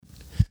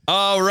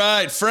All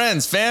right,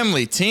 friends,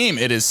 family, team.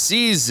 It is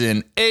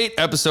season 8,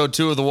 episode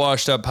 2 of the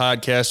Washed Up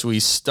Podcast. We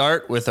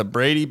start with a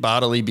Brady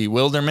bodily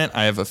bewilderment.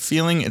 I have a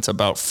feeling it's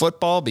about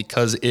football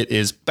because it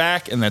is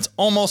back, and that's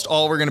almost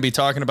all we're going to be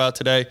talking about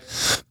today.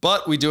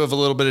 But we do have a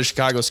little bit of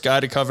Chicago Sky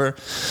to cover.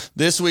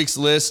 This week's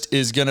list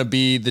is going to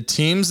be the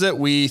teams that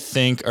we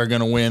think are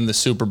going to win the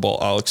Super Bowl.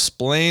 I'll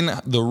explain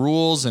the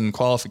rules and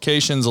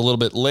qualifications a little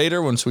bit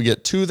later once we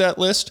get to that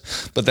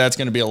list, but that's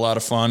going to be a lot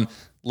of fun.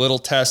 Little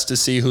test to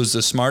see who's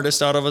the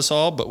smartest out of us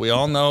all, but we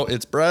all know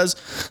it's Brez.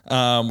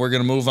 We're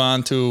going to move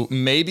on to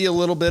maybe a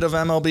little bit of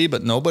MLB,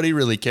 but nobody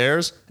really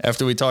cares.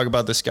 After we talk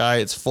about this guy,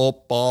 it's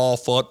football.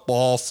 It's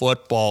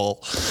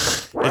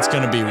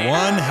going to be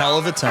one hell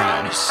of a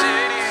time.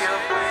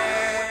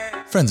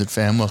 Friends and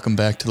fam, welcome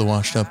back to the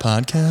Washed Up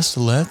Podcast.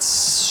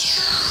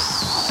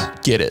 Let's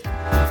get it.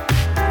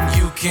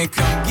 You can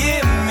come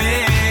get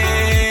me.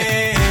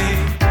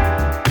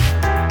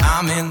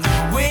 I'm in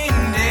the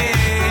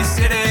windy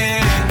city.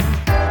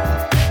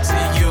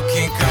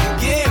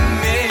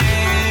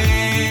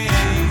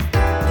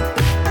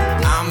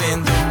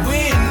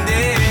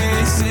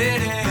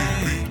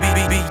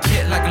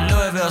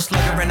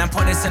 Slugger and I'm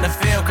putting this in the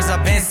field cause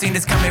I've been seen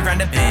this coming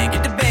round the bend.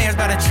 Get the bands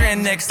by the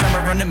trend next summer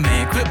run the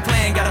man. Quit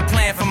playing, got a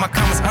plan for my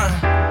commas,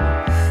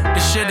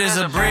 This shit is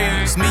a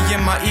breeze. Me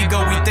and my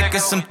ego, we thick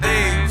as some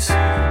thieves.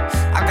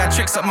 I got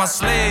tricks up my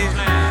sleeve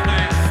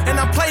and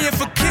I'm playing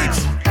for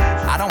keeps.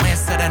 I don't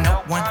answer to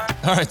no one.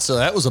 All right, so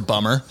that was a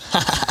bummer.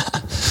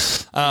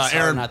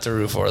 Aaron, not to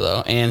root for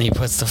though, and he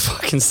puts the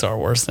fucking Star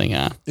Wars thing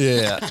on.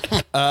 Yeah.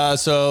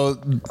 So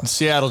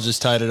Seattle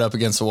just tied it up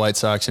against the White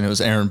Sox, and it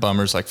was Aaron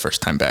Bummer's like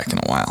first time back in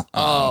a while.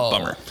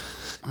 Bummer.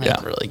 I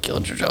really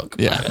killed your joke.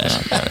 Yeah.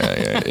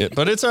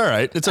 But it's all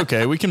right. It's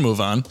okay. We can move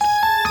on.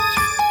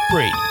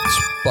 Brady's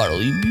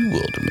bodily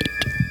bewilderment.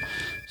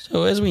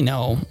 So as we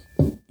know,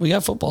 we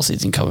got football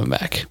season coming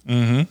back.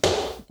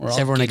 Mm-hmm. Is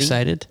everyone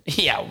excited?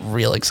 Yeah,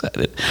 real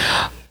excited.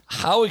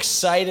 How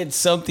excited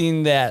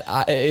something that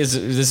this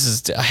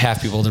is a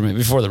half bewilderment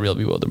before the real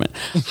bewilderment.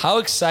 How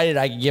excited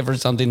I could get for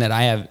something that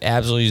I have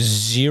absolutely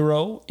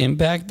zero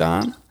impact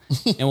on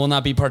and will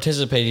not be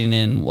participating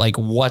in like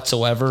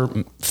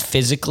whatsoever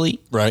physically.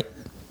 Right.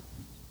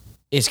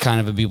 It's kind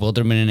of a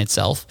bewilderment in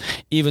itself,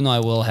 even though I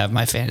will have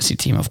my fantasy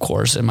team, of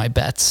course, and my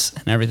bets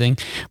and everything.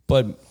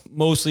 But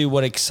mostly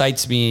what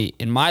excites me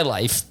in my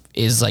life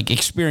is like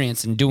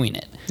experience in doing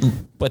it.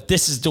 But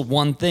this is the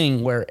one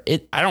thing where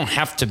I don't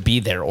have to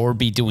be there or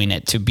be doing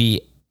it to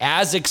be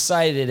as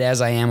excited as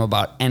I am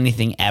about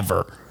anything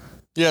ever.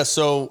 Yeah,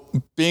 so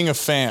being a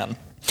fan.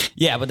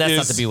 Yeah, but that's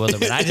not the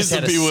bewilderment. I just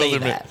had to say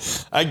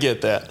that. I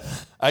get that.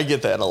 I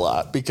get that a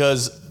lot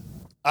because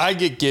I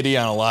get giddy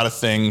on a lot of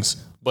things,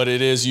 but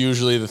it is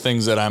usually the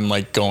things that I'm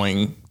like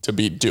going to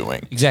be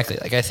doing. Exactly.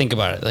 Like I think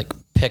about it, like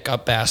pick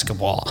up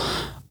basketball,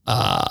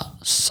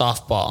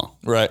 softball,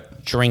 right?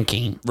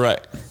 Drinking, right?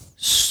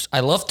 I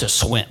love to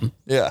swim.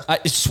 Yeah,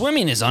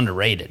 swimming is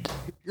underrated.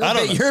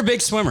 You're a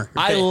big swimmer.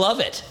 I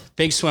love it.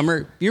 Big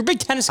swimmer. You're a big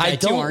tennis guy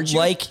too, aren't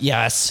you?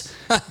 Yes,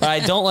 but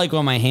I don't like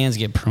when my hands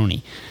get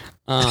pruny.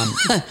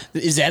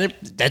 Is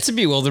that's a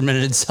bewilderment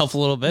in itself a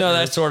little bit? No,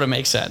 that sort of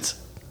makes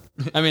sense.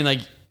 I mean,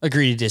 like,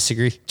 agree to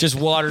disagree. Just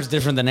water's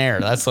different than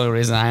air. That's the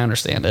reason I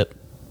understand it.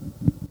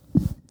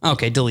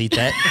 Okay, delete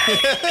that.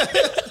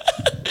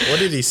 What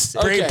did he say?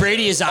 Okay.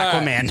 Brady is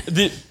Aquaman.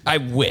 I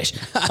wish.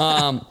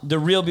 The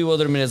real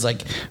bewilderment is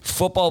like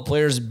football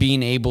players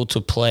being able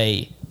to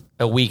play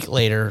a week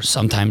later,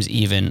 sometimes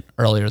even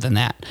earlier than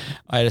that.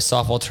 I had a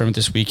softball tournament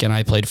this weekend.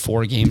 I played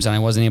 4 games and I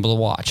wasn't able to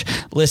watch.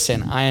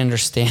 Listen, I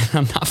understand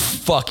I'm not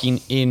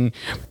fucking in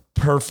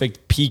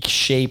perfect peak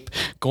shape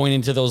going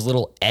into those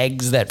little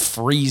eggs that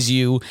freeze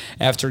you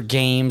after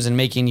games and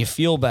making you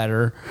feel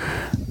better.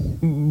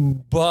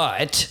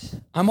 But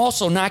I'm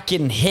also not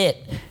getting hit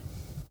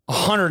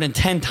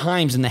 110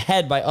 times in the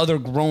head by other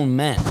grown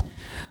men.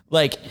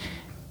 Like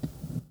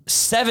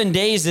 7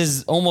 days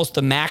is almost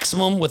the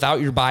maximum without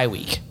your bye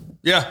week.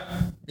 Yeah,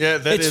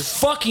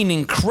 It's fucking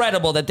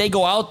incredible that they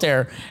go out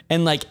there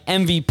and like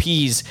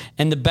MVPs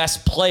and the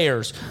best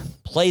players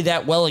play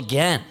that well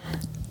again.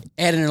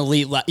 At an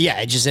elite level.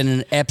 Yeah, just at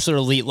an absolute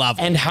elite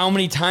level. And how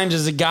many times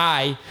does a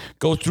guy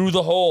go through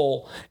the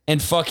hole and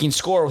fucking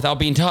score without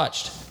being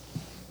touched?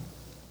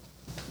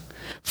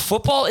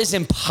 Football is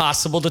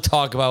impossible to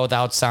talk about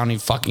without sounding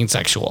fucking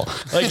sexual.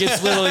 Like,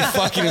 it's literally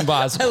fucking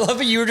impossible. I love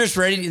it. You were just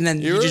ready, and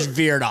then you just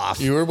veered off.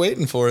 You were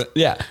waiting for it.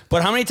 Yeah.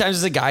 But how many times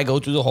does a guy go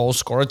through the hole,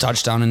 score a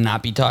touchdown, and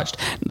not be touched?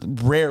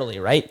 Rarely,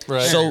 right?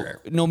 Right. So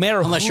no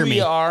matter Unless who you're me.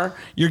 you are,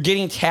 you're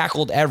getting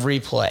tackled every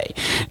play.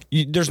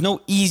 There's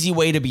no easy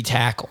way to be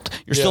tackled.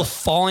 You're still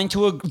falling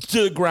to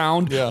the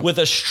ground with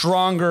a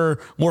stronger,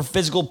 more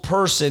physical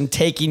person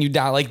taking you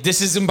down. Like,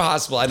 this is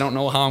impossible. I don't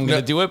know how I'm going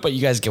to do it, but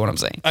you guys get what I'm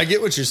saying. I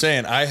get what you're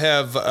saying. I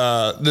have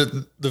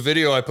the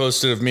video I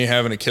posted of me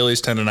having Achilles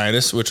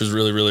tendonitis, which was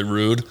really, really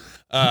rude.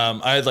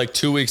 I had like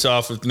 2 weeks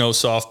off with no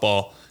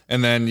softball.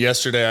 And then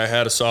yesterday I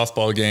had a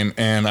softball game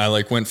and I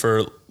like went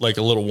for like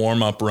a little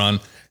warm up run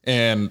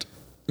and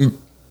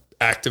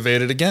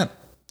activated again.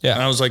 Yeah.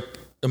 And I was like,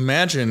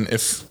 imagine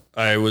if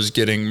I was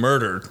getting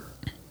murdered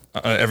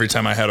every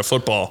time I had a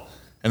football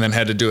and then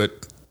had to do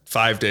it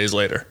 5 days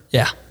later.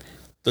 Yeah.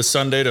 The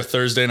Sunday to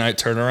Thursday night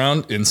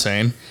turnaround,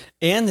 insane.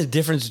 And the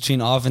difference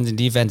between offense and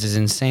defense is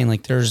insane.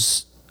 Like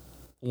there's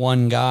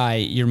one guy,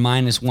 you're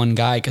minus one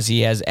guy because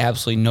he has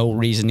absolutely no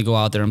reason to go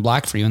out there and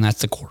block for you, and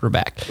that's the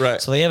quarterback.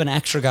 Right. So they have an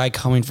extra guy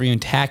coming for you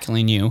and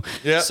tackling you.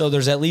 Yeah. So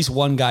there's at least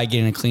one guy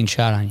getting a clean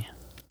shot on you.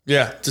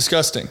 Yeah,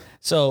 disgusting.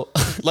 So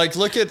Like,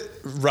 look at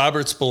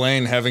Robert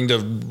Spillane having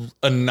to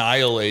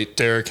annihilate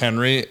Derrick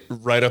Henry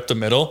right up the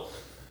middle.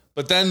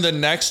 But then the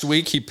next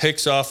week, he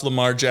picks off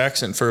Lamar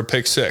Jackson for a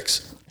pick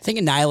six. I think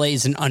annihilate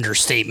is an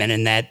understatement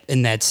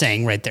in that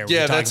saying right there.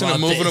 Yeah, that's an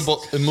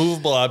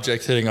immovable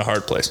object hitting a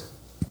hard place.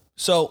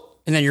 So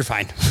and then you're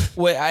fine.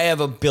 wait, I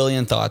have a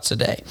billion thoughts a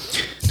day.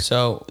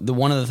 So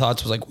one of the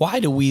thoughts was like, why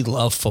do we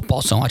love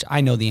football so much?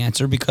 I know the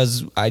answer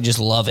because I just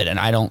love it and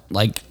I don't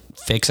like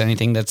fix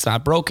anything that's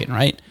not broken,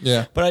 right?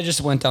 Yeah. But I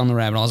just went down the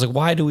rabbit hole. I was like,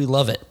 why do we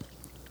love it?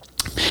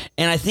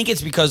 And I think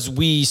it's because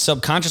we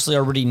subconsciously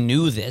already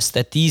knew this,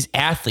 that these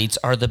athletes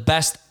are the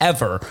best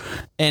ever.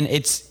 And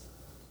it's,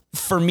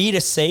 for me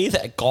to say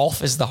that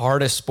golf is the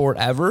hardest sport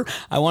ever,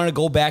 I want to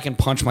go back and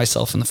punch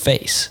myself in the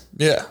face.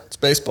 Yeah, it's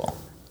baseball.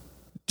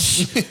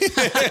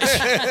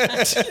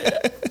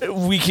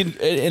 We can,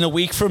 in a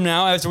week from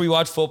now, after we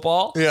watch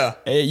football, Yeah.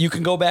 You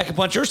can go back and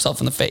punch yourself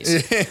in the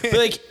face. But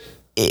like,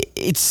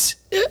 it's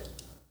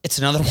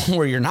another one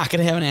where you're not going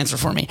to have an answer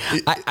for me.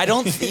 I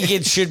don't think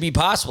it should be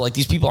possible. Like,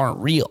 these people aren't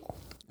real.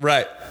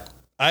 Right.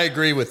 I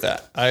agree with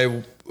that.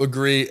 I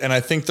agree. And I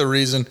think the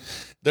reason,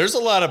 there's a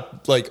lot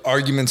of like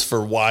arguments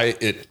for why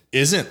it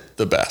isn't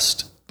the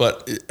best,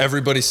 but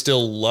everybody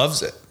still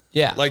loves it.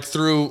 Yeah. Like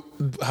through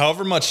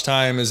however much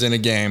time is in a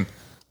game,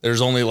 there's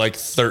only like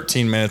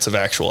 13 minutes of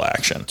actual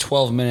action.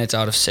 12 minutes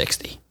out of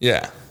 60.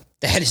 Yeah.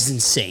 That is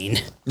insane.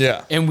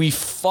 Yeah. And we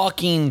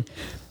fucking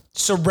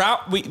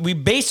we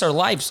base our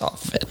lives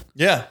off of it.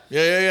 Yeah.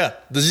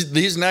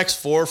 These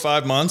next 4 or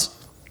 5 months,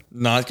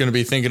 not going to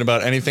be thinking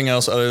about anything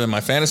else other than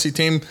my fantasy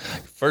team,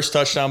 first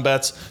touchdown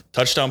bets,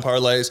 touchdown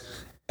parlays,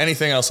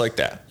 anything else like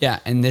that. Yeah,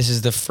 and this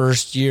is the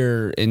first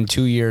year in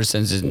 2 years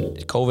since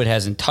COVID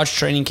hasn't touched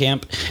training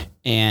camp,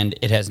 and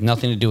it has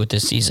nothing to do with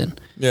this season.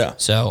 Yeah.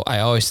 So I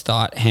always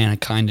thought Hannah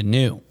kind of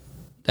knew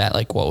that,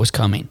 like, what was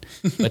coming.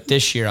 But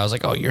this year I was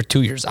like, oh, you're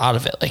 2 years out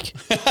of it. Like,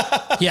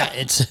 Yeah,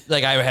 it's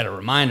like I had a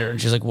reminder,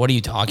 and she's like, what are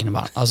you talking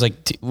about? I was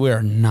like,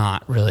 we're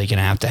not really going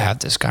to have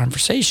this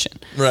conversation.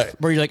 Right.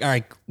 where you're like, all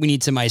right, we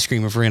need some ice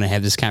cream if we're gonna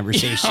have this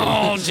conversation.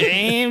 Oh,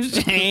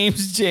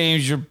 James,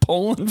 you're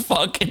pulling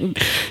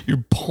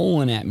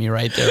at me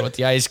right there with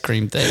the ice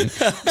cream thing.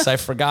 Because I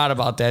forgot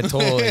about that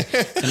totally.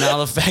 And now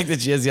the fact that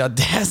she has the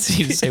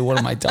audacity to say, what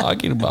am I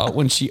talking about?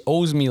 When she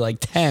owes me like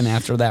 10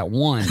 after that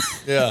one.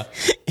 Yeah.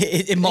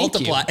 It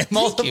multiplies. It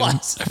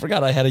multiplies. I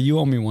forgot I had a you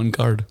owe me one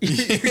card. No,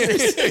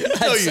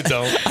 you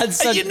don't. On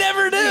You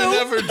never do. You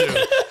never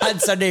do. on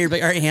Sunday, you're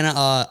like, all right,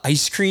 Hannah,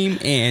 ice cream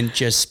and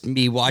just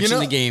me watching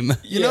the game.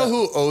 You know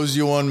who owes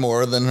you one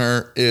more than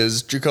her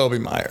is Jacoby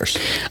Myers.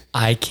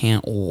 I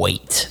can't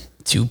wait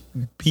to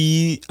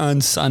be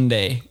on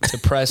Sunday to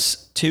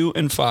press 2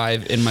 and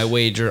 5 in my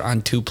wager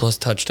on 2+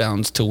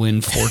 touchdowns to win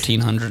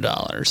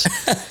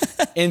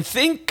 $1,400 and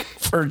think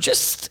for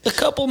just a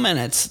couple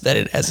minutes that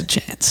it has a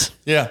chance.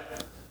 Yeah.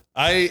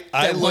 I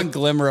One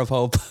glimmer of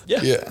hope.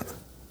 Yeah.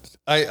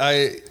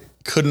 I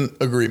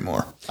couldn't agree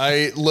more.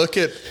 I look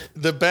at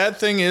the bad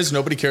thing is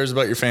nobody cares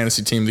about your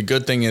fantasy team. The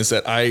good thing is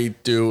that I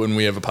do, and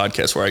we have a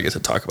podcast where I get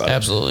to talk about it.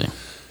 Absolutely.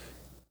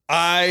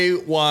 I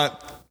want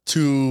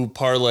to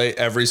parlay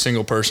every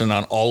single person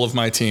on all of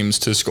my teams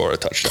to score a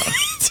touchdown.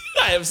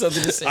 I have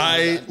something to say.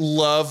 I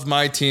love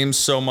my team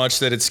so much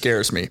that it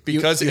scares me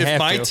because you if have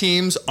my to.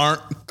 teams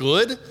aren't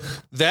good,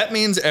 that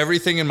means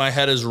everything in my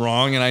head is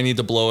wrong and I need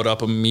to blow it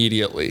up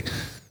immediately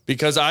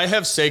because I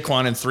have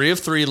Saquon in 3 of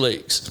 3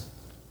 leagues.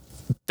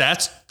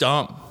 That's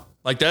dumb.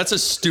 Like, that's a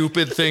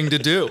stupid thing to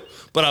do.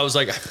 But I was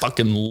like, I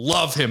fucking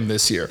love him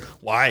this year.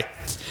 Why?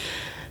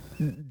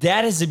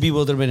 That is a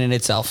bewilderment in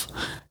itself.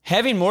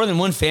 Having more than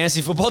one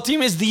fantasy football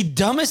team is the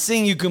dumbest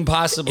thing you can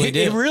possibly do.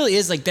 It really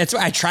is. Like, that's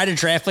why I try to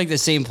draft like the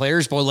same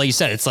players, but like you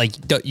said, it's like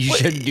you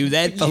shouldn't do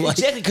that. But like,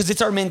 Exactly, because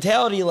it's our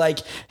mentality like,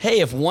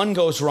 hey, if one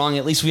goes wrong,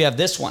 at least we have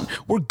this one.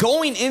 We're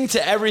going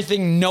into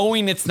everything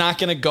knowing it's not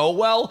going to go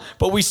well,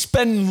 but we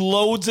spend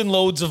loads and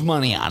loads of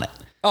money on it.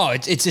 oh,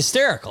 it's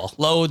hysterical.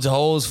 Loads of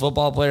hoes,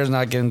 football players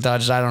not getting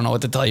touched. I don't know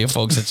what to tell you,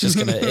 folks. It's just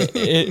going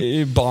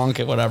to bonk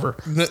it, whatever.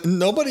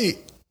 Nobody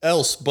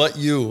else but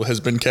you has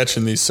been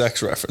catching these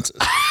sex references.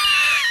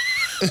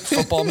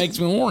 Football makes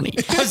me horny.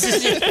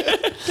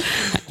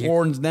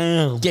 Horns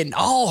down. Getting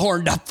all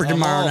horned up for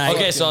tomorrow night.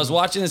 Okay, so I was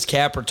watching this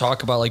capper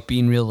talk about like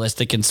being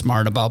realistic and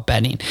smart about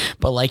betting,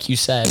 but like you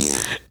said,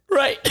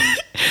 right?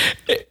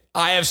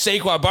 I have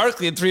Saquon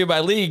Barkley in 3 of my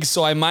leagues,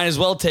 so I might as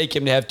well take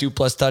him to have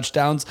 2+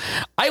 touchdowns.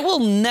 I will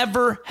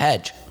never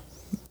hedge.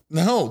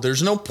 No,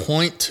 there's no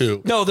point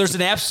to. No, there's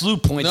an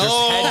absolute point.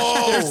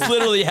 No. There's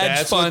literally hedge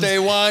That's funds. what they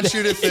want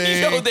you to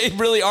think. No, they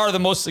really are the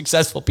most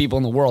successful people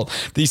in the world,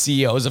 these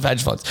CEOs of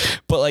hedge funds.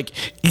 But like,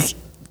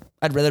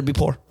 I'd rather be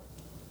poor.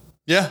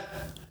 Yeah.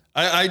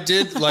 I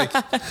did like,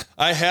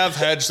 I have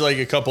hedged like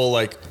a couple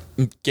like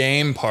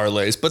game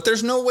parlays, but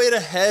there's no way to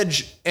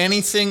hedge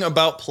anything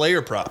about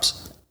player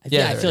props. I feel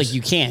there like is.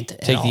 you can't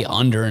Take the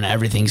under and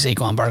everything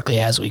Saquon Barkley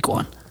has week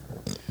 1.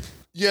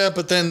 Yeah,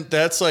 but then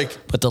that's like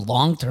But the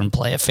long-term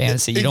play of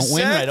fantasy, you don't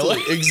win right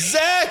away.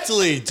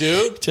 Exactly,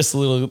 dude. Just a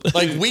little.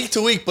 Like week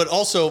to week, but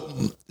also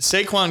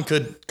Saquon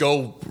could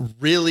go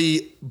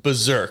really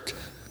berserk,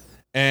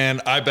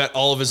 and I bet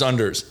all of his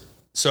unders.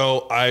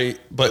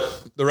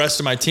 But the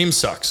rest of my team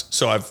sucks.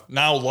 So I've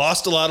now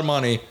lost a lot of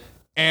money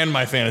and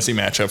my fantasy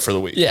matchup for the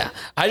week. Yeah,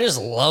 I just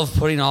love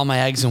putting all my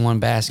eggs in one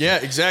basket. Yeah,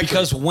 exactly.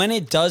 Because when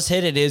it does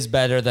hit, it is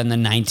better than the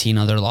 19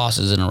 other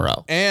losses in a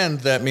row.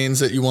 And that means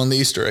that you won the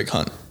Easter egg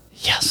hunt.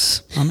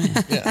 Yes. Oh, man.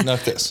 Yeah,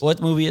 not this.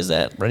 What movie is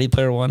that? Ready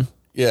Player One?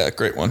 Yeah,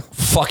 great one.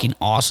 Fucking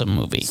awesome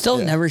movie. Still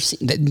never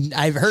seen.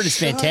 I've heard it's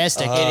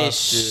fantastic. It is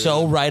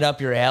so right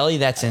up your alley.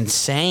 That's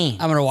insane.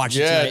 I'm gonna watch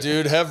it Yeah, tonight.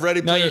 dude, have Ready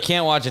No, Player. you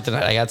can't watch it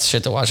tonight. I got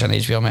shit to watch on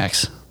HBO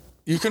Max.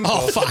 You can.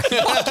 Oh fuck!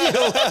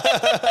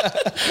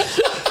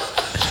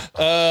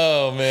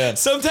 Oh man.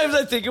 Sometimes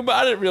I think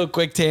about it, real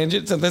quick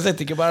tangent. Sometimes I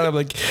think about it, I'm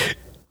like,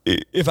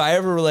 if I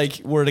ever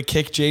like were to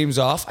kick James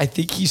off, I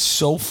think he's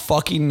so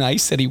fucking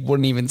nice that he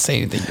wouldn't even say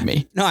anything to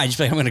me. No, I just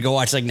like I'm gonna go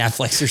watch like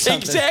Netflix or something.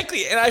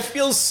 Exactly. And I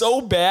feel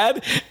so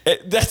bad.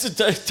 That's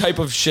a type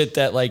of shit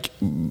that like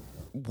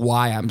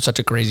why I'm such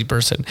a crazy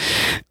person.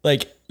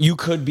 Like you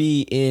could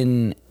be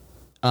in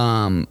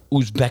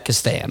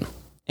Uzbekistan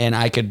and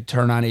I could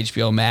turn on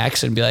HBO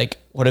Max and be like,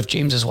 what if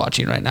James is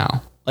watching right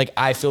now? Like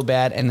I feel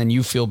bad and then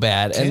you feel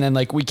bad. And then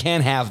like we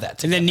can't have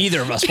that. And then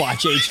neither of us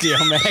watch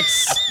HBO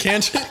Max.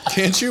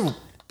 Can't you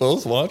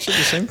both watch at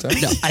the same time?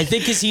 No, I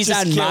think because he's Just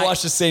on can't my.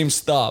 watch the same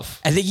stuff.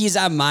 I think he's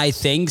on my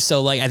thing,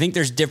 so like I think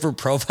there's different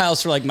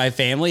profiles for like my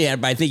family,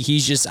 but I think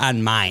he's just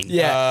on mine.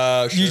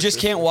 Yeah, Sure, you just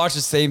can't watch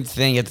the same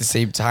thing at the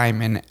same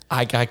time. And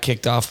I got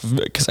kicked off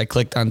because I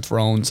clicked on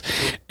Thrones,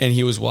 and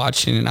he was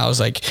watching, and I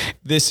was like,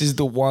 "This is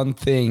the one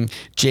thing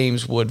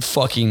James would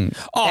fucking."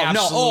 Oh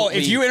no! Oh,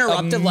 if you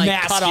interrupted like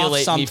cut off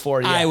emasculate some, me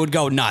for it, I would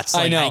go nuts.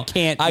 Like, I know. I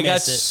can't. I got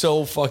miss it.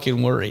 so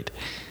fucking worried.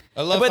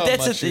 I love But how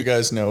that's the much thing. you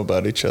guys know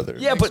about each other. It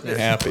Yeah, makes but me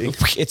happy.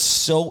 It's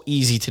so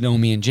easy to know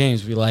me and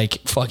James. We like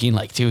fucking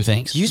like two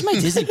things. Use my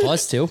Disney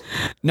Plus too.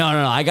 No.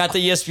 I got the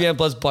ESPN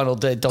Plus bundle.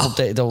 Don't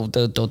take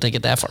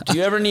it that far. Do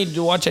you ever need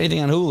to watch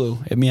anything on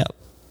Hulu? Hit me up.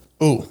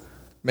 Ooh,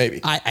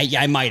 maybe.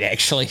 I might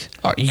actually.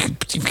 Or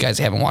if you guys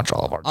haven't watched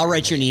all of our. I'll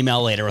write you an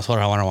email later with what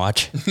I want to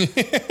watch.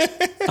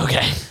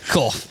 Okay.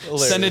 Cool.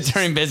 Send it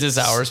during business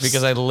hours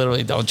because I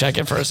literally don't check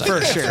it for a second.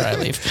 For sure. I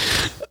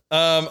leave.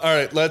 All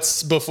right,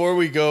 before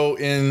we go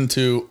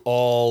into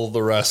all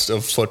the rest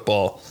of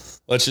football,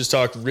 let's just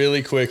talk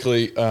really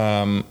quickly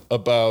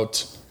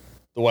about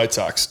the White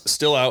Sox.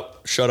 Still out,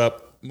 shut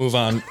up, move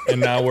on.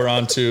 And now we're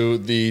on to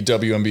the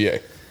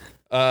WNBA.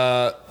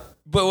 But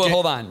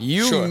hold on.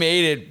 You Sure.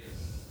 made it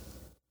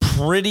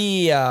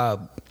pretty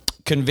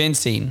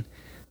convincing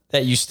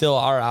that you still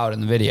are out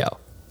in the video.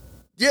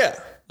 Yeah.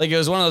 Like it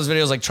was one of those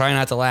videos like try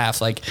not to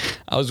laugh. Like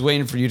I was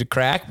waiting for you to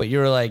crack, but you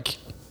were like,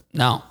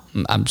 no,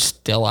 I'm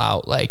still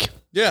out. Like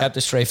kept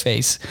a straight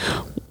face.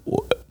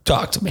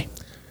 Talk to me.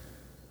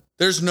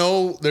 There's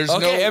no.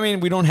 Okay, I mean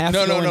we don't have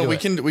to. No. We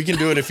can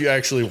do it if you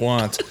actually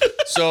want.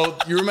 So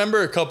you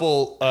remember a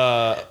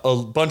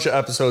bunch of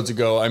episodes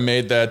ago, I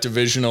made that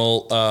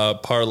divisional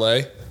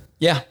parlay.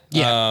 Yeah.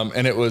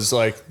 And it was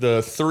like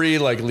the three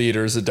like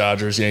leaders, the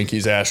Dodgers,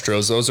 Yankees,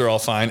 Astros. Those are all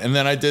fine. And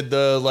then I did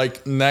the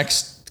like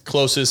next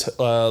closest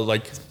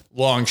like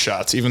long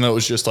shots, even though it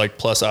was just like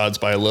plus odds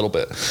by a little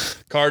bit.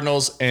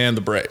 Cardinals and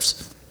the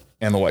Braves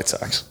and the White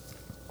Sox.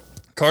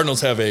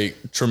 Cardinals have a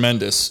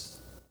tremendous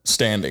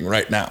standing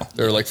right now.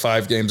 They're like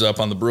 5 games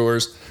up on the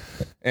Brewers.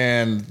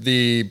 And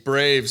the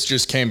Braves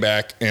just came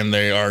back and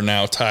they are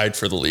now tied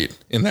for the lead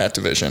in that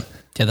division.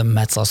 Yeah, the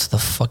Mets lost to the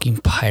fucking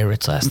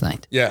Pirates last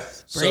night. Yeah.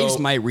 Braves So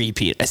might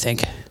repeat, I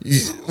think.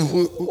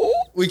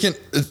 we can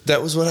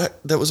that was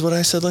what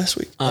I said last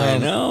week. I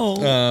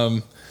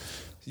know.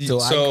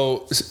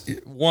 So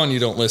one, you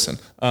don't listen.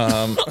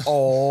 It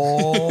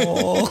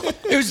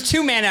was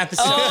 2-man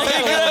episode.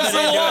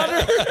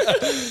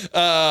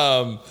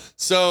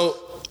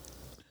 So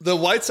the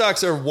White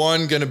Sox are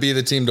going to be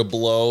the team to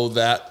blow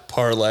that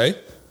parlay.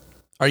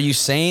 Are you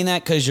saying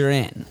that because you're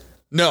in?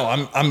 No,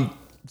 I'm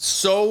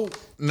so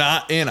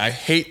not in. I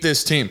hate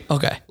this team.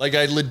 Okay. Like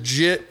I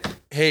legit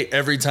hate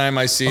every time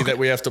I see that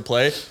we have to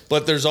play,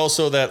 but there's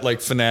also that like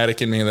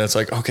fanatic in me that's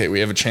like, okay, we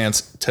have a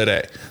chance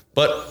today.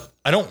 But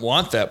I don't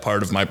want that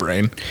part of my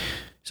brain.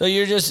 So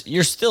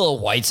you're still a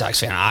White Sox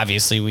fan.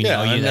 Obviously, we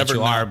know I you that never you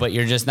know. are, but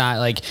you're just not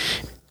like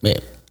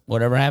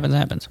whatever happens,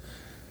 happens.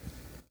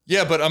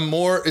 Yeah, but I'm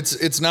more,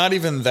 it's not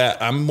even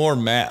that. I'm more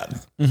mad.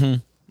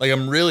 Mm-hmm. Like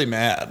I'm really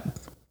mad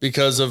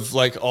because of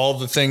like all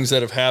the things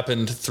that have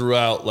happened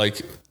throughout.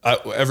 Like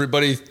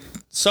everybody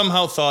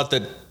somehow thought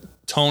that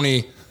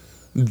Tony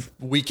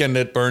weekend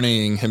at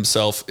Bernieing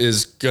himself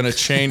is going to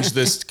change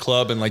this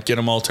club and like get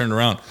them all turned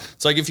around.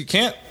 It's like, if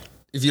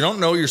you don't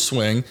know your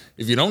swing,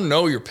 if you don't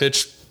know your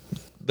pitch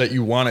that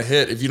you want to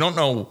hit, if you don't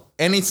know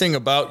anything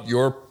about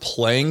your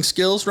playing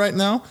skills right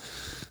now,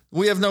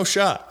 we have no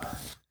shot.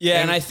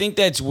 Yeah, and I think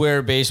that's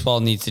where baseball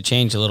needs to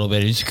change a little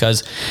bit, is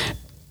because,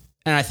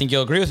 and I think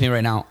you'll agree with me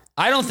right now,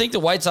 I don't think the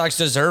White Sox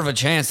deserve a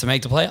chance to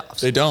make the playoffs.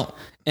 They don't.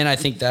 And I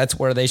think that's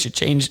where they should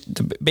change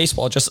the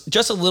baseball,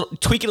 just a little,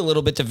 tweak it a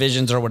little bit,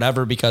 divisions or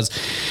whatever, because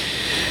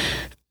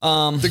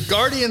the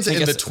Guardians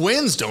and the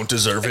Twins don't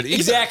deserve it either.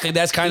 Exactly.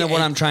 That's kind of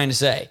what I'm trying to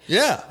say.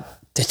 Yeah.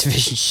 The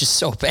division's just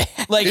so bad.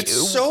 Like, It's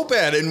so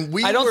bad. And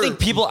I don't think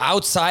people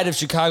outside of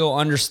Chicago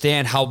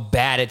understand how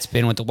bad it's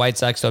been with the White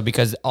Sox, though,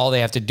 because all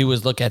they have to do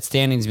is look at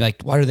standings and be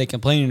like, what are they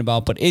complaining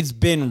about? But it's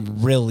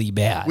been really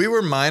bad. we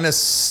were minus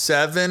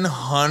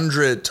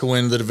 700 to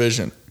win the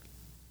division.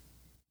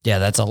 Yeah,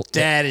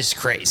 That is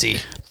crazy.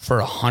 for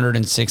a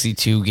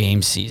 162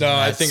 game season. No,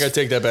 I think I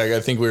take that back. I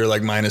think we were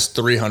like minus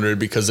 300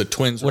 because the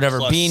Twins were whatever.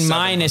 plus Being 700.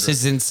 minus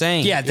is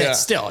insane. Yeah, that's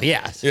Yeah. still,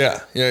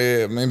 yeah.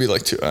 Yeah. Maybe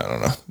like 2. I don't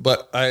know.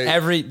 But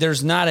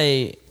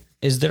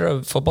Is there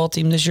a football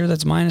team this year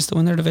that's minus to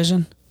win their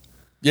division?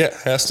 yeah, it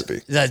has to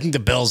be. I think the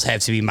Bills have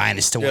to be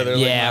minus to Yeah, win. they're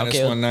like minus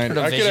 190.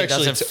 Their I could division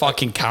actually doesn't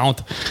fucking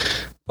count.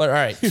 But all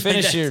right,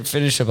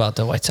 finish about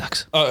the White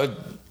Sox.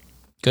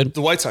 Good.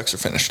 the White Sox are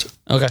finished.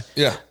 Okay.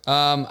 Yeah.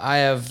 I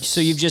have. So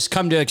you've just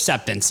come to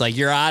acceptance. Like,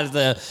 you're out of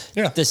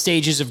the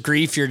stages of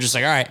grief. You're just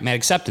like, all right, I'm at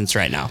acceptance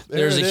right now.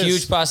 There's There a it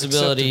huge is.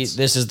 possibility Acceptance.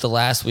 this is the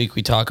last week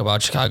we talk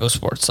about Chicago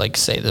sports. Like,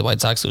 say the White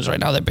Sox lose right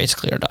now, they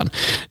basically are done.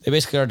 They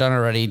basically are done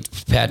already.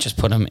 Pat just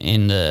put them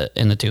in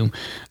the tomb.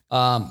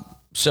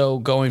 So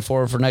going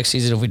forward for next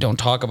season, if we don't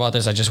talk about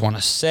this, I just want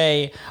to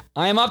say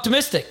I am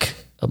optimistic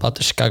about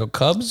the Chicago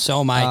Cubs.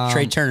 So am I.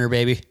 Trey Turner,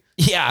 baby.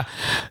 Yeah.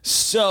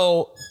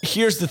 So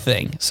here's the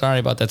thing. Sorry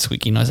about that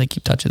squeaky noise. I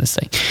keep touching this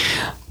thing.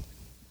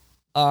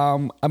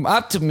 I'm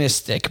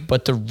optimistic,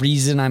 but the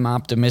reason I'm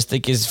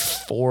optimistic is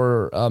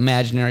for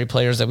imaginary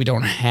players that we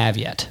don't have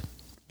yet,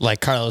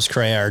 Like Carlos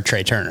Correa or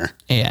Trey Turner.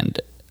 and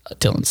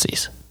Dylan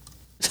Cease.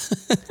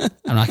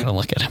 I'm not going to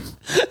look at him.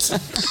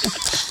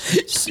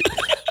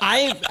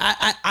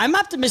 I'm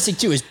optimistic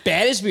too. As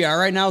bad as we are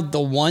right now, the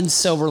one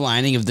silver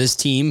lining of this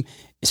team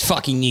is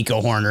fucking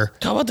Nico Horner.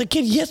 How about the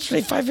kid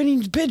yesterday? 5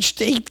 innings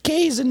pitched, 8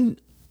 Ks, and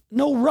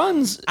no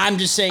runs. I'm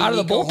just saying Out of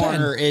the Nico bullpen.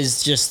 Horner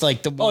is just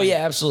like the one. Oh,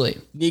 yeah,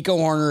 absolutely. Nico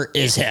Horner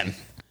is him.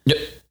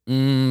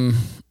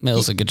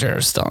 Mills and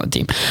Gutierrez still on the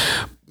team.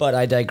 But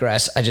I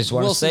digress. I just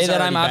want to Wilson's say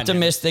that I'm already been in.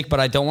 optimistic, but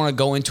I don't want to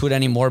go into it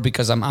anymore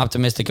because I'm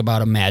optimistic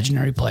about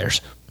imaginary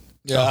players.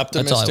 Yeah. that's all I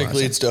Optimistic wanna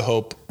say. leads to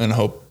hope, and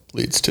hope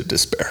leads to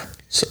despair.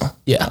 So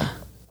Yeah.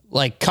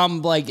 Like,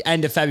 come like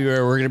end of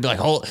February, we're gonna be like,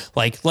 oh,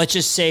 like, let's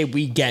just say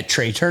we get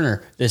Trey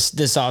Turner this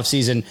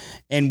offseason,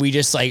 and we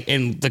just like,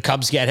 and the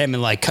Cubs get him,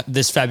 and like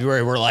this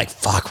February, we're like,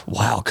 fuck,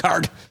 wild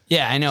card.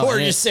 Yeah, I know. We're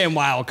And just saying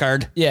wild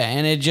card. yeah,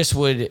 and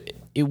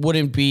it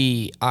wouldn't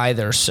be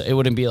either. So it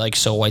wouldn't be like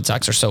so White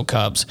Sox or so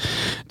Cubs.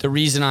 The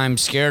reason I'm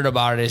scared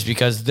about it is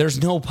because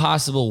there's no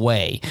possible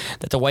way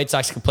that the White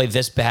Sox can play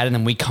this bad and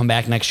then we come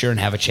back next year and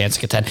have a chance to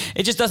contend.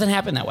 It just doesn't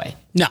happen that way.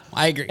 No,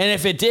 I agree. And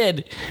if it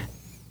did,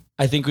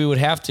 I think we would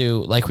have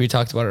to, like we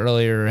talked about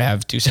earlier,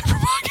 have 2 separate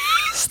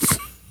podcasts.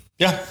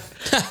 yeah.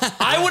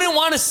 I wouldn't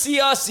want to see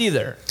us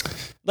either.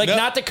 Like, No.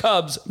 not the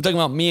Cubs. I'm talking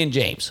about me and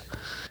James.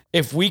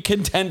 If we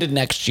contended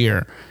next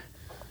year,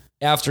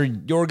 after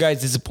your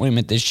guys'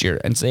 disappointment this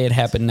year, and say it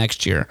happened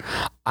next year,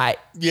 I'd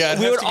have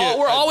to get-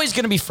 we're always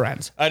going to be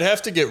friends. I'd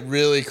have to get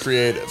really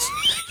creative.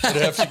 I'd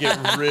have to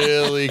get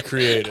really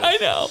creative. I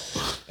know.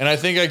 And I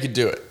think I could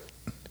do it.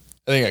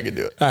 I think I could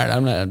do it. All right,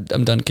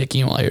 I'm done kicking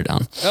you while you're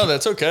down. No,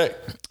 that's okay.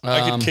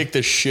 I could kick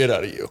the shit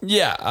out of you.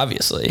 Yeah,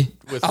 obviously.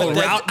 With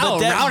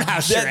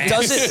roundhouse your that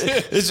ass.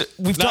 doesn't.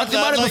 We've talked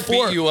about it like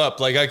before. beat you up.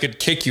 Like I could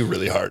kick you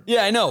really hard.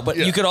 Yeah, I know, but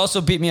Yeah. you could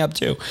also beat me up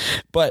too.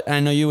 But I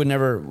know you would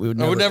never. We would I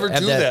never, would never have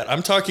do that.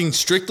 I'm talking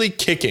strictly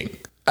kicking.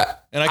 And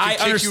I I could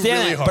kick understand you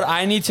really that, hard. but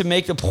I need to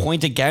make the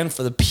point again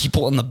for the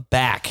people in the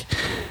back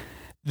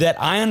that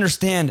I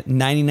understand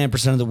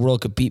 99% of the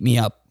world could beat me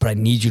up, but I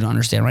need you to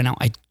understand right now,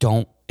 I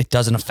don't. It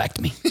doesn't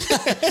affect me.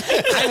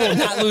 I will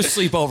not lose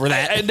sleep over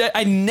that.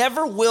 I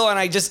never will, and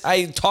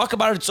I talk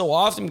about it so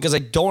often because I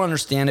don't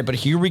understand it. But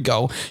here we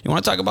go. You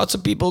want to talk about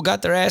some people who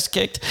got their ass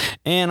kicked,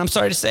 and I'm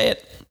sorry to say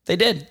it, they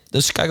did.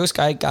 The Chicago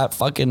Sky got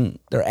fucking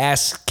their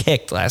ass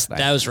kicked last night.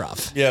 That was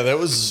rough. Yeah, it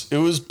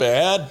was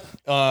bad.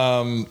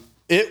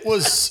 It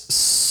was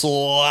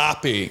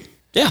sloppy.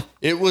 Yeah.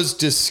 It was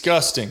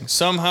disgusting.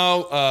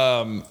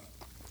 Somehow,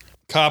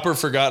 Copper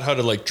forgot how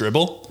to like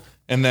dribble,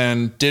 and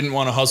then didn't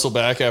want to hustle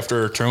back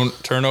after her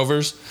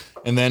turnovers.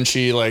 And then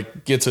she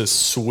like gets a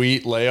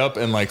sweet layup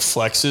and like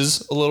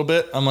flexes a little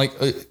bit. I'm like,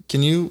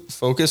 can you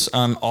focus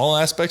on all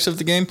aspects of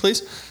the game,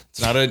 please?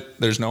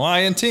 There's no I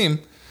in team,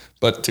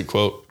 but to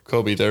quote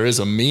Kobe, there is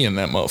a me in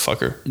that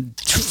motherfucker.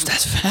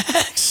 That's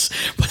facts.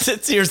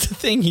 But here's the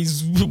thing.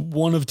 He's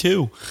one of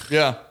 2.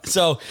 Yeah.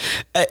 So,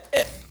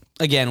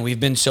 again, we've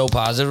been so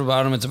positive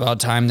about him. It's about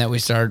time that we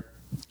start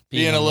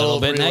being a little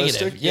bit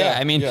realistic? negative. Yeah,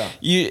 I mean,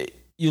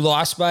 you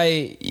lost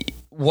by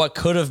what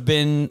could have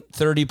been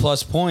 30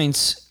 plus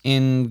points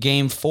in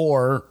game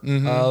 4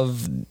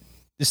 of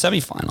the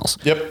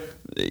semifinals. Yep.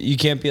 You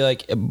can't be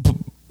like,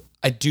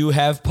 I do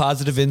have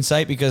positive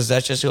insight because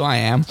that's just who I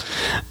am.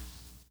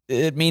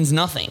 It means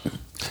nothing.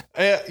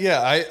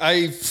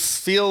 I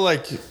feel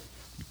like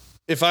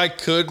if I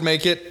could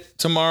make it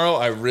tomorrow,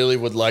 I really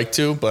would like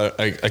to, but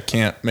I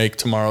can't make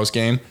tomorrow's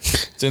game.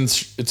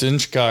 It's in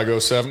Chicago,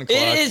 7 o'clock.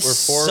 It is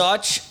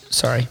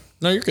sorry.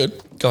 No, you're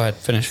good. Go ahead,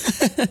 finish.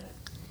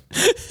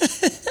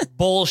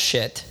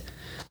 Bullshit.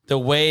 The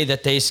way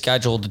that they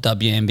scheduled the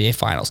WNBA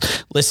finals.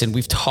 Listen,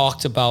 we've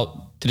talked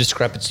about the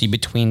discrepancy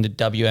between the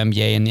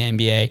WNBA and the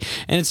NBA,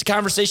 and it's a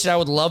conversation I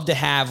would love to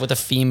have with a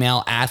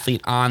female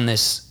athlete on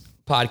this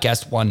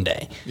podcast one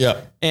day.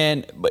 Yeah.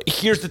 But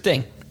here's the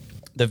thing.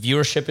 The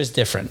viewership is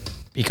different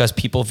because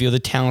people view the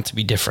talent to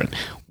be different.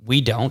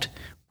 We don't.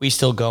 We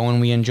still go and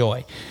we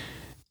enjoy.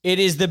 It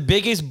is the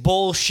biggest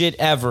bullshit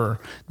ever.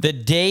 The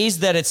days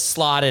that it's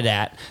slotted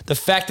at, the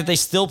fact that they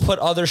still put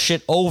other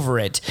shit over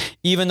it,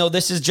 even though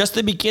this is just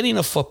the beginning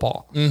of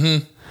football.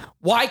 Mm-hmm.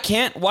 Why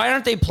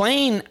aren't they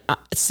playing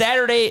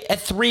Saturday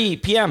at 3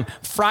 p.m.,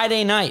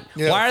 Friday night?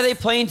 Yeah. Why are they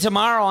playing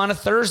tomorrow on a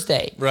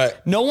Thursday? Right.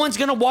 No one's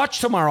going to watch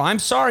tomorrow. I'm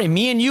sorry.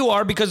 Me and you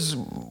are because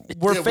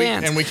we're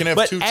fans. And we can have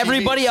but 2 TVs.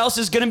 Everybody else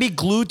is going to be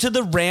glued to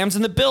the Rams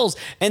and the Bills.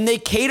 And they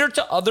cater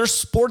to other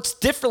sports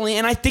differently.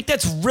 And I think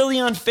that's really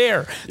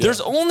unfair. Yeah.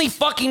 There's only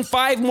fucking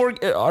 5 more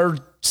or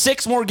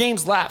 6 more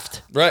games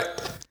left. Right.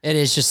 It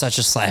is just such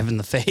a slap in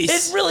the face.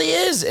 It really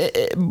is.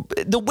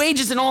 The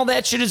wages and all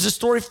that shit is a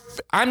story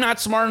I'm not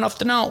smart enough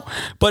to know.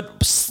 But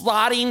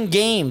slotting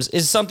games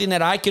is something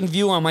that I can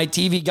view on my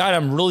TV guide.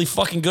 I'm really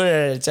fucking good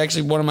at it. It's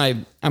actually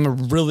I'm a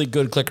really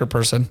good clicker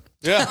person.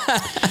 Yeah.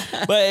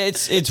 But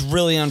it's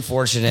really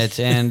unfortunate.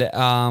 And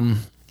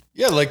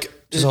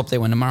just hope they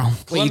win tomorrow.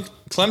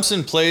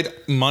 Clemson played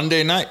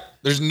Monday night.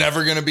 There's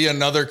never going to be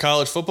another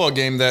college football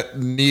game that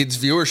needs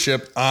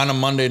viewership on a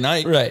Monday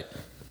night. Right.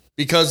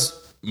 Because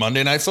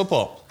Monday Night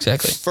Football.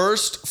 Exactly.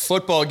 First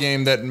football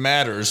game that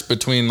matters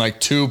between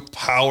like 2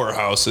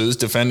 powerhouses,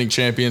 defending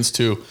champions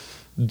to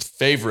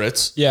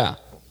favorites. Yeah.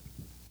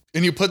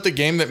 And you put the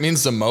game that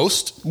means the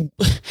most?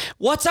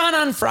 What's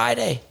on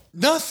Friday?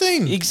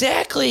 Nothing.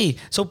 Exactly.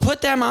 So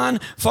put them on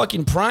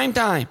fucking prime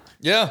time.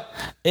 Yeah.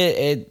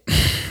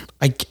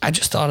 I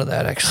just thought of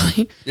that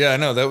actually. Yeah, I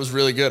know. That was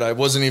really good. I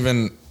wasn't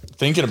even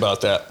thinking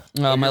about that.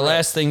 My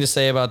last thing to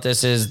say about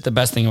this is the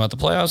best thing about the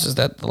playoffs is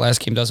that the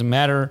last game doesn't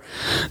matter.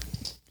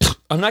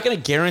 I'm not going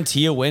to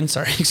guarantee a win.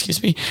 Sorry,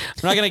 excuse me.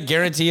 I'm not going to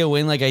guarantee a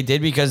win like I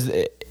did because,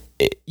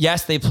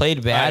 yes, they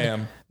played bad. I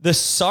am. The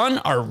Sun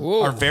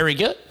are very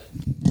good.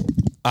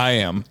 I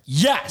am.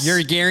 Yes.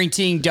 You're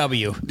guaranteeing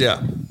W.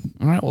 Yeah.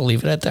 All right, we'll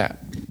leave it at that.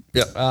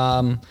 Yeah.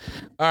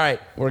 All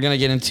right, we're going to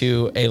get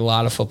into a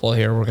lot of football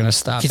here. We're going to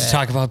stop Get to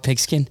talk about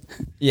pigskin?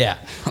 Yeah.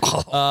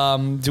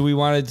 Do we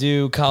want to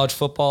do college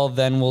football?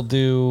 Then we'll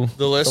do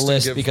The list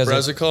and give because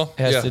Brez a call?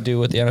 it has Yeah. to do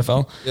with the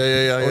NFL.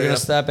 Yeah. We're going to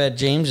stop at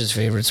James's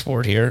favorite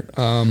sport here.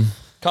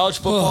 College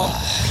football.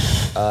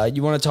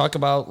 You want to talk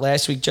about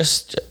last week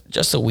just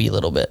a wee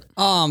little bit?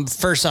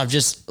 First off,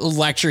 just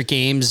electric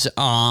games.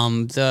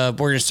 We're going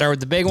to start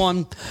with the big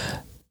one.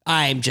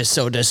 I'm just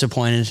so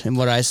disappointed in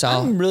what I saw.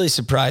 I'm really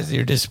surprised that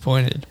you're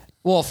disappointed.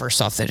 Well,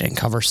 first off, they didn't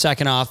cover.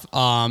 Second off,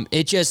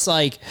 it just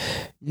like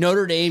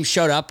Notre Dame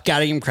showed up, got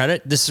to give them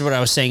credit. This is what I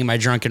was saying in my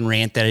drunken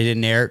rant that I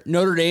didn't air.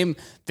 Notre Dame,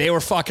 they were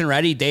fucking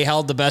ready. They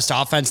held the best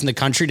offense in the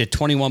country to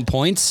 21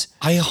 points.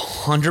 I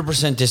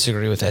 100%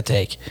 disagree with that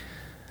take.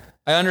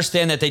 I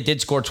understand that they did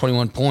score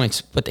 21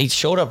 points, but they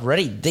showed up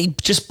ready. They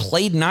just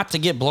played not to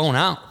get blown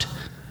out.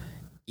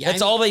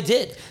 That's all they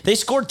did. They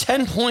scored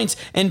 10 points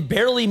and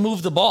barely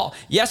moved the ball.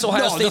 Yes,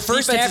 Ohio State the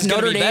first half, is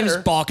gonna Notre be Dame's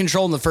better. ball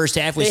control in the first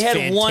half was They had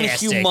fantastic. one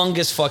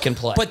humongous fucking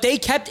play. But they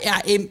kept,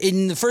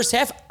 in the first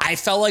half, I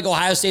felt like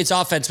Ohio State's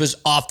offense was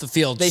off the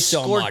field they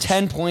so scored much.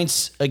 10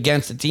 points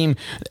against the team.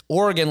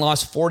 Oregon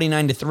lost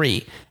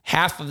 49-3.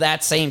 Half of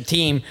that same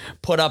team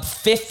put up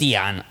 50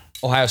 on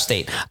Ohio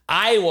State.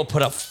 Iowa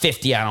put up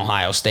 50 on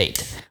Ohio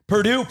State.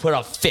 Purdue put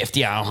up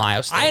 50 on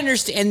Ohio State. I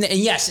understand, and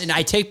yes, and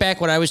I take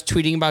back what I was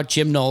tweeting about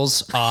Jim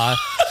Knowles.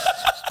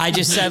 I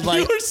just said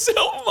like, you were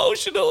so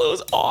emotional. It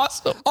was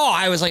awesome. oh,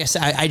 I was like I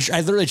said,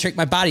 I literally checked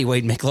my body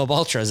weight in Michelob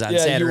Ultras on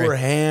Saturday. You were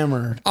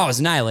hammered. Oh, I was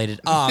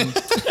annihilated.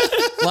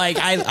 Like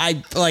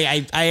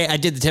I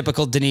did the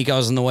typical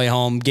Danico's on the way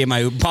home.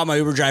 Bought my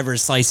Uber driver a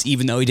slice,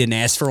 even though he didn't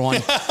ask for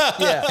one.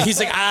 Yeah, he's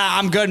like,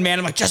 I'm good, man.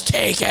 I'm like, just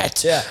take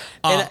it. Yeah,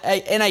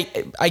 and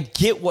I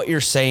get what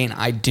you're saying.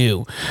 I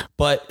do,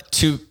 but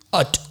to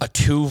a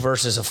 2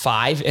 versus a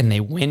 5, and they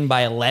win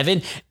by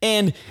 11.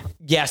 And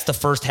yes, the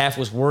first half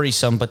was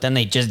worrisome, but then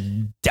they just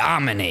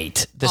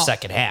dominate the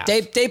second half.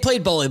 They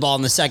played bully ball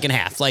in the second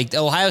half. Like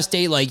Ohio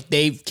State, like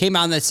they came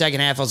out in that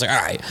second half. I was like,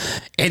 all right,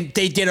 and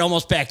they did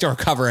almost backdoor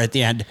cover at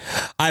the end.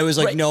 I was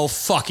like, Right. no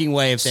fucking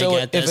way if they So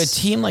get this. if a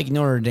team like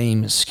Notre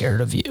Dame is scared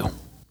of you,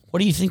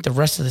 what do you think the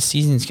rest of the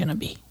season is going to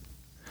be?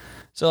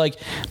 So, like,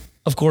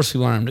 of course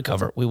we wanted them to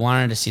cover. We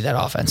wanted to see that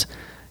offense.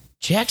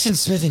 Jackson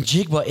Smith and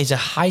Jigba is a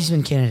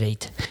Heisman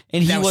candidate,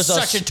 and That was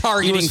such a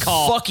targeting he was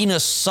call. Fucking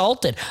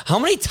assaulted. How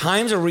many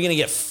times are we gonna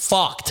get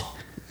fucked?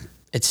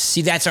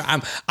 That's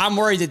I'm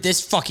worried that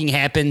this fucking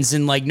happens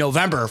in like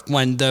November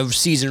when the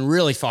season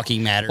really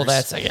fucking matters. Well,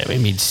 that's like, I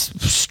mean,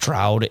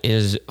 Stroud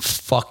is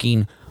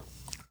fucking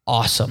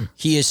awesome.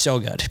 he is so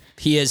good.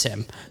 He is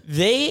him.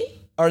 They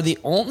are the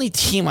only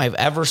team I've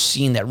ever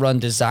seen that run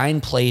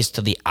design plays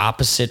to the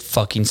opposite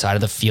fucking side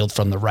of the field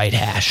from the right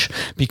hash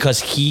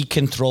because he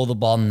can throw the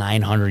ball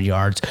 900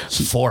 yards,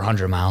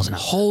 400 miles an hour.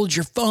 Hold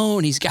your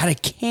phone. He's got a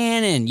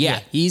cannon.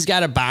 Yeah. He's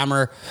got a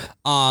bomber.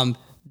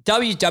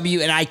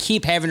 WW, and I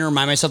keep having to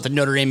remind myself that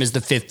Notre Dame is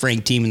the 5th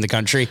ranked team in the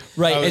country.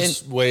 Right. I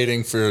was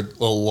waiting for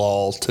a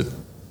lull to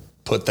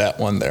put that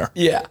one there.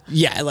 Yeah.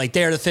 Yeah, like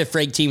they're the 5th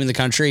ranked team in the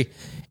country.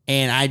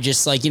 And I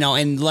just like,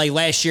 and like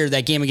last year,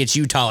 that game against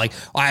Utah, like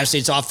Ohio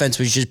State's offense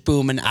was just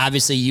booming.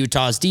 Obviously,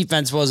 Utah's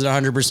defense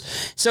wasn't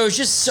 100%. So it's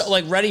just so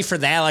like ready for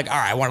that. Like, all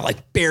right, I want to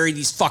like bury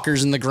these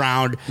fuckers in the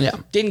ground. Yeah.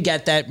 Didn't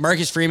get that.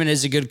 Marcus Freeman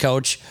is a good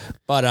coach.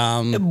 But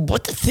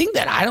But the thing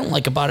that I don't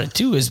like about it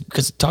too is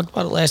because I talked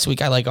about it last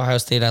week. I like Ohio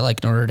State. I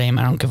like Notre Dame.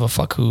 I don't give a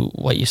fuck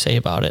what you say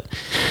about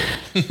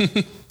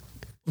it.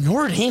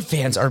 Notre Dame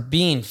fans are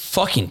being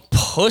fucking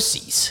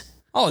pussies.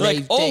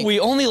 We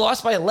only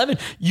lost by 11.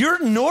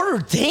 You're Notre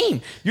Dame.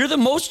 You're the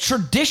most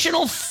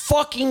traditional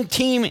fucking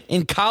team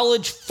in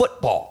college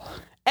football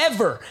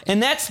ever.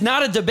 And that's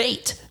not a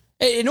debate.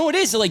 you know, it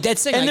is like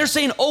that's thing. And like, they're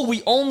saying, oh,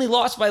 we only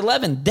lost by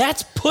 11.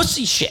 That's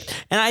pussy shit.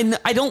 And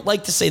I don't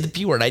like to say the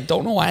P word. I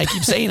don't know why I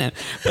keep saying it.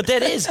 But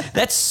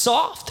that's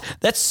soft.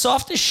 That's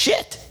soft as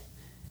shit.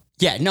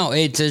 Yeah, no,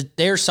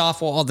 they're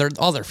soft. Well,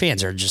 all their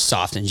fans are just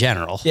soft in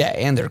general. Yeah,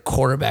 and their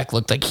quarterback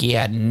looked like he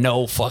had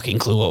no fucking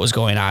clue what was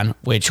going on,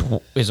 which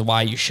is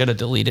why you should have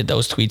deleted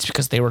those tweets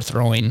because they were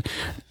throwing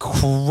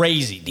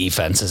crazy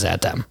defenses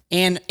at them.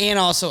 And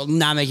also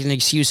not making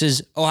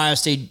excuses. Ohio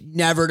State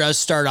never does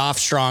start off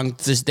strong.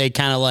 They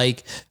kind of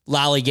like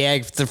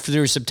lollygag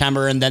through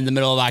September, and then the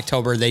middle of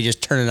October they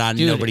just turn it on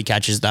and nobody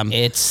catches them.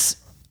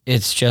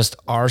 It's just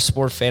our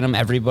sport fandom,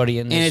 everybody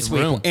in this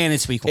room.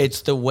 It's week one.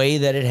 It's the way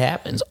that it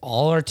happens.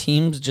 All our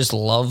teams just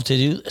love to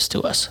do this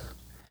to us.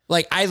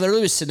 Like, I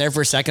literally was sitting there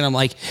for a second. I'm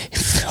like,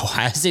 if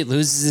Ohio State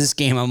loses this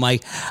game, I'm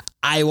like,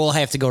 I will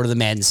have to go to the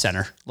Madden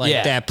Center.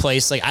 Like, that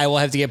place. Like, I will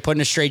have to get put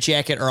in a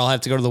straitjacket or I'll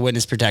have to go to the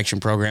witness protection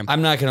program.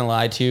 I'm not going to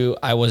lie to you.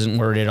 I wasn't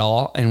worried at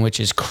all, and which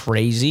is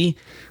crazy.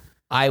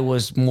 I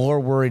was more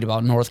worried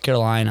about North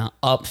Carolina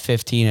up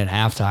 15 at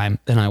halftime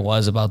than I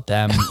was about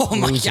them. Oh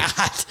my losing.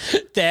 God.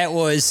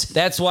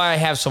 That's why I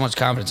have so much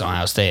confidence in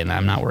Ohio State, and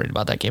I'm not worried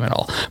about that game at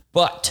all.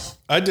 But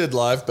I did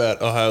live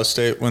bet Ohio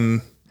State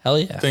when hell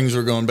yeah, things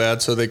were going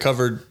bad, so they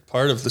covered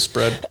part of the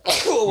spread.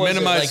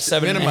 Minimized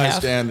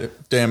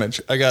damage.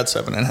 I got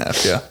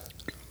 7.5. Yeah.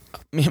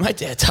 Me and my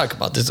dad talk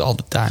about this all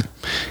the time.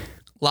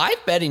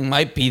 Live betting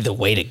might be the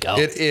way to go.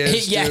 It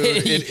is. Yeah, dude.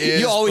 It is.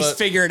 You always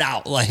figure it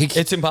out. Like,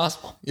 It's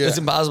impossible. Yeah. It's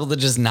impossible to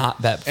just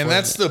not bet. And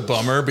that's the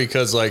bummer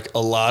because like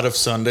a lot of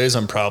Sundays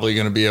I'm probably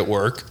going to be at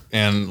work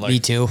and like me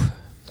too.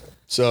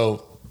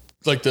 So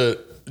like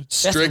the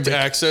strict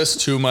access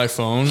to my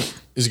phone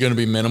is going to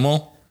be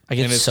minimal. I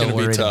get and it's so gonna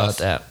be worried tough. about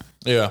that.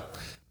 Yeah.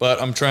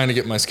 But I'm trying to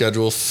get my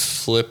schedule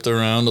flipped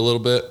around a little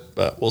bit,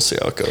 but we'll see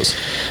how it goes.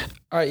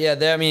 All right, yeah.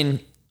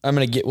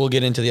 We'll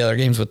get into the other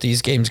games with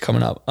these games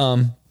coming up.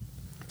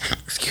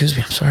 Excuse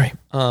me, I'm sorry.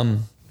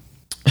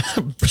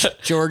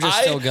 Georgia's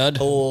still good.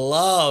 I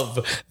love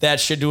that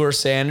Shedeur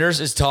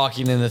Sanders is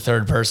talking in the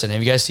third person.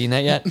 Have you guys seen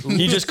that yet?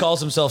 He just calls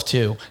himself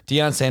two.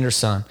 Deion Sanders'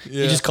 son.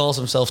 Yeah. He just calls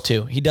himself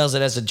two. He does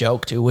it as a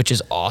joke too, which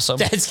is awesome.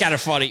 That's kind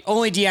of funny.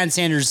 Only Deion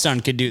Sanders'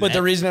 son could do that. But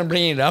the reason I'm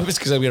bringing it up is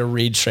because I'm going to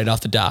read straight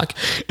off the doc.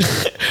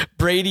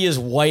 Brady is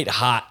white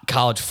hot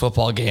college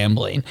football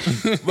gambling,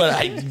 but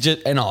I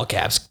just in all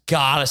caps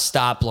gotta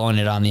stop blowing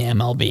it on the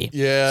MLB.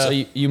 Yeah. So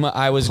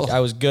I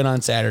was good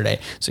on Saturday,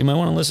 so you might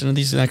want to listen to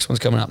these next ones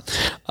coming up.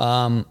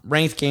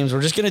 Ranked games.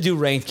 We're just gonna do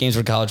ranked games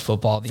for college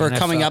football. The for NFL.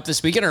 coming up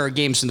this weekend or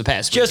games from the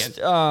past Just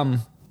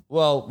weekend?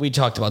 well, we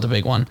talked about the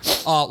big one.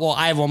 Well,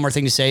 I have one more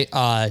thing to say.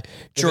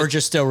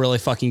 Georgia's still really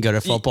fucking good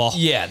at football.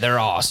 Yeah, they're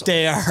awesome.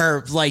 They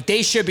are like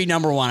they should be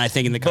number one, I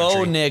think, in the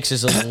country. Bo Nix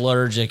is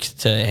allergic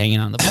to hanging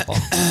on the football.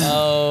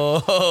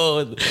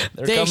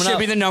 They should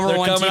be the number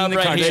one team in the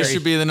country. They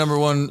should be the number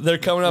one. They're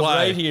coming up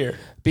Why? right here.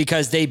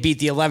 Because they beat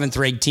the 11th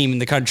ranked team in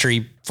the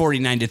country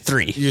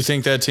 49-3. You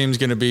think that team's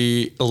going to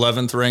be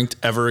 11th ranked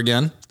ever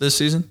again this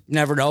season?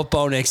 Never know.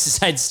 Bo Nix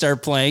decides to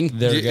start playing.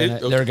 They're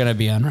gonna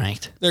be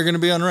unranked. They're going to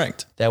be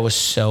unranked. That was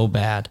so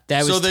bad.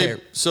 That was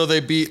So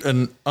they beat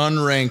an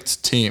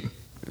unranked team.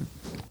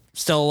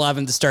 still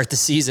 11 to start the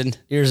season.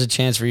 Here's a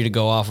chance for you to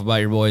go off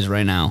about your boys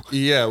right now.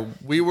 Yeah,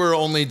 we were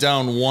only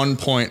down 1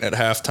 point at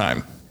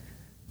halftime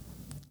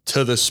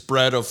to the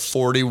spread of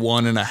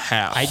 41.5.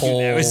 I do.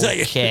 That was like,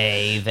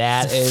 Okay,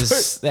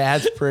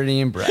 that's pretty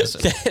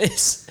impressive.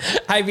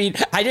 I mean,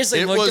 I just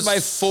like It looked was at my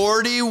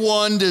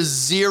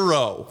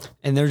 41-0.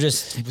 And they're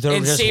just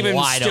Saban's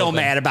wide still open.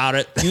 mad about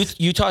it.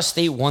 Utah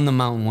State won the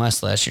Mountain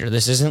West last year.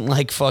 This isn't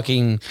like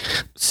fucking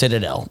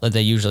Citadel that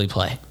they usually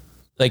play.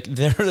 Like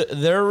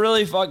they're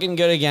really fucking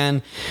good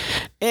again.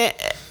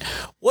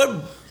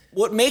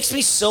 What makes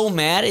me so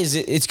mad is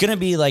it's going to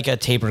be like a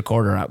tape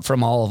recorder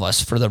from all of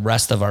us for the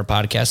rest of our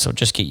podcast, so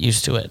just get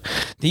used to it.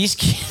 These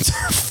kids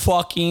are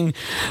fucking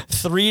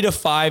 3 to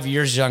 5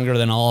 years younger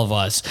than all of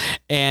us,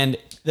 and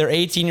they're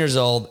 18 years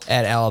old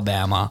at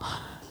Alabama.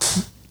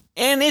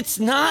 And it's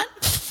not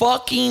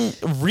fucking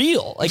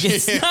real. Like,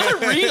 it's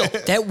not real.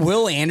 That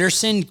Will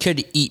Anderson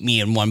could eat me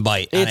in one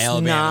bite on It's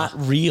Alabama.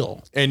 not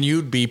real. And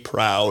you'd be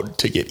proud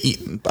to get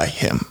eaten by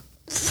him.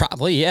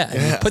 Probably,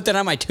 yeah. Put that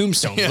on my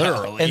tombstone,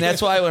 literally. And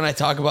that's why when I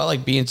talk about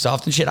like being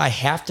soft and shit, I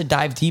have to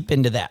dive deep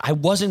into that. I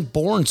wasn't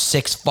born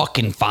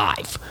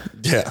 6'5".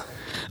 Yeah.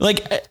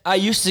 Like I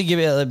used to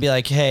be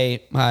like,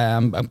 hey,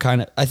 I'm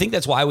kind of. I think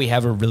that's why we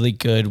have a really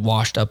good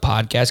washed up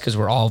podcast, because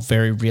we're all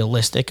very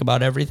realistic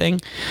about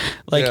everything.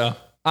 Like Yeah.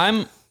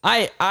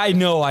 I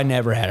know I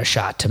never had a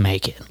shot to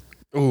make it.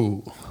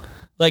 Ooh.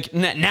 Like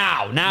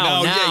now.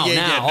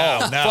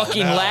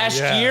 Fucking last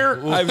year,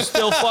 I was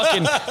still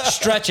fucking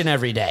stretching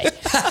every day.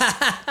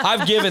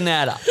 I've given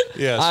that up.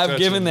 Yeah. I've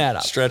given that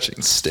up.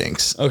 Stretching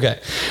stinks. Okay.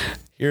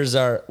 Here's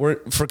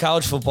for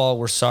college football,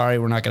 we're sorry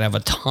we're not going to have a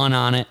ton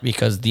on it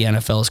because the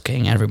NFL is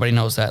king. Everybody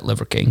knows that.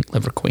 Liver king,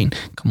 liver queen.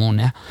 Come on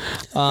now.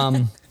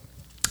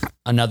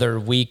 Another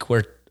week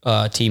where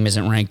a team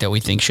isn't ranked that we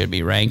think should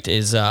be ranked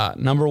is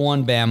number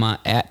 1 Bama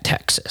at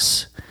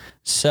Texas.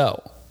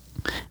 So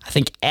I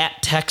think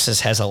at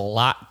Texas has a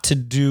lot to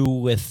do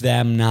with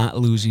them not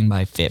losing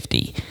by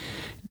 50.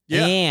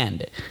 Yeah.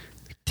 And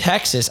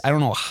Texas, I don't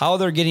know how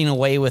they're getting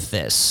away with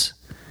this.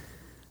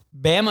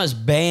 Bama's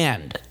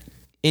band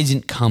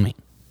isn't coming.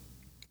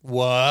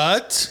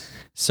 What?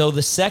 So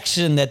the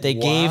section that they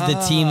gave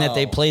the team that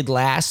they played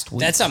last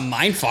week That's a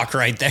mindfuck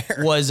right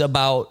there. was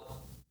about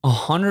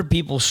 100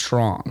 people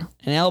strong.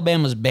 And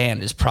Alabama's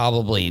band is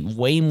probably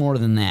way more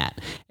than that.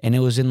 And it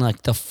was in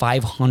like the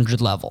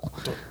 500 level.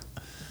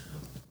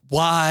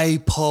 Why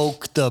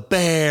poke the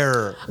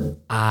bear?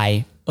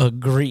 I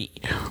agree.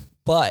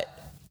 But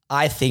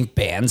I think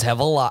bands have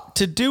a lot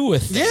to do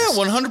with this.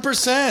 Yeah,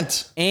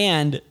 100%.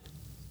 And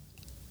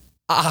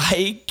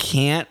I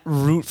can't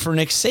root for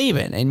Nick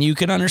Saban, and you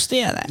can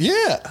understand that.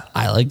 Yeah.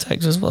 I like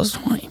Texas plus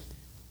 20.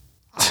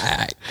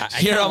 I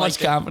Hear how much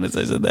confidence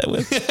I said that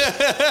with.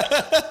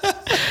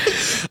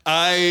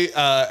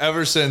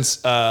 Ever since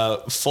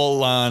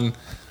full on,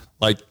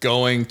 like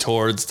going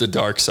towards the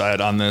dark side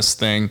on this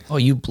thing, Oh,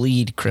 you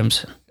bleed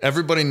crimson.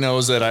 everybody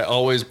knows that I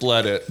always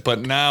bled it, but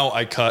now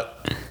I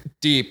cut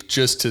deep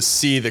just to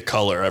see the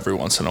color every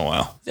once in a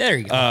while. There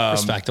you go.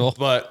 Respectable.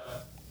 But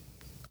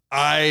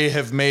I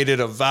have made it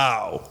a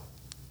vow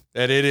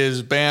that it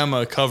is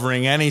Bama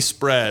covering any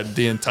spread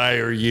the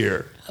entire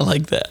year. I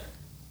like that.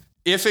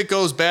 If it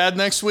goes bad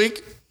next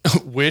week,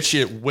 which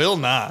it will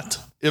not,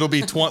 it'll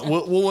be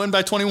we'll win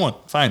by 21.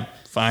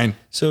 Fine.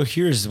 So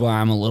here's why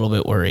I'm a little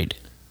bit worried.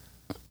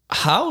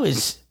 How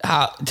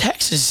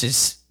Texas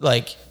is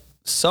like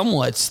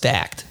somewhat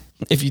stacked.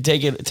 If you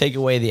take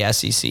away the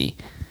SEC,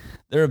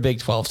 they're a Big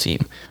 12 team.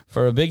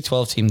 For a Big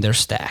 12 team, they're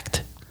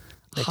stacked.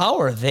 How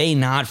are they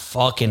not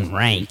fucking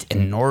ranked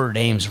and Notre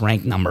Dame's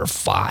ranked number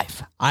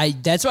 5?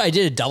 That's why I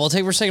did a double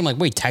take for a second. I'm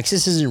like, wait,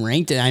 Texas isn't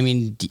ranked? And I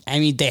mean,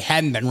 they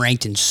haven't been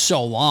ranked in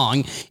so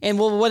long. And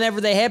well, whenever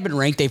they have been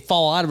ranked, they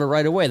fall out of it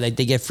right away. Like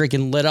they get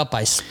freaking lit up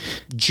by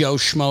Joe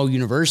Schmo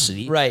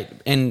University. Right.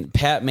 And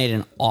Pat made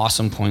an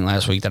awesome point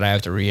last week that I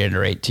have to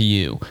reiterate to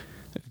you.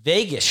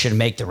 Vegas should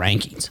make the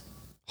rankings.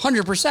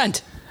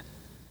 100%.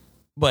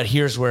 But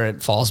here's where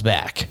it falls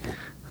back.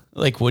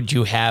 Like, would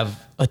you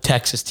have a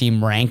Texas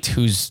team ranked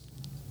who's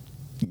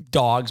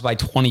dogs by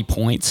 20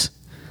 points?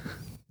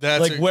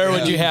 Where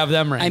would you have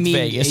them ranked? I mean,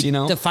 Vegas, you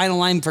know? the final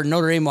line for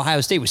Notre Dame,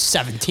 Ohio State was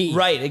 17.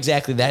 Right,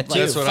 exactly. That too.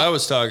 That's what I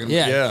was talking about.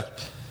 Yeah. Yeah.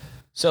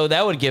 So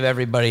that would give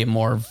everybody a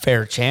more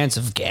fair chance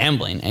of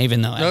gambling,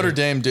 even though Notre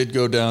Dame did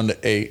go down to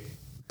 8,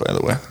 by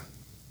the way.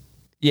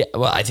 Yeah,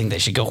 well, I think they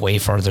should go way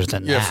farther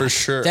than that. Yeah, for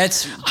sure.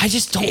 That's I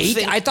just don't 8?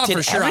 think. I thought did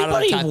for sure out of the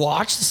everybody top-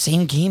 watch the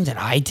same game that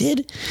I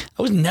did?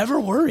 I was never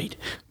worried,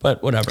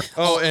 but whatever.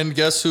 Oh, and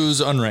guess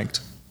who's unranked?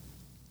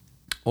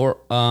 Or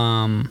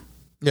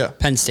Yeah.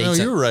 Penn State. No,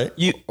 you're right.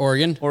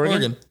 Oregon.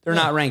 Oregon. They're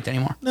not ranked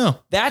anymore. No.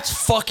 That's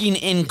fucking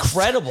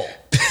incredible.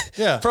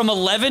 Yeah. From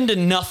 11 to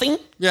nothing,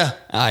 Yeah.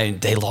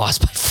 they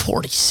lost by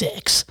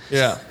 46.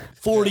 Yeah.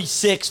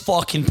 46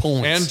 fucking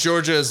points. And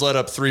Georgia has let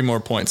up 3 more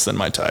points than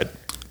my Tide.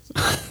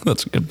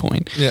 that's a good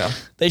point. Yeah.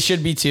 They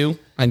should be too.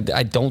 I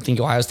don't think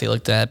Ohio State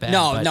looked that bad.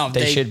 No, but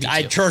they should be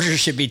too. Georgia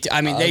should be.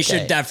 I mean, they Okay.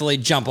 should definitely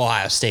jump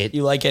Ohio State.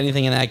 You like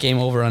anything in that game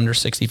over under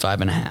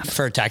 65.5?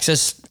 For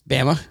Texas,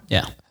 Bama.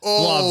 Yeah.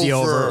 Love the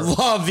over.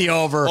 Love the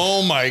over.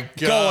 Oh my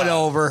God. Going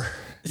over.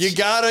 You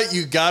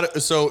gotta.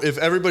 So if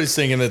everybody's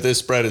thinking that this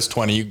spread is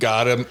 20, you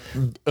gotta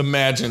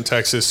imagine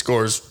Texas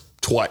scores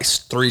twice,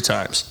 3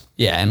 times.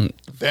 Yeah, and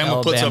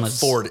Bama puts up Alabama's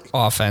 40.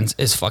 Offense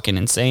is fucking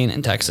insane,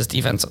 and Texas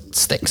defense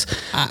stinks.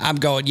 I'm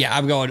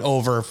going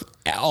over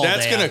all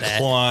That's day going on to that.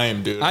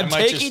 climb, dude. I'm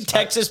taking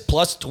Texas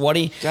plus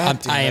 20.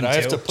 God damn I it, am I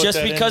have too. to put Just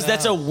that in because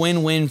that's now. a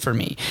win-win for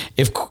me.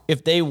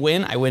 If they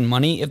win, I win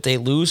money. If they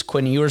lose,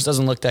 Quinn Ewers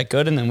doesn't look that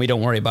good, and then we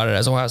don't worry about it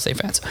as Ohio State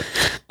fans.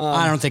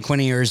 I don't think Quinn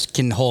Ewers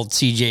can hold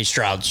C.J.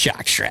 Stroud's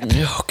jockstrap.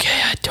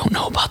 Okay, I don't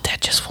know about that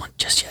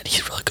just yet.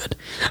 He's really good.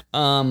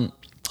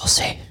 We'll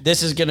see.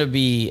 This is going to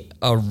be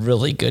a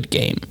really good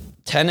game.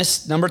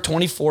 Number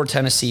 24,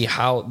 Tennessee.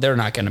 They're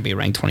not going to be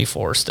ranked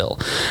 24 still.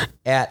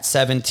 At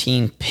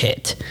 17,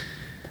 Pitt.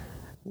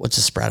 What's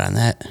the spread on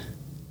that?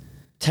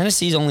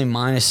 Tennessee's only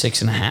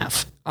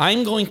 -6.5.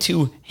 I'm going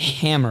to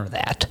hammer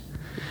that.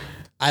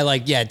 I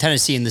like,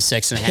 Tennessee in the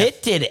 6.5.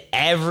 Pitt did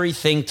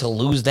everything to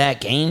lose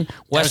that game.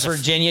 West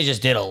Virginia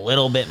just did a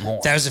little bit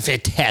more. That was a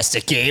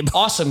fantastic game.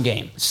 Awesome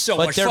game. So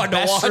but much their fun to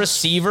best watch.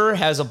 receiver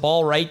has a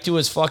ball right to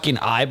his fucking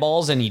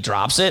eyeballs and he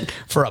drops it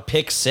for a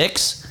pick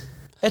 6.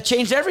 That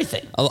changed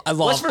everything.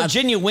 West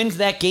Virginia wins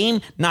that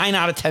game 9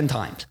 out of 10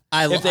 times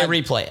if they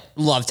replay it.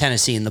 Love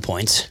Tennessee in the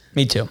points.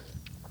 Me too.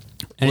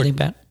 Anything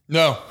bad?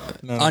 No.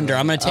 Under.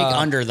 I'm going to take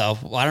under, though.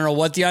 I don't know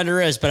what the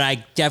under is, but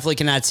I definitely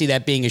cannot see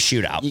that being a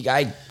shootout.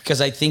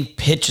 Because I think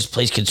Pitt just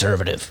plays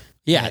conservative.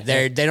 Yeah,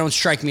 they don't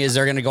strike me as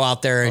they're going to go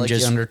out there and I like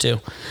just the under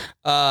too.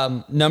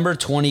 Number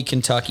 20,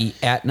 Kentucky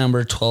at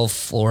number 12,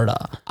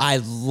 Florida.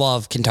 I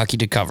love Kentucky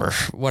to cover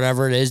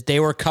whatever it is. They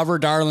were cover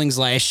darlings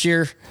last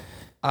year.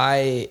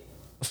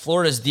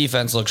 Florida's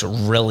defense looks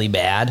really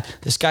bad.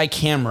 This guy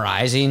Cam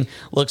Rising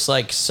looks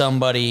like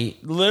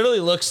literally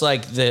looks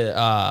like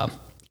the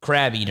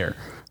crab eater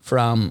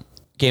from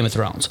Game of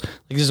Thrones. Like,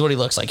 this is what he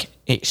looks like.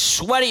 He's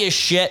sweaty as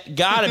shit.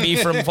 Gotta be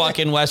from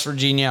fucking West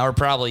Virginia or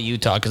probably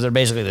Utah because they're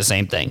basically the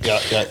same thing. Yeah.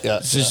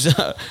 It's just,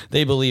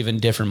 they believe in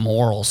different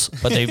morals,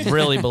 but they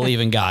really believe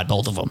in God,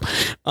 both of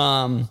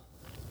them.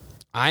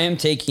 I am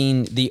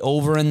taking the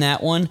over in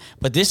that one,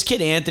 but this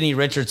kid, Anthony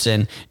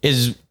Richardson,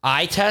 is,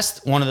 eye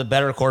test, one of the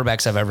better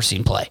quarterbacks I've ever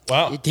seen play.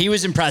 Wow. He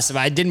was impressive.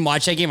 I didn't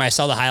watch that game. I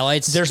saw the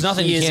highlights. There's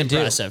nothing he is can't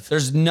impressive. do.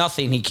 There's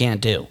nothing he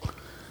can't do.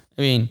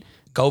 I mean,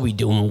 Kobe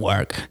doing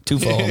work. Too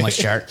full on my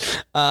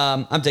chart.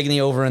 I'm taking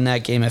the over in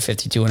that game at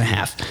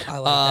 52.5. I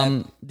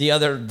like that. The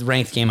other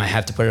ranked game, I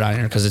have to put it on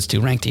here because it's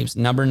 2 ranked teams.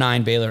 Number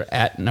 9, Baylor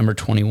at number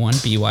 21,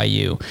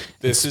 BYU.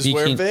 This is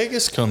where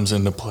Vegas comes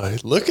into play.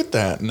 Look at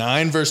that.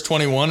 9 versus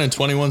 21 and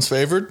 21's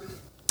favored.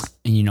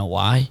 And you know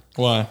why?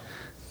 Why?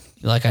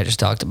 Like I just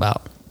talked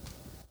about,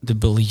 the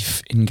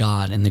belief in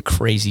God and the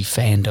crazy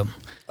fandom.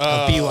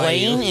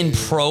 Playing in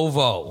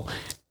Provo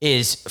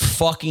is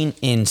fucking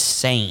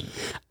insane.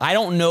 I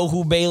don't know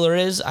who Baylor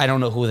is. I don't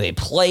know who they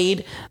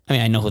played. I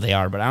mean, I know who they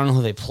are, but I don't know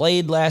who they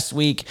played last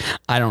week.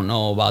 I don't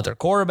know about their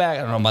quarterback.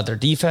 I don't know about their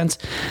defense.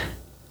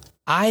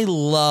 I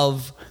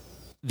love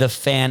the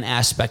fan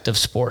aspect of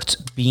sports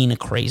being a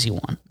crazy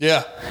one.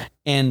 Yeah.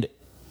 And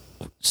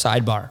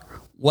sidebar,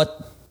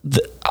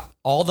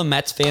 all the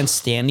Mets fans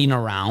standing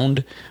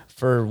around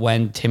for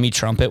when Timmy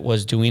Trumpet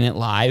was doing it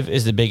live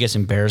is the biggest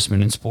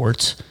embarrassment in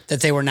sports. That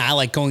they were not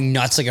like going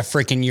nuts like a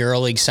freaking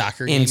EuroLeague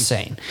soccer game.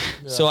 Insane.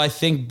 Yeah. So I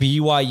think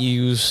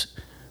BYU's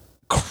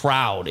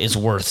crowd is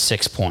worth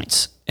 6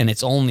 points, and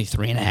it's only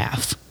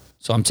 3.5.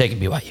 So I'm taking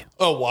BYU.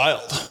 Oh,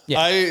 wild.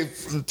 Yeah.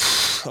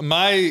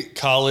 My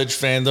college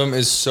fandom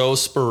is so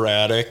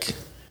sporadic.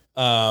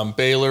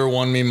 Baylor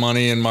won me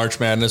money in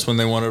March Madness when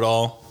they won it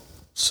all.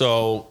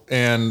 So,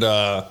 and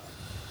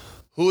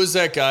who was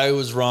that guy who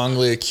was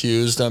wrongly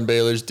accused on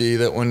Baylor's D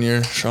that one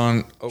year?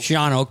 Sean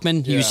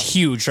Oakman. He was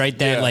huge, right?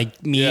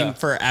 That meme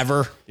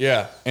forever.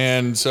 Yeah.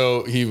 And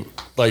so he,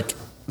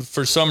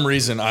 for some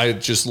reason, I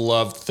just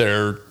loved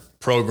their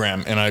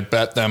program and I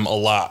bet them a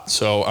lot.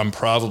 So I'm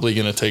probably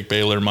going to take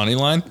Baylor money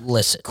line.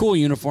 Listen. Cool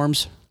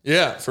uniforms.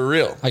 Yeah, for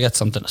real. I got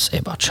something to say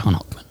about Sean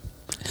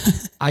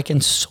Oakman. I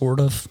can sort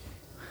of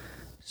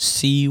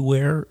see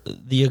where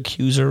the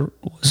accuser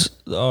was,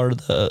 or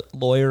the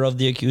lawyer of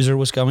the accuser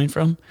was coming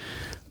from,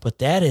 but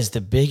that is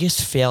the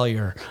biggest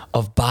failure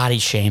of body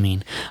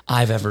shaming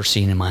I've ever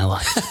seen in my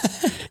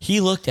life. He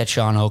looked at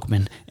Sean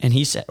Oakman and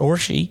he said, or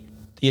she,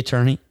 the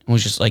attorney,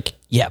 was just like,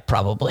 yeah,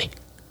 probably.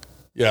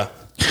 Yeah.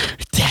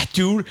 That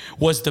dude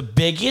was the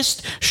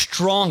biggest,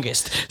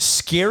 strongest,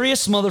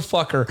 scariest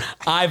motherfucker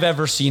I've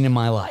ever seen in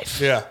my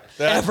life. Yeah.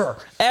 Ever.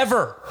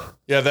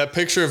 Yeah, that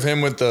picture of him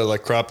with the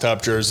crop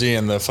top jersey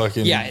and the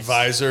fucking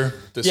visor.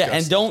 Disgusting. Yeah,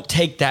 and don't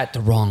take that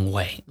the wrong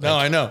way. No,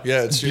 I know.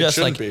 Yeah, it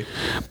shouldn't be.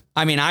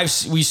 I mean,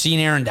 we've seen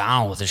Aaron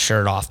Donald with his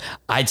shirt off.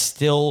 I'd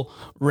still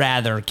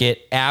rather get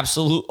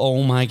absolute.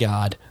 Oh my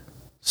God,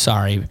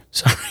 sorry.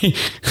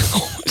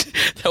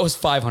 That was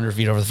 500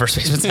 feet over the first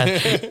baseman's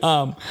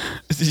head.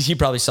 He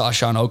probably saw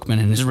Sean Oakman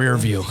in his rear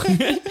view.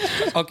 Okay,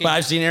 but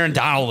I've seen Aaron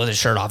Donald with his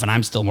shirt off, and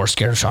I'm still more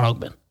scared of Sean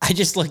Oakman. I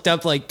just looked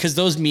up because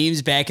those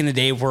memes back in the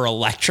day were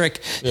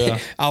electric. Yeah.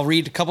 I'll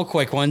read a couple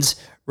quick ones.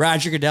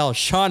 Roger Goodell,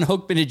 Sean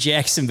Oakman to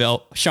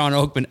Jacksonville. Sean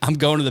Oakman, I'm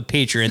going to the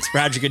Patriots.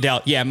 Roger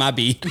Goodell, yeah, my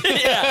B. Dude,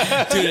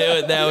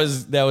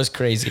 that was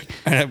crazy.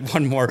 And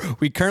one more.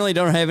 We currently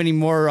don't have any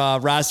more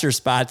roster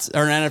spots.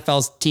 Our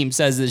NFL team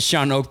says that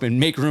Sean Oakman,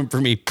 make room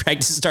for me.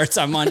 Practice starts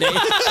on Monday.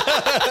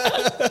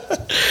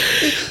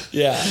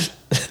 Yeah.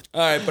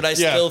 All right, but I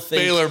still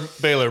think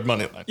Baylor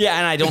money line. Yeah,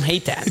 and I don't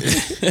hate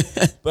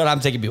that. But I'm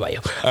taking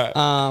BYU.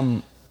 All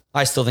right.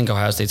 I still think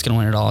Ohio State's going to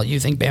win it all. You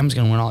think Bama's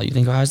going to win it all. You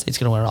think Ohio State's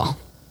going to win it all.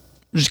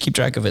 Just keep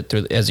track of it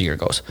as the year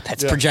goes.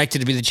 That's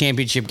projected to be the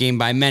championship game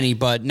by many,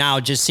 but now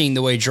just seeing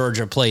the way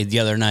Georgia played the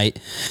other night.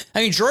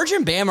 I mean, Georgia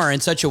and Bama are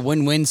in such a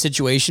win-win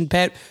situation,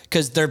 Pat,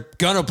 because they're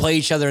going to play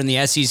each other in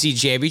the SEC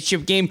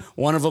championship game.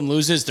 One of them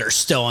loses, they're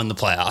still in the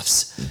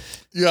playoffs.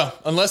 Yeah,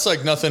 unless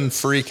like nothing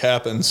freak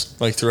happens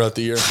like throughout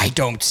the year. I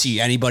don't see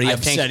anybody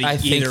upsetting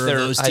either of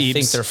those teams. I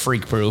think they're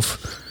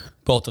freak-proof,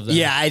 both of them.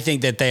 Yeah, I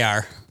think that they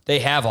are. They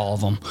have all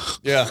of them.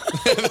 Yeah,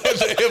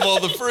 they have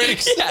all the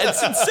freaks. Yeah,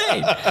 it's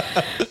insane. Do you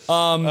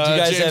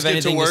guys James, have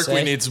anything to work? say?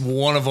 We need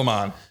one of them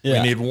on.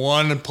 Yeah. We need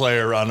one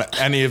player on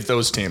any of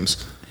those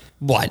teams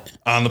What?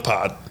 on the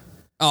pod.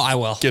 Oh, I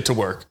will. Get to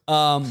work.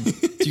 Do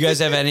you guys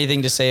have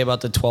anything to say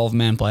about the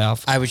 12-man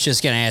playoff? I was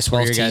just going to ask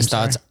what are your guys'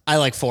 thoughts. I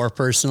like 4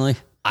 personally.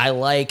 I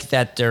like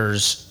that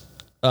there's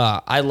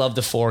I love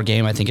the 4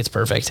 game. I think it's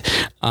perfect.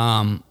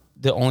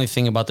 The only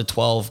thing about the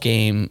 12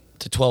 team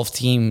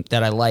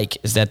that I like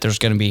is that there's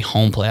going to be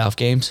home playoff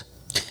games.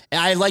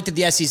 I like that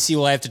the SEC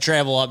will have to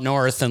travel up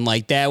north, and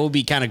like that will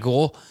be kind of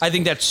cool. I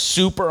think that's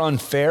super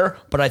unfair,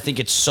 but I think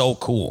it's so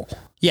cool.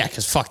 Yeah,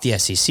 because fuck the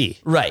SEC.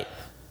 Right.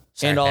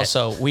 And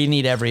also, we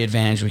need every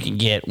advantage we can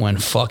get when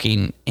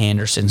fucking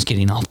Anderson's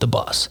getting off the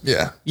bus.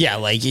 Yeah. Yeah,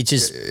 like it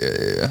just.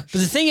 Yeah.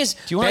 But the thing is, Do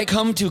you want to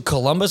come to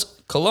Columbus?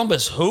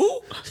 Columbus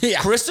who? Yeah.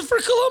 Christopher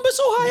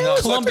Columbus, Ohio? No,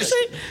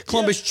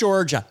 Columbus,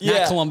 Georgia, Yeah.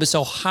 not Columbus,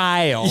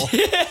 Ohio.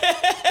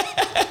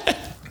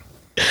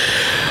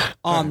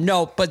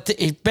 No, but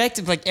back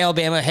to like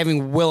Alabama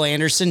having Will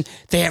Anderson,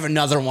 they have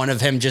another one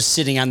of him just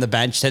sitting on the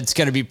bench that's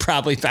going to be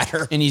probably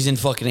better. And he's in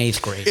fucking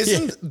 8th grade.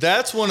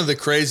 That's one of the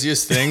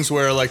craziest things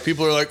where like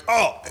people are like,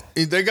 oh,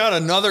 they got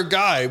another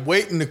guy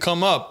waiting to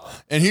come up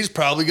and he's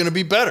probably going to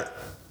be better.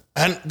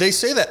 And they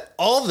say that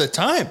all the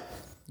time.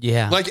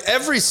 Yeah. Like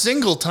every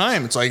single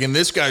time. It's like, and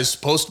this guy's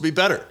supposed to be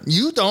better.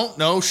 You don't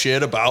know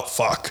shit about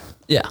fuck.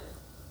 Yeah.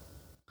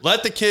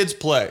 Let the kids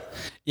play.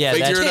 Yeah,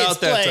 Figure it kids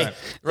out that play. time.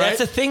 Right? That's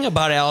the thing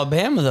about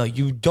Alabama, though.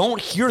 You don't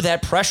hear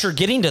that pressure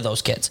getting to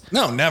those kids.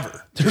 No,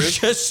 never. They're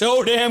just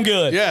so damn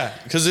good. Yeah,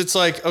 because it's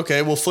like,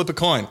 okay, we'll flip a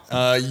coin.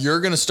 You're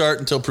going to start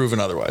until proven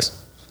otherwise.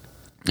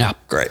 Yeah.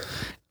 Great.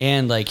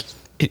 And, like,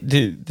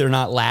 they're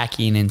not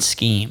lacking in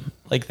scheme.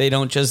 Like, they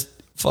don't just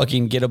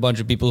fucking get a bunch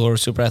of people who are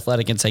super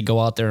athletic and say, go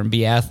out there and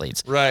be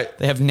athletes. Right.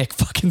 They have Nick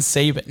fucking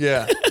Saban.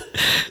 Yeah.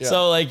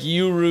 So, like,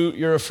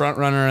 you're a front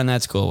runner, and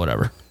that's cool,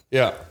 whatever.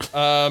 Yeah.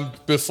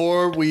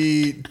 Before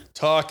we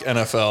talk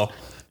NFL,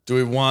 do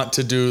we want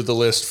to do the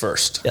list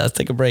first? Yeah, let's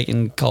take a break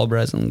and call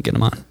Brez and get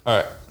him on. All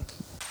right.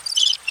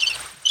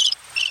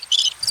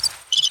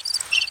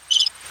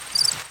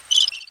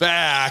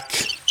 Back.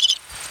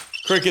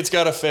 Cricket's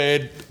got a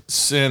fade,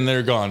 and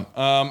they're gone.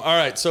 All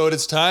right, so it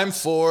is time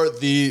for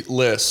the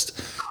list.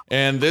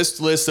 And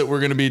this list that we're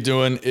going to be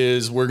doing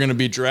is we're going to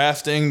be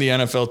drafting the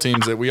NFL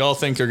teams that we all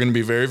think are going to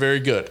be very, very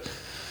good.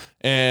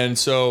 And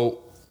so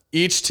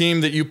each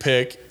team that you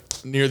pick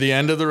near the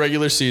end of the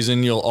regular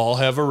season, you'll all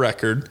have a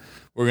record.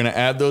 We're going to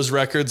add those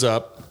records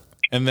up.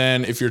 And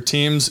then if your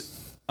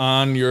teams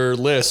on your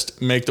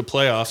list make the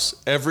playoffs,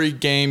 every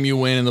game you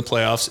win in the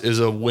playoffs is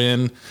a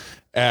win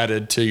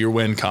added to your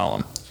win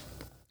column.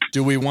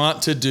 Do we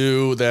want to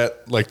do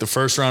that? Like the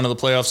first round of the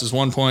playoffs is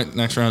 1 point,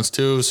 next round's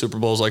 2, Super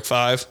Bowl's like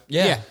 5.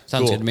 Yeah,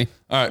 sounds Cool. good to me.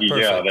 All right,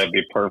 perfect. Yeah, that'd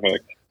be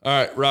perfect. All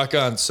right, rock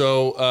on.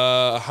 So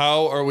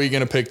how are we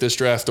going to pick this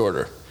draft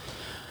order?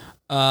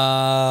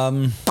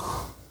 I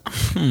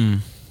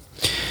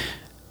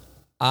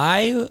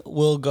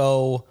will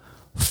go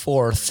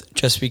 4th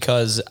just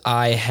because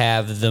I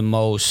have the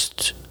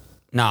most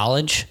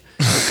knowledge.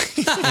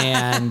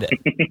 And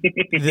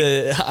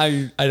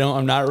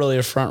I'm not really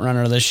a front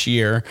runner this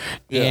year,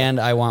 and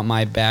I want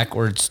my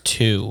backwards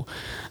 2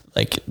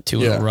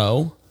 in a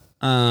row.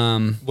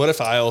 What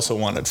if I also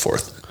wanted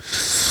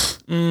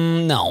 4th?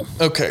 No.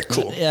 Okay,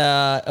 cool.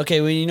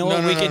 Okay. Well, you know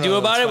what we could do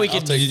about it? We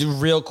could take- do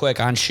real quick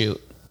on shoot.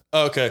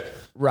 Okay.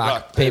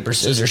 Rock, paper,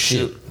 scissors,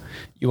 shoot.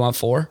 You want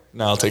 4?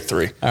 No, I'll take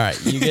 3. All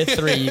right, you get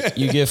 3.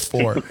 You get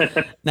 4.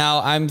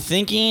 Now I'm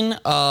thinking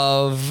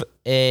of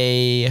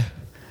a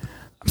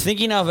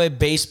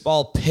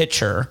baseball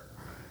pitcher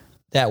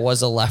that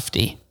was a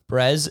lefty.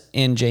 Brez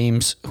and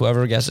James,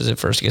 whoever guesses it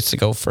first gets to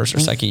go first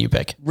or second. You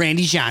pick.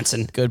 Randy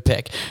Johnson. Good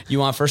pick. You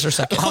want first or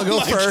second? I'll go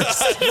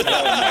first.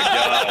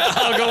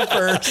 I'll go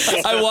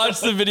first. I watched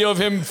the video of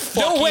him.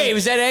 No way,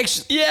 was that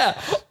actually? Yeah,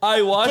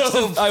 I watched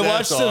the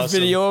awesome.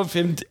 video of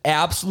him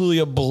absolutely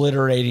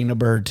obliterating a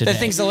bird today. That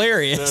thing's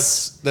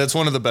hilarious. That's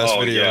one of the best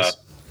videos. Yeah.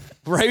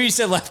 Right when you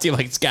said lefty, I'm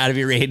like, it's got to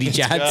be Randy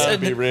Johnson. Gotta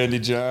be Randy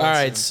Johnson. All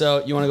right,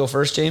 so you want to go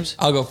first, James?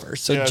 I'll go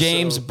first. So Yeah,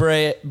 James so-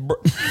 Brayish.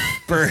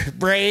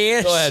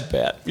 Go ahead,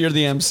 Pat. You're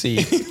the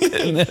MC.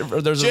 There's a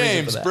reason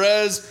James, for that.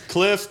 Brez,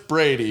 Cliff,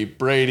 Brady.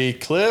 Brady,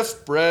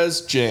 Cliff,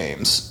 Brez,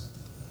 James.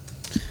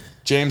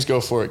 James,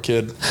 go for it,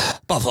 kid.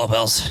 Buffalo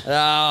Bills.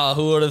 Oh,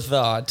 who would have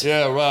thought?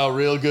 Yeah, wow,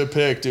 real good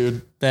pick,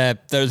 dude. They're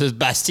the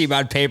best team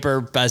on paper,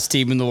 best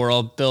team in the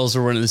world. Bills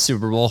are winning the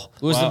Super Bowl.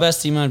 Who was the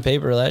best team on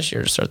paper last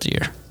year to start the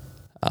year?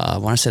 I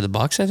want to say the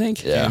Bucks, I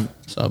think. Yeah.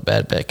 So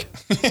bad pick.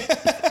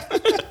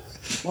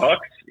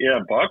 Bucks. Yeah,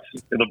 Bucks.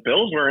 The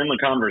Bills were in the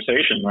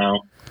conversation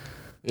now.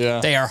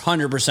 Yeah. They are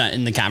 100%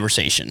 in the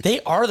conversation.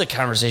 They are the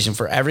conversation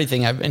for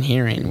everything I've been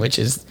hearing, which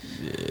is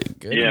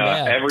good. Yeah,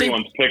 and bad.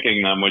 everyone's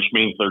picking them, which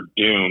means they're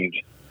doomed.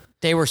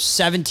 They were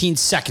 17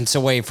 seconds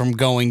away from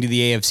going to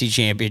the AFC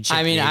Championship.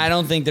 I mean, game. I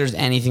don't think there's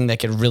anything that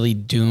could really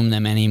doom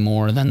them any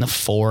more than the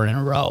 4 in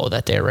a row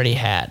that they already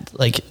had.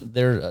 Like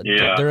they're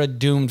a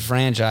doomed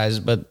franchise,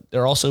 but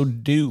they're also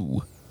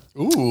due.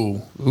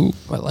 Ooh. Ooh,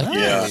 I like that.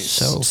 Yeah.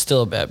 So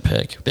still a bad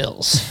pick.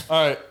 Bills.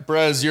 All right,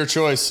 Brez, your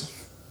choice.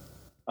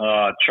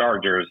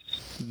 Chargers.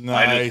 I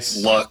Nice.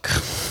 just look.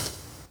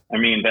 I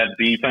mean, that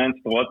defense,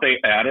 what they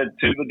added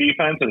to the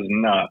defense is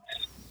nuts.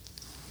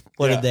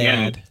 What Yeah. did they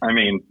And, add? I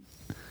mean,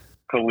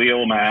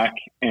 Khalil Mack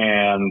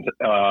and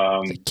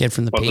kid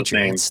from the what's his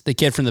name? Patriots. The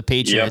kid from the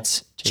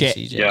Patriots.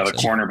 JC Yeah, the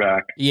Jackson.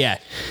 cornerback. Yeah.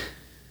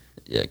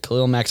 Yeah,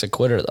 Khalil Mack's a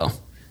quitter though.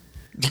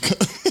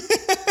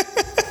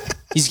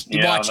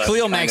 Yeah, Watch that's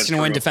Khalil kinda Mack's going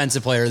to win true.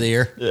 Defensive Player of the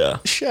Year. Yeah,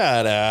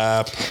 Shut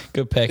up.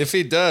 good pick. If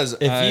he does,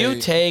 If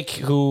you take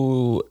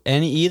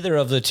either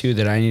of the two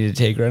that I need to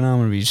take right now, I'm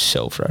gonna be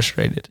so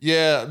frustrated.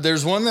 yeah,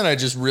 there's one that I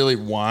just really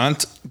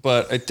want,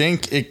 but I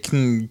think it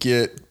can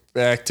get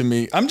back to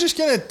me. I'm just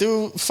gonna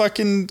do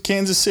fucking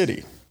Kansas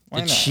City. Why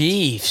The not?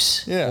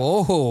 Chiefs. Yeah.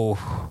 Oh,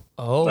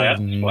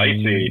 That's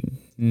spicy.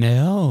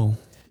 no.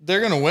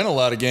 They're gonna win a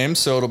lot of games,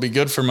 so it'll be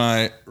good for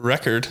my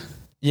record.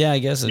 Yeah, I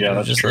guess Yeah, I'm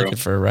that's just true. looking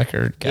for a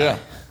record guy. Yeah.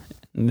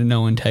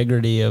 No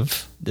integrity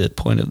of the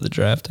point of the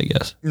draft, I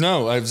guess.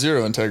 No, I have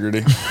zero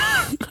integrity.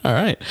 All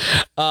right.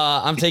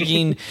 I'm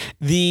taking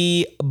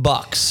the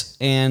Bucks.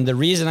 And the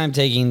reason I'm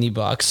taking the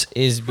Bucks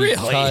is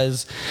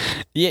because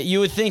yeah, you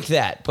would think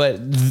that, but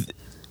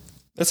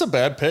That's a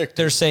bad pick.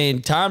 they're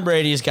saying Tom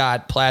Brady's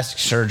got plastic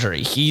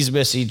surgery. He's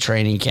missing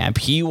training camp.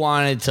 He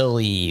wanted to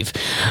leave.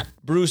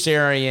 Bruce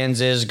Arians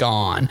is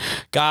gone.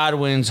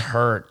 Godwin's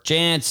hurt.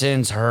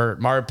 Jansen's hurt.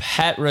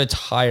 Marpet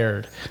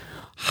retired.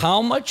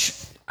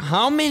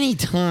 How many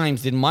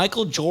times did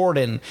Michael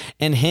Jordan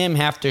and him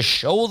have to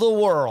show the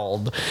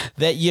world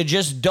that you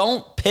just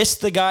don't piss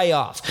the guy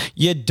off?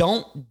 You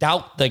don't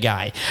doubt the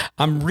guy.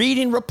 I'm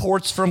reading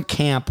reports from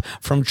camp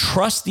from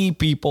trusty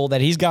people that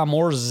he's got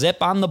more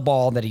zip on the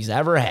ball than he's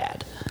ever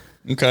had.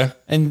 Okay.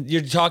 And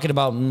you're talking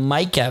about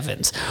Mike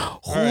Evans,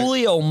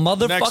 Julio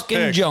motherfucking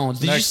pick. Jones.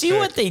 Did you Next see pick.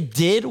 what they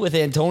did with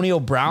Antonio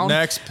Brown?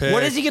 Next pick.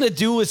 What is he going to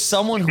do with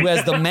someone who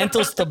has the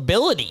mental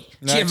stability?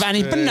 Next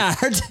Giovanni pick.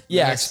 Bernard. Yes.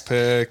 Next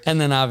pick.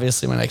 And then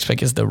obviously my next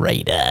pick is the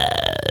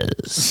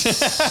Raiders.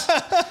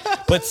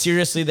 But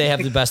seriously, they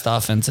have the best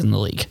offense in the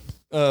league.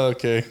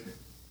 Okay.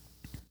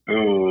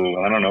 Ooh,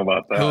 I don't know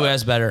about that. Who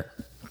has better?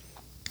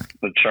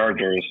 The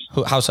Chargers.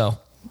 How so?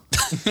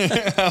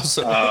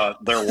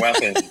 Their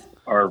weapons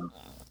are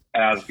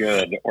as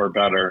good or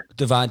better.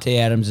 Devontae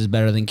Adams is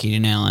better than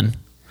Keenan Allen.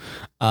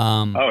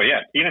 Oh,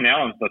 yeah. Keenan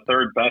Allen's the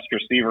third best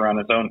receiver on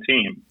his own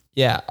team.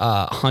 Yeah,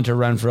 Hunter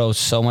Renfrow is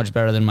so much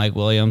better than Mike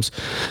Williams.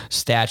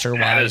 Stature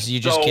That wise, is you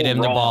just so get him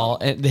the wrong. ball.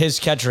 And his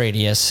catch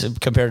radius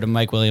compared to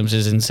Mike Williams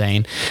is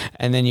insane.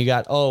 And then you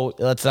got,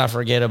 let's not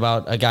forget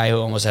about a guy who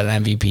almost had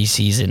an MVP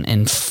season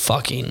in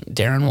fucking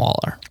Darren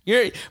Waller.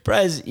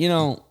 Brez,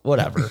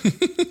 whatever.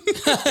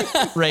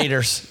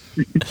 Raiders.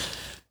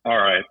 All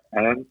right.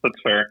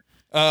 That's fair.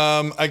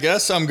 I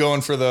guess I'm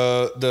going for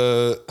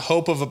the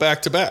hope of a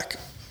back-to-back.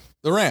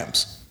 The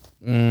Rams.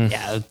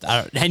 Yeah,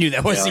 I knew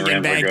that wasn't the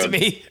getting Rams are back to good.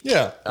 me.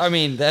 Yeah. I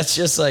mean, that's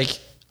just like,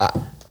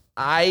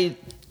 I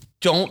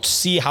don't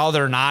see how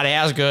they're not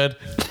as good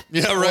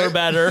Yeah, or right.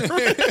 better. And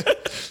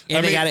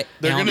they mean, got it.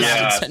 they're Allen gonna-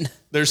 Robinson.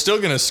 They're still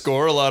going to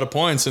score a lot of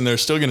points, and they're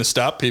still going to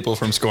stop people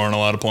from scoring a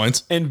lot of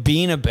points. And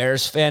being a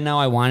Bears fan now,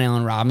 I want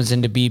Allen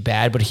Robinson to be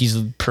bad, but he's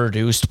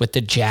produced with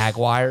the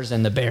Jaguars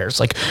and the Bears.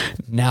 Like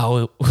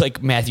now,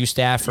 like Matthew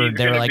Stafford, He's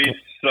they're going to like, be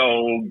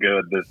so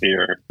good this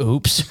year.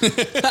 oops.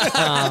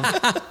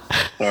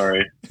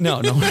 Sorry. No,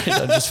 I'm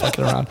just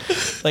fucking around.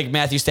 Like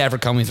Matthew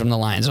Stafford coming from the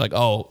Lions, like,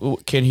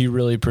 can he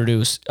really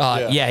produce?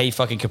 Yeah, he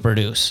fucking can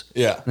produce.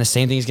 Yeah. And the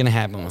same thing is going to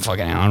happen with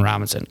fucking Allen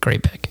Robinson.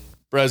 Great pick.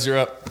 Brez, you're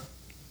up.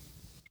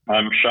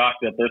 I'm shocked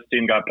that this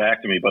team got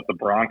back to me, but the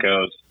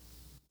Broncos.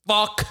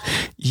 Fuck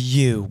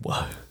you.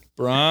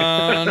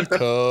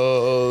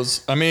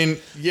 Broncos. I mean,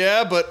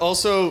 yeah, but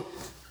also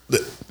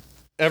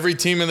every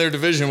team in their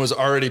division was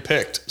already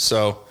picked.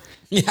 So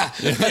Yeah.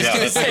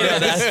 Yeah,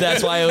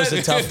 that's why it was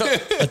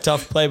a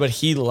tough play, but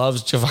he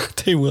loves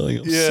Javonte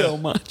Williams so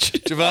much.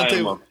 I'm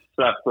Javonte.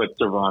 obsessed with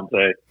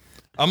Javonte.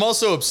 I'm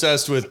also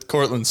obsessed with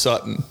Cortland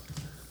Sutton.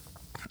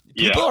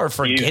 People are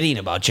forgetting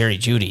about Jerry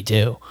Jeudy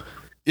too.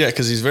 Yeah,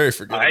 because he's very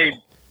forgettable.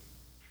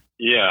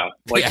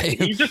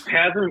 He just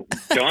hasn't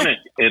done it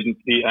in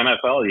the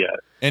NFL yet.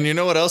 And you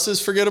know what else is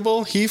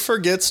forgettable? He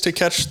forgets to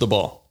catch the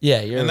ball. Yeah,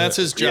 and that's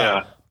his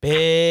job.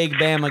 Big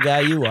Bama guy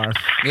you are.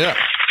 Yeah.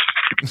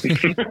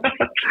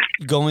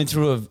 Going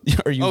through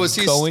are you is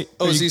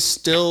he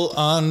still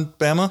on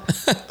Bama?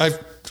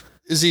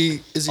 Is he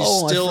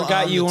still I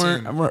forgot on you the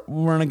team?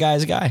 weren't a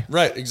guy's guy.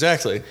 Right,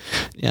 exactly.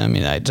 Yeah, I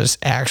mean, I just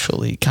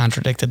actually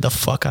contradicted the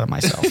fuck out of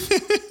myself.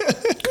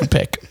 Good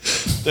pick.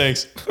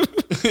 Thanks.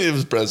 It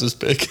was Brez's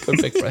pick. Good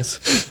pick,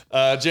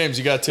 Brez. James,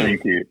 you got two.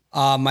 Thank you.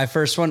 My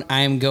first one,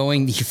 I am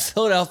going the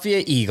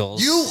Philadelphia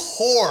Eagles. You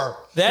whore.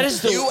 That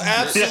is You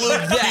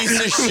absolute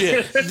piece of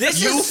shit.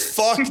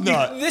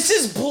 Fucknut. This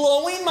is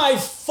blowing my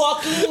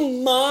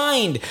fucking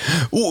mind.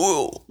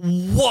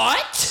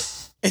 What?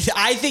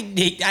 I think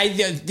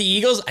the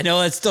Eagles, I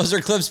know those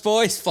are Clips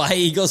boys, fly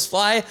Eagles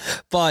fly,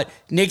 but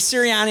Nick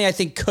Sirianni, I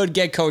think, could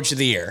get coach of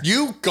the year.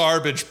 You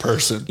garbage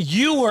person.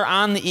 You were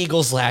on the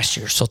Eagles last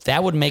year, so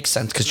that would make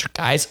sense because your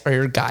guys are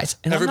your guys.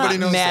 And Everybody I'm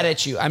knows not mad that.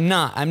 at you. I'm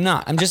not.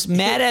 I'm just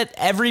mad at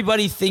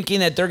everybody thinking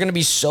that they're going to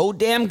be so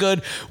damn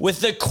good with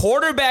the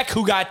quarterback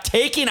who got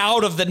taken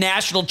out of the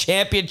national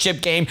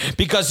championship game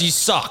because he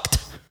sucked.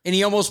 And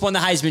he almost won the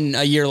Heisman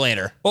a year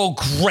later. Oh,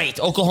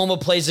 great. Oklahoma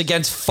plays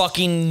against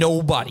fucking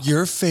nobody.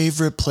 Your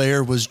favorite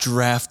player was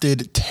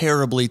drafted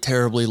terribly,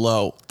 terribly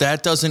low.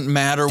 That doesn't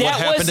matter what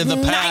happened in the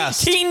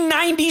past.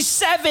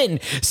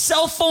 1997.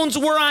 Cell phones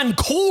were on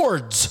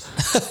cords.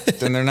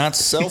 Then they're not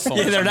cell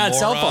phones. Yeah, they're not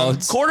cell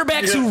phones.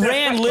 Quarterbacks who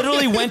ran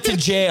literally went to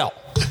jail.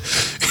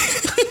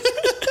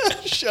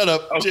 Shut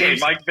up, Okay,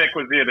 James. Mike Vick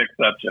was the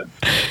exception.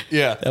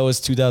 Yeah. That was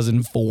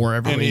 2004.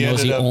 Everybody he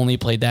knows he ended up- only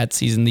played that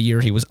season the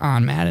year he was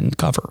on Madden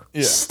cover.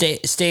 Yeah.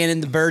 Staying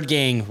in the Bird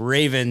Gang,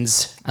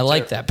 Ravens. I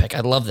like that pick. I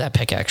love that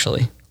pick,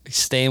 actually.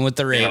 Staying with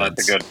the Yeah, Ravens.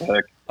 that's a good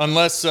pick.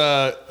 Unless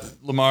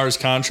Lamar's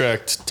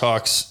contract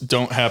talks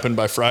don't happen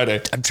by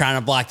Friday. I'm trying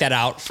to block that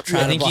out.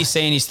 I think he's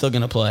saying he's still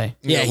going to play.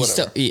 Yeah, he's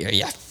whatever. still.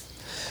 Yeah.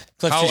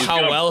 Cliff How just- how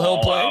Gonna well he'll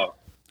ball play? out.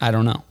 I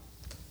don't know.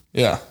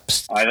 Yeah.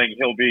 I think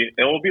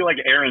it will be like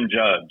Aaron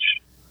Judge.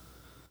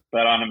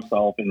 Bet on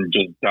himself and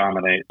just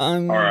dominate. All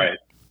right.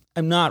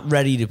 I'm not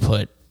ready to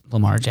put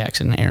Lamar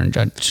Jackson and Aaron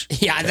Judge.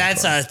 Yeah,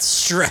 that's a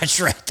stretch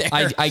right there.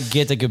 I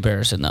get the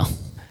comparison, though.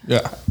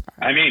 Yeah.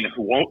 I mean,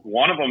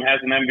 one of them has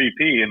an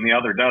MVP and the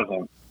other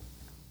doesn't.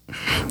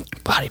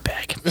 Body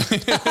bag.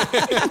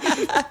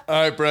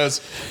 All right, Brez.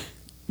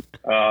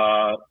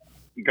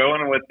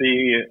 Going with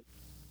the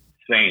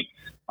Saints.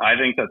 I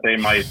think that they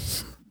might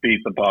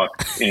beat the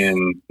Bucs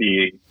in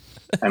the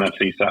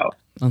NFC South.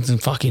 That's a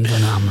fucking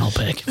phenomenal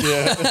pick.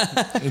 Yeah.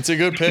 It's a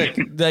good pick.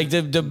 Like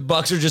the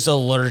Bucks are just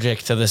allergic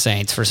to the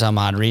Saints for some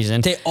odd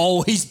reason. They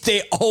always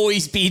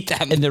beat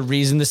them. And the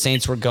reason the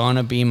Saints were going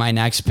to be my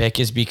next pick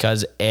is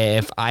because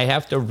if I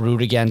have to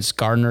root against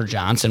Gardner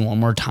Johnson one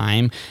more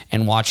time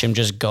and watch him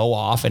just go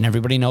off, and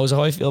everybody knows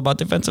how I feel about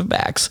defensive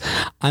backs,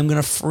 I'm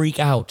going to freak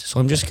out. So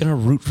I'm just going to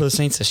root for the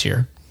Saints this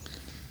year.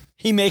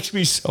 He makes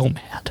me so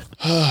mad.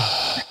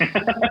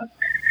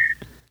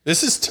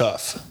 This is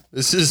tough.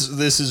 This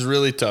is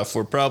really tough.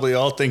 We're probably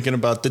all thinking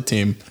about the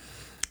team.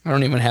 I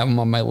don't even have him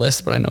on my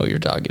list, but I know what you're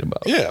talking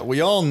about. Yeah, we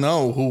all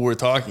know who we're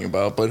talking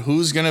about, but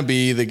who's going to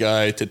be the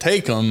guy to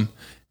take them?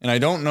 And I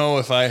don't know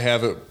if I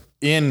have it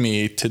in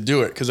me to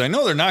do it because I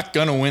know they're not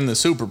going to win the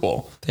Super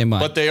Bowl. They might.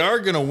 But they are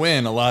going to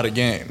win a lot of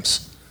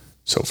games.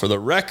 So for the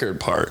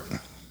record part,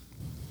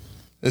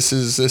 this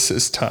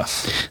is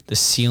tough. The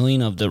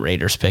ceiling of the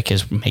Raiders pick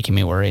is making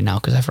me worry now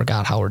because I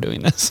forgot how we're doing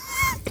this.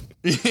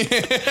 They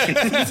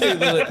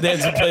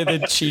have to play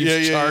the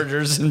Chiefs, Yeah.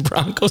 Chargers, and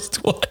Broncos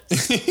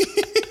twice.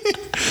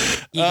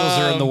 Eagles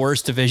are in the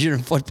worst division in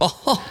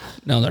football.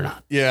 No, they're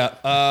not. Yeah.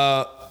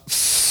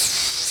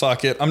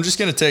 Fuck it. I'm just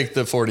going to take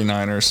the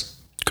 49ers.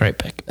 Great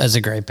pick. That's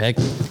a great pick.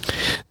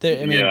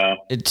 Yeah.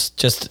 It's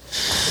just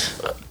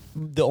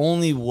the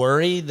only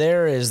worry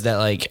there is that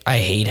like I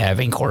hate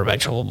having quarterback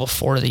trouble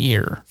before the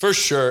year. For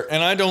sure.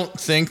 And I don't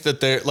think that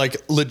they're like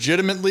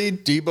legitimately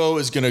Debo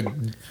is going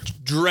to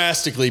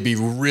drastically be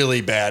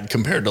really bad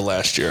compared to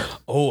last year.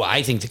 Oh,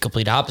 I think the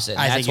complete opposite.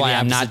 I That's think why the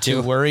I'm not opposite,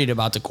 too too. worried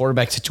about the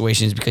quarterback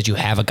situations because you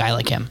have a guy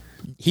like him.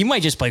 He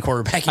might just play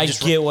quarterback. I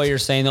get what you're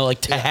saying though.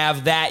 Like to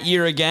have that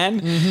year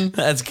again,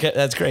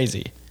 that's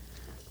crazy.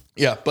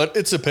 Yeah, but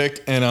it's a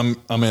pick and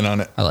I'm in on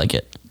it. I like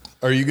it.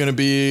 Are you going to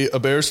be a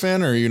Bears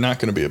fan or are you not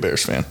going to be a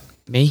Bears fan?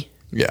 Me?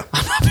 Yeah.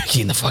 I'm not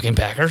picking the fucking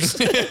Packers.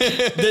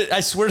 I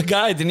swear to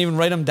God, I didn't even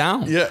write them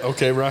down. Yeah.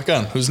 Okay. Rock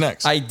on. Who's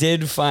next? I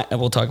did find.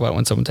 We'll talk about it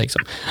when someone takes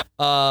them.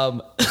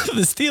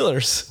 The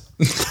Steelers.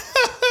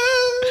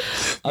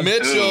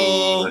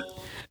 Mitchell.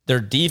 Their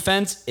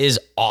defense is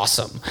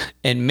awesome,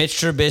 and Mitch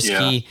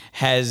Trubisky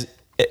has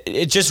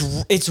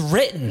it's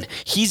written.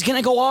 He's going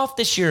to go off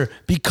this year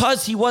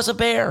because he was a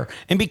Bear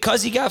and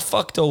because he got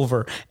fucked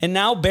over. And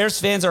now Bears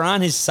fans are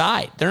on his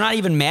side. They're not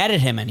even mad at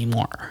him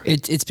anymore.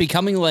 It's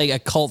becoming like a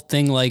cult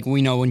thing. Like,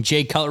 we know when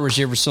Jay Cutler was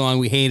here for so long,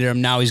 we hated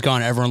him. Now he's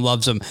gone. Everyone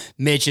loves him.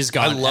 Mitch is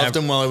gone. I loved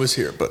him while I was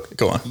here, but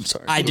go on.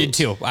 Sorry. I did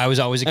too. I was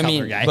always a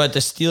Cutler guy. But the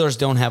Steelers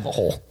don't have a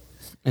hole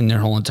in their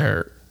whole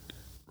entire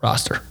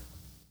roster,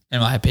 in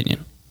my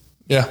opinion.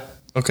 Yeah.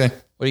 Okay.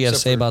 What do you got to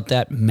say about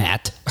that,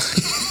 Matt?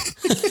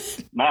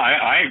 No,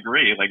 I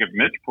agree. Like, if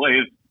Mitch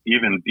plays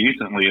even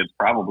decently, it's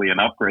probably an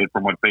upgrade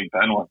from what Big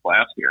Ben was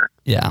last year.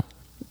 Yeah,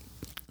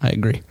 I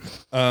agree.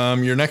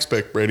 Your next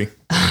pick, Brady.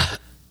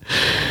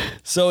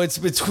 So it's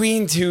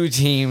between two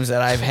teams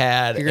that I've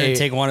had You're going to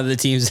take one of the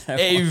teams.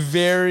 a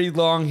very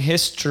long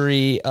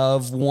history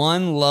of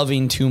one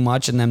loving too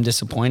much and them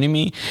disappointing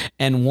me,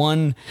 and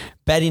one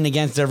betting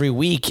against every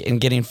week and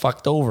getting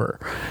fucked over.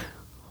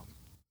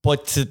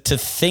 But to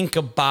think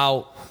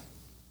about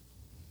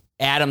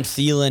Adam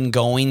Thielen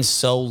going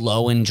so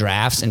low in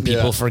drafts and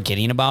people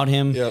forgetting about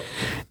him,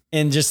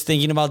 and just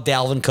thinking about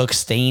Dalvin Cook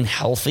staying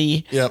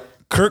healthy,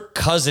 Kirk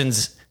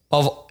Cousins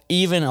of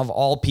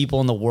all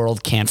people in the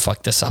world can't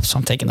fuck this up. So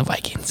I'm taking the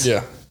Vikings.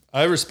 Yeah,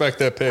 I respect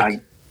that pick.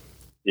 I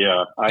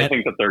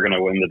think that they're going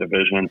to win the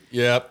division.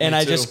 Yeah, and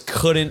I just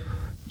couldn't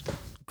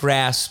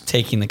grasp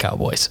taking the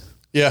Cowboys.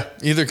 Yeah,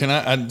 either can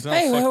I.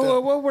 Hey,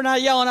 we're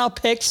not yelling out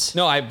picks.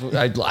 No, I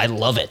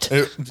love it.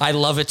 I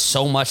love it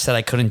so much that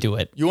I couldn't do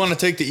it. You want to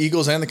take the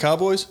Eagles and the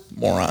Cowboys?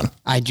 Moron.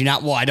 I do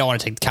not. Well, I don't want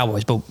to take the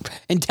Cowboys, but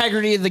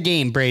integrity of the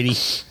game, Brady.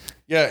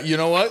 Yeah, you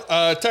know what?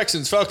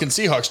 Texans, Falcons,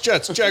 Seahawks,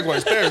 Jets,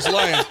 Jaguars, Bears,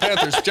 Lions,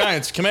 Panthers,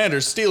 Giants,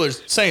 Commanders,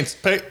 Steelers, Saints,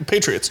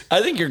 Patriots.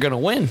 I think you're going to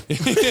win.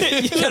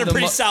 You got a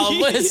pretty solid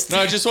list. No,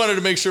 I just wanted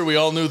to make sure we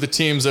all knew the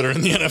teams that are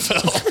in the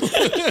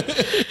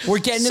NFL. We're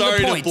getting Sorry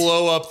to the to point.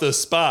 blow up the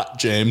spot,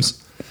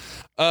 James.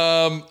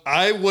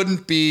 I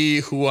wouldn't be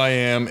who I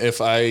am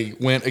if I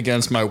went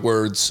against my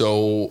word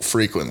so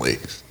frequently.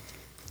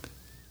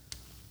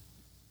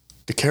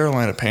 The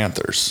Carolina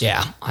Panthers.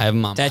 Yeah, I have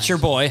them on. That's your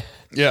boy.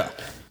 Yeah.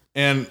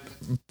 And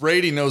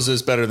Brady knows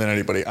this better than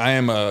anybody. I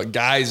am a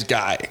guy's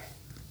guy.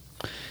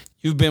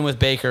 You've been with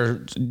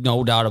Baker,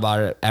 no doubt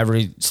about it,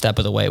 every step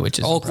of the way, which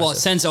is impressive.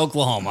 Since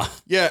Oklahoma.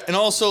 Yeah, and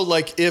also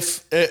like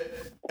if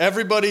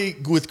everybody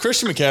with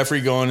Christian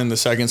McCaffrey going in the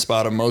second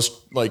spot of most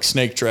like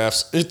snake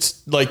drafts,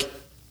 it's like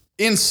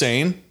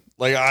insane.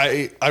 Like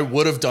I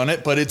would have done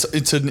it, but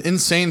it's an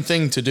insane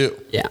thing to do.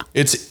 Yeah,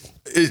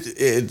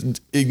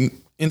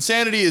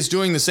 insanity is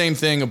doing the same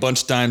thing a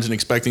bunch of times and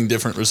expecting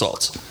different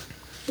results.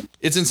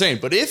 It's insane.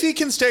 But if he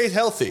can stay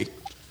healthy,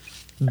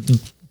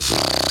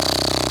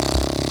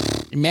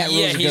 Matt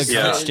Rule's a good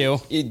coach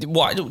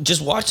too.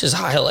 Just watch his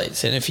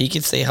highlights, and if he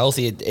can stay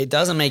healthy, it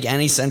doesn't make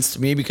any sense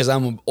to me because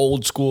I'm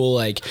old school.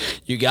 Like,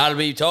 you got to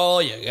be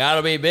tall, you got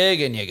to be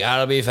big, and you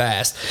got to be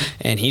fast.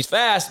 And he's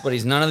fast, but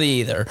he's none of the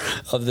either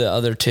of the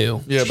other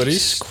two. Yeah, but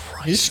he's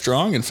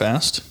strong and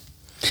fast.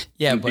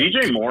 Yeah, but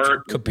DJ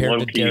Moore compared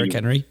to Derrick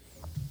Henry.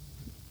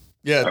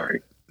 Yeah, Sorry.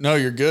 No,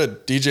 you're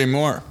good. DJ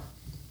Moore.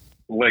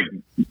 Like,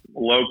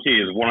 low-key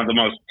is one of the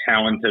most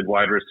talented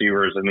wide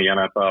receivers in the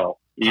NFL.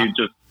 He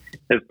just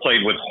has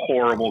played with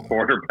horrible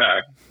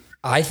quarterbacks.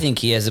 I think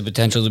he has the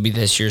potential to be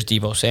this year's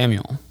Deebo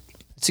Samuel.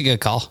 It's a good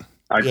call.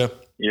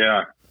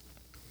 Yeah.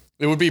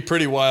 It would be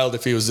pretty wild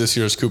if he was this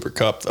year's Cooper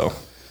Kupp, though.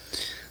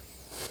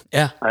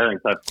 Yeah, I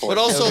think that's cool. But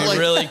also, like,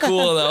 really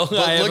cool though.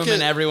 I have him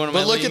in every one of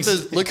my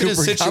leagues. Look at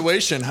his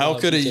situation. How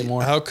could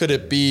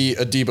it be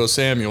a Deebo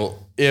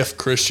Samuel if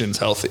Christian's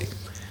healthy?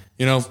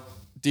 You know,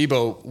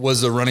 Deebo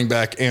was a running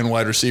back and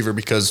wide receiver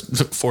because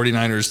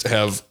 49ers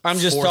have. I'm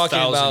just talking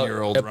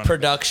about a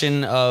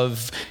production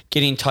of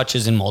getting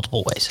touches in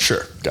multiple ways.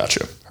 Sure,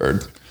 gotcha.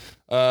 Heard.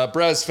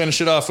 Brez, finish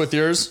it off with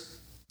yours.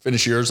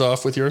 Finish yours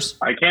off with yours.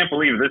 I can't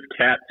believe this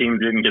cat team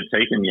didn't get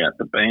taken yet.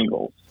 The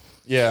Bengals.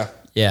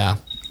 Yeah.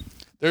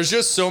 There's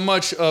just so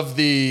much of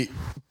the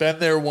been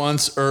there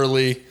once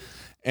early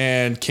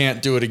and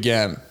can't do it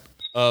again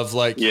of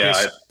like,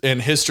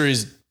 and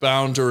history's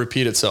bound to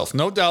repeat itself.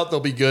 No doubt they'll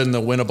be good and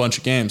they'll win a bunch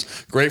of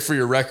games. Great for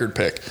your record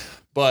pick.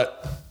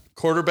 But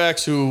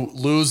quarterbacks who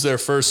lose their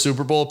first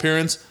Super Bowl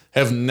appearance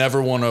have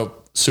never won a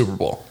Super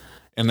Bowl.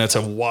 And that's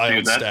a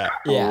wild stat.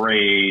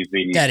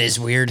 Crazy. That is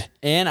weird.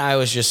 And I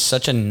was just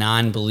such a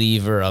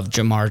non-believer of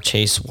Jamar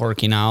Chase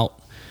working out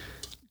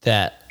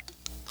that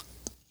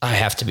I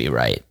have to be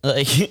right.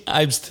 Like,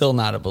 I'm still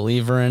not a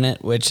believer in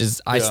it, which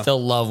is, I still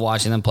love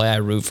watching them play. I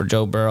root for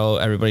Joe Burrow.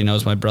 Everybody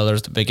knows my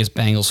brother's the biggest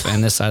Bengals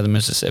fan this side of the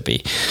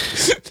Mississippi.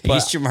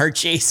 He's Jamar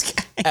Chase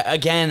guy.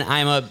 Again,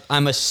 I'm a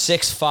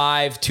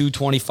 6'5",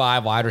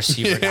 225 wide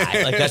receiver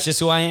guy. Like, that's just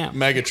who I am.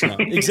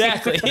 Megatron.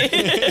 Exactly.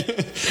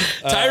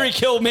 Tyreek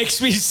Hill makes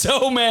me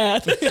so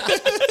mad.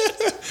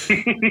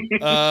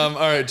 All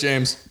right,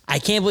 James. I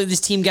can't believe this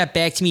team got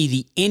back to me.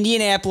 The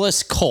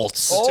Indianapolis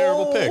Colts. It's a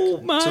terrible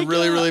pick. my It's a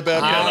really, God. really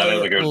bad pick. Yeah, that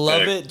is a good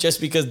Love pick. it just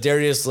because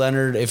Darius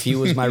Leonard, if he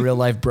was my real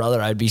life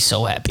brother, I'd be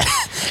so happy.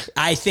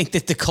 I think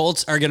that the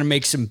Colts are going to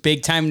make some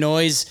big time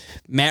noise.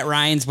 Matt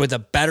Ryan's with a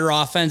better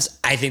offense.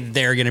 I think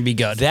they're going to be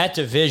good. That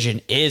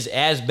division is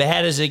as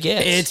bad as it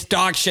gets. It's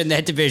dog shit in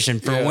that division.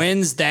 For Yeah.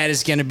 wins, that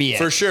is going to be it.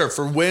 For sure.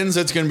 For wins,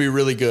 that's going to be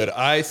really good.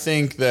 I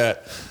think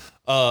that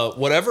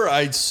whatever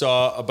I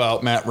saw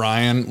about Matt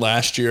Ryan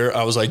last year,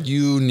 I was like,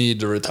 you need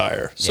to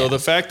retire. So the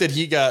fact that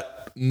he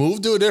got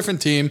moved to a different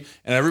team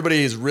and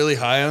everybody is really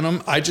high on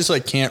him, I just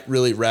like can't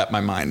really wrap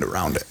my mind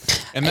around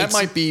it. And that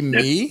might be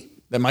me.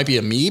 That might be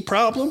a me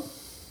problem.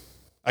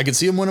 I could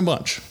see him win a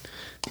bunch,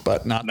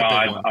 but not the No,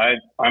 big one.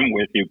 I'm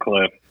with you,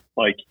 Cliff.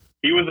 Like,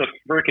 he was a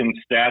freaking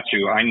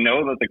statue. I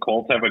know that the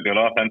Colts have a good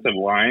offensive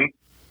line,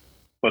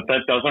 but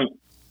that doesn't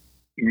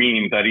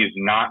mean that he's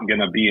not going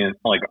to be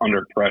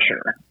under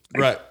pressure.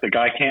 Right. The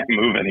guy can't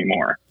move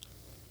anymore.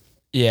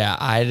 yeah,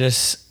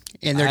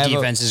 and their I have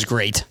defense is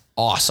great.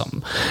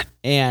 awesome.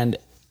 And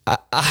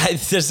I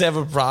just have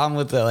a problem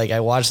with it. Like,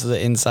 I watched the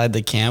Inside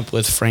the Camp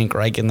with Frank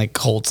Reich and the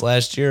Colts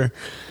last year.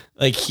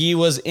 Like, he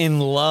was in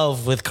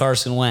love with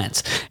Carson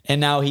Wentz, and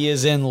now he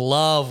is in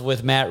love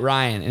with Matt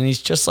Ryan, and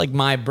he's just like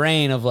my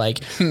brain of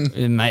like,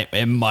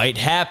 it might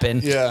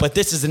happen, Yeah. but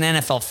this is an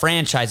NFL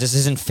franchise. This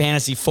isn't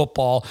fantasy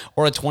football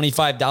or a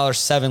 $25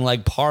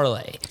 7-leg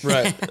parlay.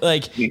 Right.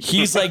 Like,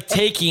 he's like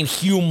taking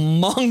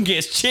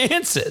humongous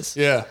chances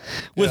Yeah.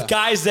 with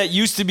guys that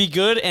used to be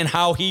good and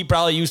how he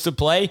probably used to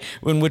play,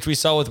 in which we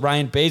saw with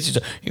Ryan Pace.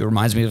 He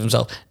reminds me of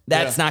himself.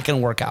 That's not going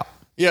to work out.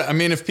 Yeah, I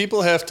mean, if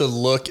people have to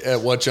look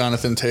at what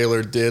Jonathan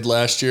Taylor did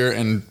last year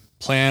and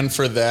plan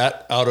for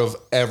that out of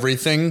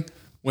everything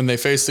when they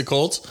face the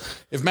Colts,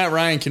 if Matt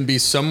Ryan can be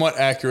somewhat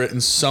accurate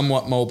and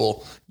somewhat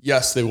mobile,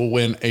 yes, they will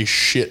win a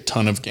shit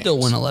ton of games. They'll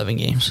win 11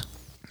 games.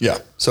 Yeah,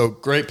 so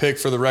great pick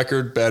for the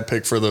record, bad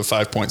pick for the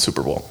 5-point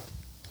Super Bowl.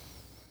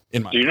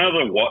 In my Do you know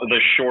the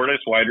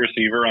shortest wide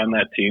receiver on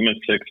that team is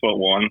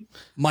 6'1"?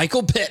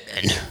 Michael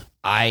Pittman.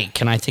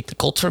 Can I take the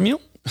Colts from you?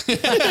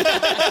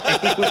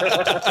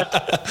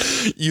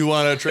 You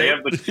want to They trade?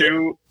 have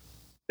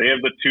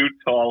the two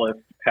tallest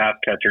pass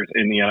catchers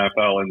in the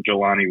NFL, in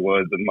Jelani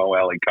Woods and Mo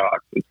Alley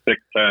Cox. It's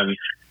 6'10",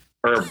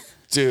 or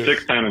Dude.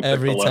 6'10" and 6'11".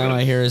 Every time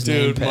I hear his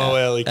name, Dude, Pat, Mo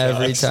Alley Cox.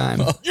 every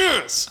time.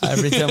 Yes.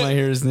 Every time I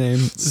hear his name,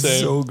 it's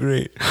Same. so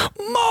great.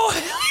 Mo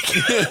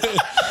Alley.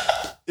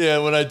 Yeah,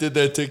 when I did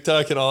that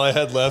TikTok and all I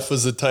had left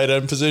was the tight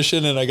end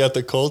position and I got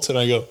the Colts and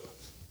I go,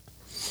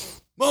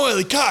 Mo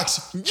Alley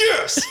Cox,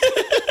 yes!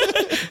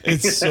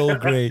 It's so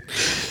great.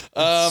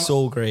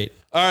 So great.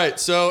 All right,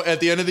 so at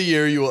the end of the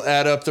year, you will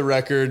add up the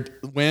record,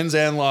 wins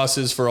and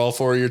losses for all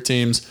four of your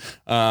teams,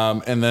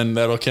 and then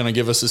that'll kind of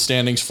give us the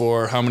standings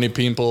for how many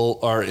people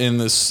are in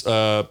this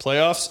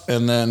playoffs,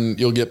 and then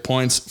you'll get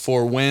points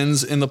for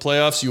wins in the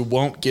playoffs. You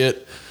won't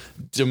get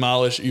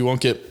demolished. You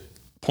won't get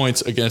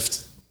points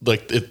against,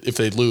 like, if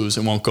they lose,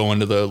 it won't go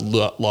into the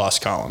loss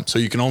column. So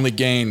you can only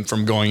gain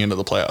from going into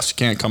the playoffs. You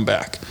can't come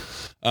back.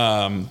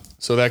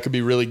 So that could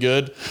be really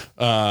good.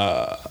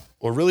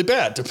 Or really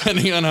bad,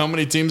 depending on how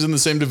many teams in the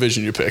same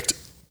division you picked.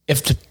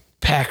 If the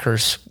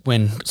Packers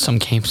win some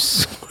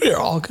games, we're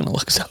all going to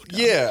look so dumb.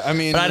 Yeah, I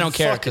mean, But I don't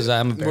care fuck 'cause it.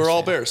 I'm a Bears We're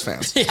all fan. Bears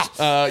fans.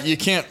 You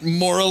can't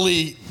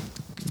morally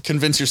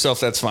convince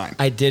yourself that's fine.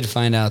 I did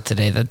find out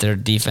today that their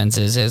defense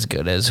is as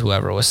good as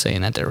whoever was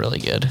saying that they're really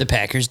good. The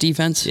Packers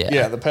defense?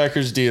 Yeah, the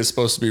Packers D is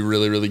supposed to be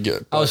really, really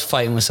good. I was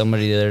fighting with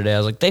somebody the other day. I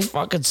was like, they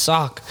fucking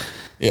suck.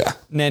 Yeah,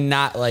 And then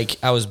not like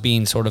I was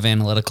being sort of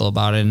analytical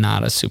about it and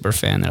not a super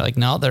fan. They're like,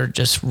 no, they're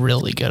just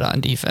really good on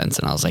defense.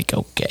 And I was like,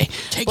 okay.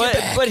 Take but,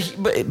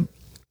 it back.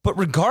 But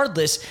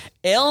regardless,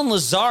 Alan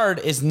Lazard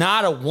is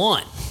not a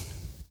 1.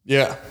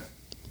 yeah,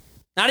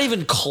 Not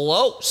even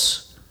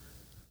close.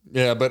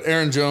 yeah. But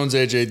Aaron Jones,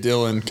 AJ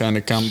Dillon kind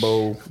of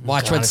combo.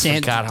 Watch God, what I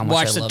forgot how much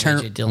watch I the love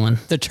AJ Dillon.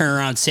 the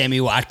turnaround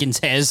Sammy Watkins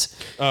has.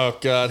 Oh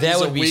God, That he's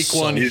would a be week so-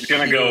 one. He's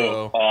going to go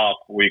hero. off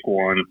week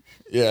 1,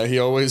 Yeah, he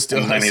always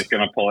does. and then he's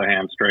going to pull a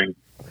hamstring.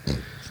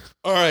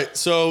 All right,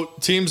 so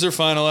teams are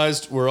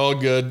finalized. We're all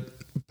good.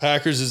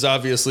 Packers is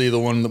obviously the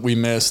one that we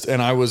missed,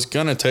 and I was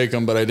gonna take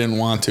them, but I didn't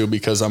want to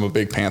because I'm a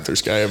big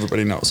Panthers guy.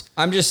 Everybody knows.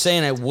 I'm just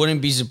saying I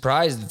wouldn't be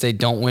surprised if they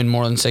don't win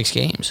more than 6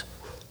 games.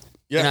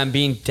 And I'm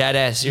being dead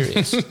ass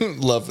serious.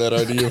 Love that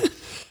idea.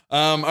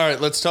 All right,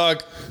 let's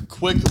talk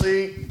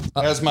quickly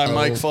as my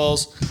mic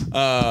falls.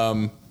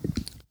 The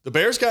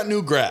Bears got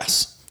new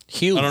grass.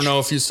 Huge. I don't know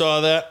if you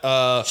saw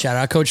that. Shout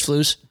out Coach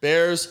Flus.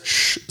 Bears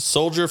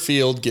Soldier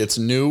Field gets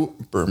new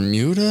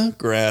Bermuda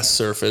grass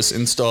surface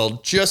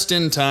installed just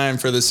in time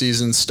for the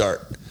season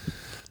start.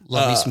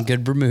 Love me some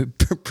good Bermuda.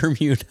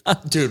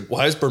 Dude,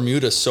 why is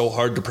Bermuda so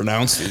hard to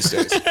pronounce these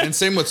days? And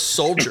same with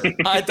Soldier.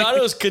 I thought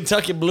it was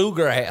Kentucky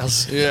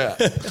Bluegrass. Yeah.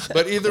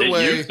 But either It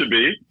way, used to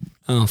be.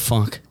 Oh,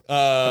 fuck.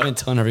 I've been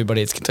telling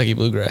everybody it's Kentucky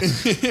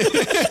Bluegrass.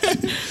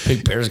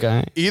 Big Bears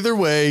guy. either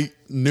way,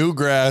 new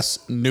grass,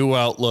 new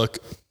outlook,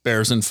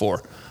 Bears in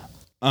 4.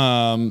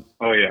 Oh,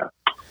 yeah.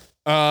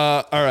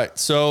 All right.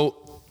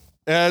 So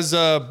as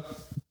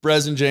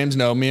Brez and James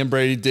know, me and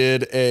Brady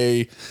did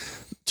a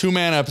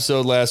 2-man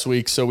episode last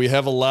week, so we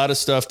have a lot of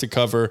stuff to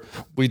cover.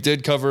 We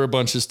did cover a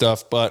bunch of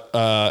stuff, but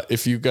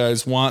if you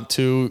guys want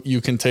to,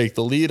 you can take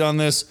the lead on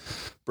this.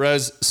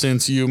 Brez,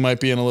 since you might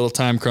be in a little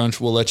time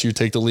crunch, we'll let you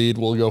take the lead.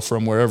 We'll go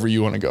from wherever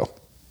you want to go.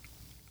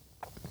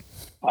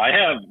 I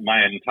have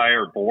my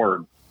entire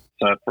board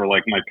set for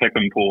like my pick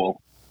and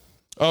pool.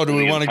 Oh, do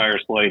we want entire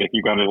slate? If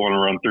you guys want to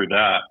run through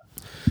that.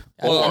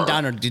 Well, I'm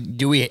down. Or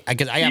do we? I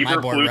got my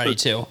board ready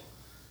too.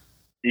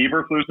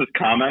 Eberflus's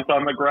comments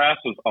on the grass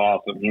was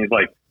awesome. He's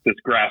like, "This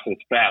grass is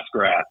fast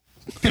grass.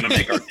 It's gonna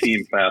make our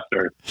team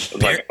faster." I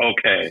was like,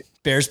 "Okay."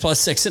 Bears plus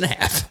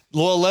 6.5.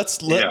 Well,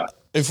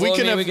 if we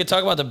can, we could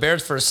talk about the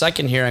Bears for a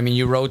second here. I mean,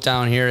 you wrote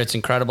down here, it's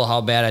incredible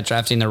how bad at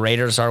drafting the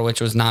Raiders are, which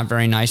was not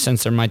very nice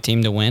since they're my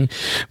team to win.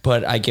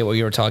 But I get what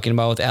you were talking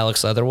about with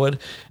Alex Leatherwood.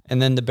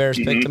 And then the Bears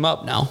picked him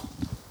up now.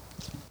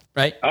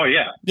 Right? Oh,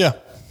 yeah. Yeah.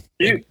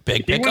 He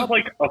Big was pickup.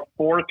 like a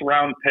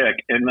 4th-round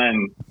pick, and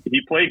then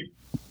he played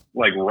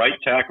like right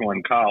tackle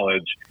in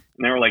college.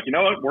 And they were like, "You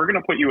know what? We're going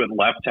to put you at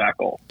left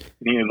tackle." And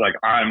he was like,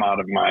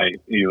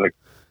 he's like,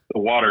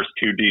 "The water's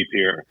too deep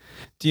here."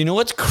 Do you know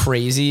what's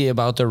crazy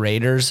about the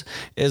Raiders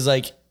is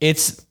like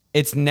it's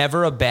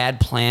never a bad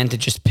plan to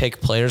just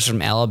pick players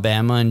from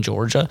Alabama and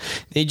Georgia.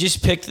 They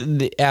just picked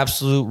the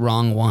absolute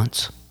wrong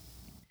ones.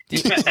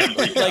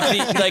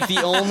 like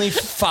the only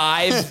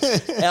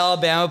 5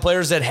 Alabama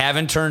players that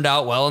haven't turned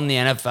out well in the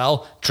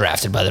NFL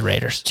drafted by the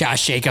Raiders.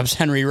 Josh Jacobs,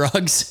 Henry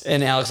Ruggs,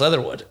 and Alex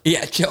Leatherwood.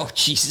 Yeah, Joe.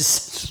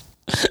 Jesus.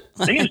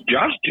 The thing is,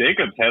 Josh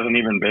Jacobs hasn't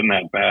even been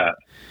that bad.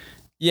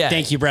 Yeah.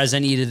 Thank you, Brez. I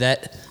needed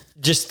that.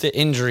 Just the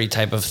injury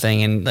type of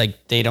thing, and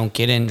like they don't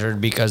get injured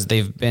because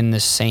they've been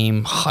the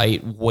same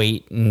height,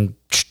 weight, and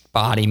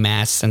body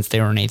mass since they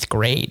were in 8th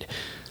grade.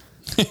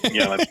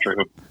 Yeah, that's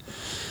true.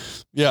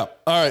 Yeah.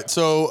 All right.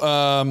 So,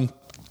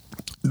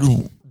 where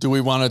do we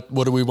want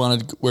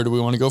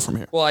to go from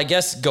here? Well, I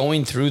guess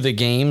going through the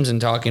games and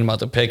talking about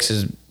the picks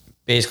is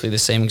basically the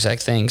same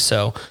exact thing.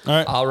 So all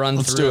right, I'll run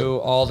through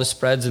all the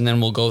spreads and then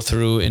we'll go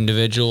through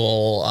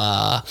individual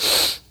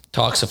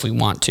talks if we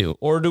want to.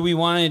 Or do we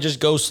want to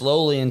just go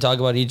slowly and talk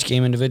about each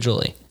game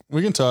individually?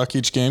 We can talk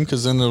each game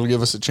because then it'll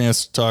give us a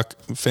chance to talk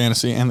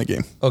fantasy and the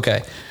game.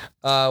 Okay.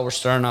 We're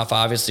starting off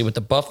obviously with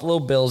the Buffalo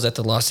Bills at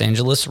the Los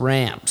Angeles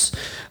Rams.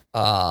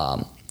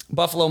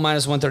 Buffalo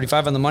minus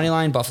 135 on the money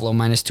line. Buffalo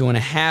minus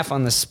 2.5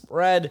 on the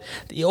spread.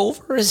 The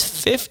over is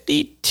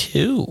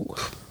 52.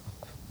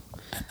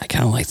 I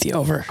kind of like the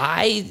over.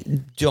 I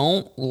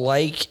don't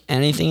like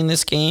anything in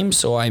this game,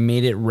 so I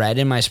made it red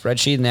in my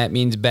spreadsheet, and that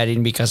means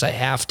betting because I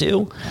have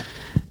to.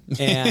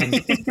 And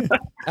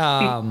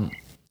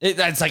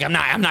it's like I'm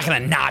not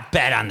going to not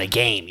bet on the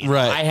game. You know?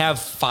 Right. I have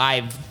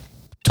 5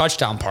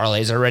 touchdown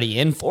parlays already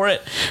in for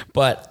it,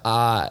 but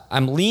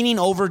I'm leaning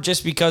over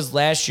just because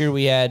last year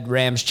we had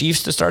Rams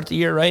Chiefs to start the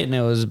year, right? And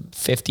it was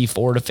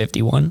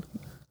 54-51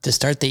 To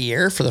start the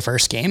year for the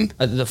first game?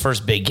 the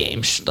first big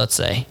game, let's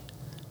say.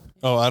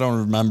 Oh, I don't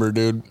remember,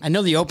 dude. I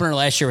know the opener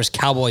last year was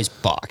Cowboys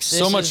Bucks.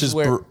 So much is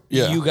where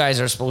yeah. you guys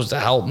are supposed to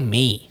help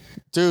me.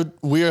 Dude,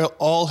 we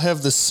all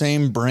have the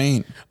same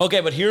brain. Okay,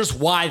 but here's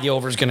why the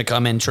over is going to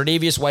come in.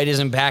 Tre'Davious White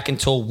isn't back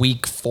until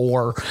week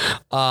 4.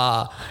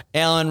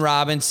 Allen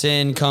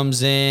Robinson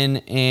comes in,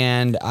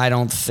 and I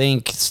don't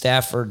think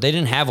Stafford. They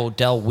didn't have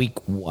Odell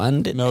week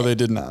 1. No, they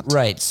did not.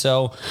 Right.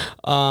 So,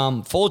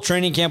 full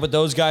training camp with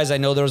those guys. I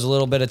know there was a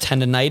little bit of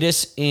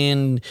tendonitis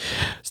in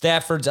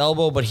Stafford's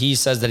elbow, but he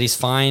says that he's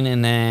fine,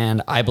 and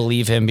then I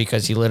believe him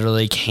because he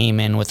literally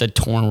came in with a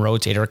torn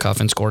rotator cuff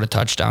and scored a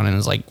touchdown in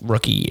his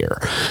rookie year.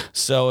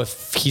 So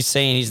if he's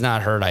saying he's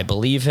not hurt, I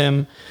believe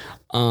him.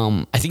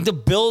 I think the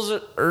Bills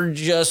are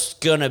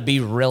just going to be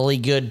really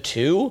good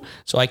too.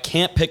 So I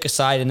can't pick a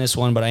side in this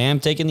one, but I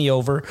am taking the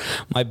over.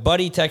 My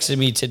buddy texted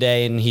me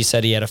today and he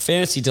said he had a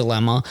fantasy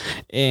dilemma.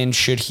 And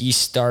should he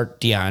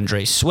start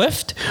DeAndre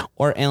Swift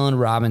or Allen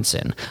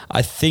Robinson?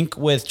 I think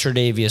with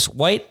Tre'Davious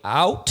White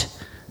out,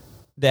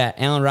 that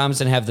Allen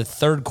Robinson have the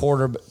third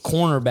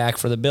cornerback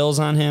for the Bills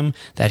on him,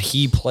 that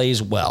he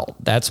plays well.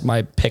 That's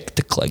my pick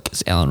to click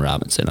is Allen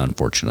Robinson,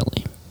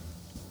 unfortunately.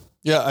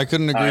 Yeah, I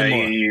couldn't agree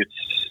more. I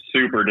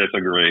super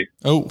disagree.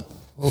 Oh.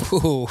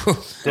 Ooh.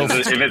 If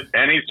it's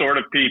any sort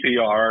of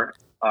PPR,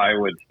 I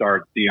would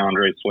start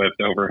DeAndre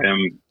Swift over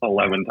him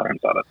 11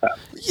 times out of 10.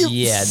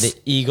 Yeah, the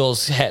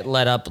Eagles had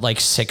let up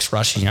 6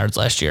 rushing yards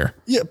last year.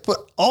 Yeah,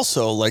 but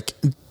also,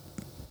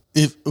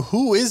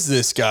 who is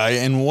this guy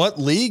and what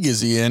league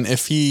is he in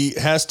if he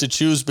has to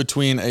choose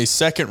between a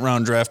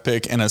 2nd-round draft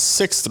pick and a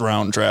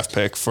 6th-round draft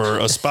pick for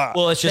a spot?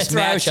 Well, it's just That's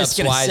what I was just matchups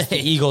gonna wise.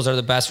 say. The Eagles are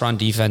the best run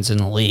defense in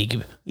the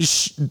league.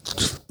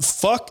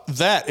 Fuck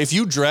that. If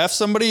you draft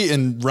somebody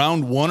in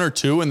round 1 or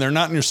 2 and they're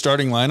not in your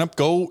starting lineup,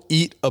 go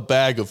eat a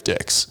bag of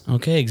dicks.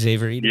 Okay,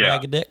 Xavier, eat a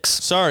bag of dicks.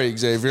 Sorry,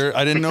 Xavier.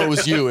 I didn't know it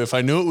was you. If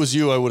I knew it was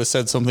you, I would have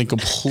said something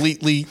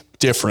completely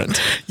different.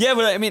 Yeah,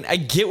 but I mean, I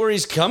get where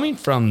he's coming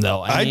from,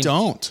 though. I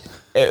don't.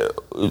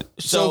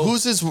 So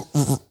who's his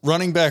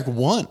running back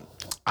 1?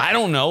 I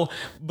don't know,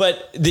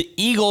 but the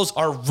Eagles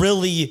are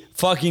really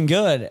fucking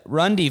good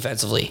run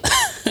defensively.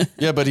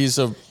 Yeah, but he's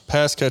a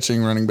pass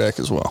catching running back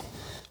as well.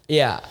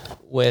 Yeah,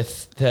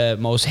 with the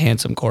most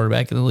handsome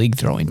quarterback in the league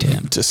throwing to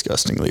him.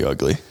 Disgustingly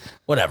ugly.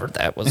 Whatever,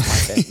 that was my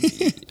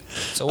thing.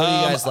 So what do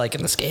you guys like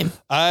in this game?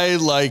 I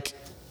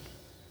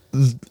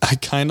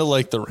kind of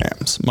like the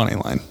Rams money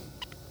line.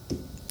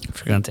 If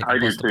you're gonna take I the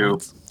do plus the too.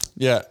 points.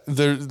 Yeah,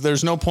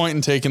 there's no point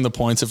in taking the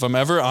points. If I'm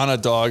ever on a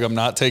dog, I'm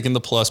not taking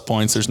the plus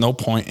points. There's no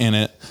point in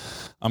it.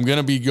 I'm going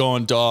to be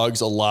going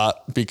dogs a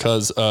lot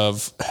because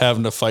of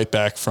having to fight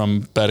back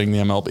from betting the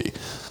MLB.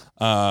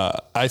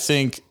 I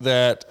think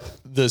that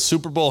the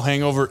Super Bowl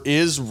hangover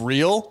is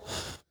real,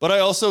 but I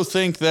also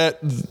think that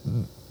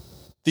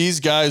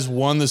these guys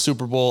won the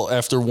Super Bowl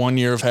after 1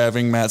 year of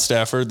having Matt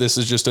Stafford. This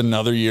is just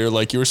another year,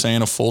 like you were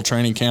saying, a full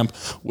training camp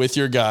with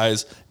your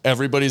guys.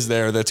 Everybody's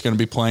there that's going to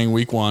be playing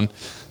week one.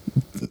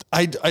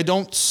 I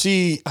don't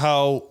see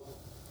how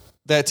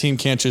that team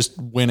can't just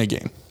win a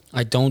game.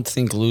 I don't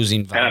think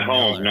losing Von At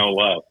home, Miller, no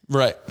less.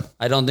 Right.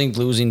 I don't think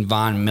losing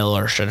Von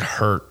Miller should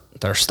hurt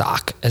their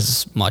stock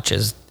as much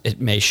as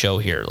it may show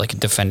here. Like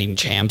defending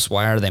champs,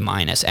 why are they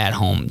minus at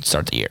home to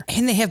start the year?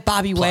 And they have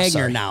Bobby Wagner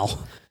sorry. now.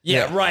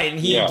 Yeah, right. And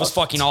he was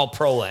fucking all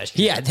pro last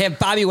year. Yeah, they have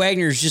Bobby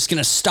Wagner is just going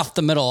to stuff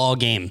the middle all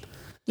game.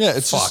 Yeah,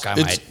 it's Fuck, I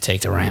might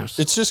take the Rams.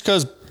 It's just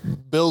because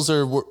Bills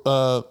are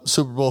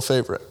Super Bowl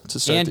favorite to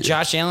start And the year.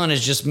 Josh Allen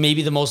is just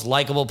maybe the most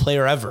likable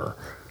player ever.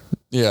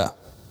 Yeah.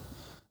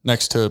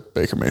 Next to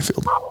Baker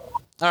Mayfield. All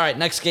right,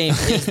 next game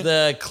is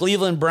the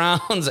Cleveland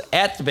Browns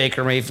at the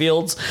Baker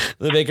Mayfields.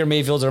 The Baker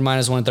Mayfields are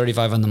minus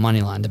 135 on the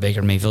money line. The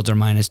Baker Mayfields are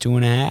minus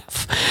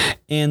 2.5.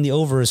 And the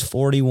over is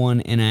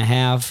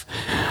 41.5.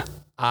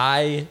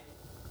 I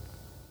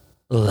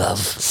love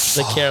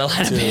the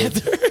Carolina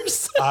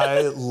Panthers.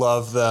 I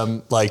love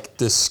them like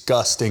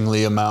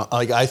disgustingly amount.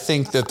 Like I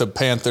think that the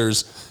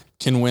Panthers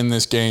can win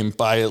this game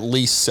by at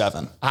least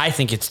 7. I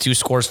think it's 2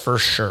 scores for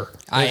sure.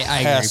 I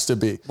Has to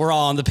be. We're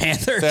all on the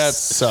Panthers. That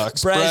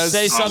sucks. Brez,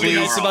 say Brez, something we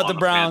nice are about all the on the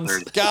Browns.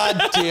 Panthers.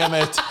 God damn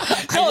it.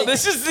 No,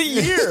 this is the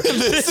year.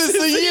 This is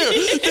the year.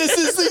 This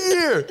is the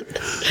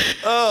year.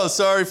 Oh,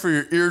 sorry for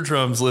your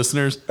eardrums,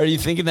 listeners. Are you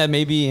thinking that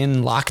maybe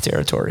in lock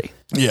territory?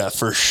 Yeah,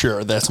 for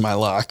sure. That's my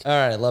lock. All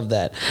right, love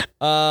that.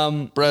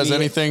 Brez,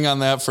 anything on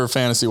that for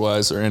fantasy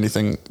wise or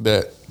anything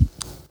that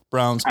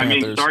Browns, I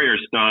Panthers? mean, sorry your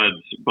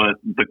studs, but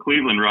the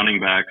Cleveland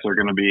running backs are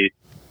going to be,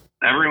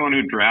 everyone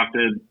who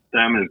drafted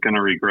them is going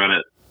to regret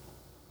it.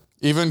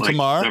 Even Like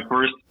Kamar? the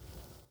first,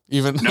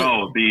 Even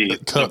no,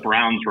 the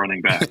Browns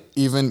running back.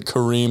 even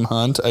Kareem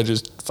Hunt. I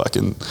just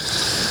fucking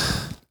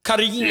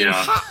Kareem.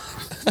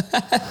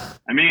 Yeah.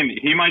 I mean,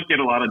 he might get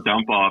a lot of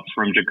dump offs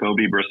from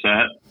Jacoby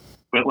Brissett,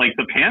 but like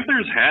the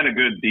Panthers had a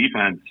good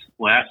defense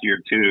last year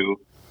too,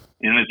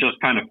 and it just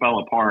kind of fell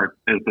apart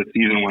as the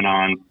season went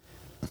on.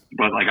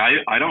 But like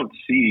I don't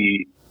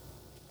see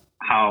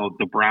how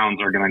the Browns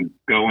are going to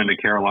go into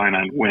Carolina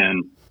and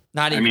win.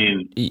 Not I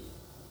even. mean,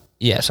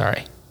 Yeah,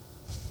 sorry.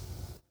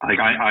 like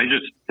I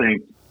just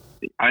think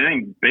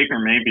Baker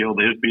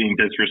Mayfield is being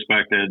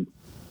disrespected,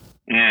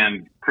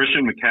 and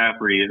Christian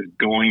McCaffrey is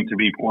going to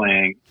be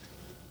playing.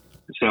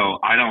 So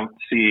I don't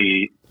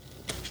see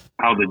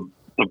how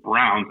the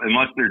Browns,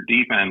 unless their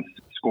defense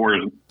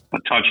scores a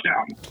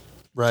touchdown,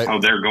 right. how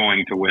they're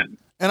going to win.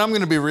 And I'm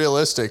going to be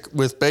realistic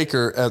with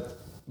Baker at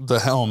the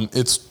helm.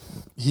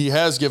 He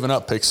has given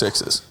up pick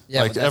sixes.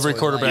 Yeah, like but that's every what we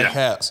quarterback like.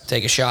 has.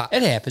 Take a shot.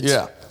 It happens.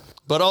 Yeah.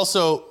 But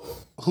also,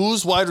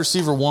 who's wide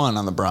receiver 1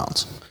 on the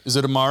Browns? Is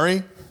it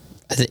Amari?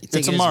 I think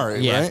It's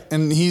Amari, right?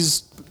 And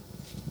he's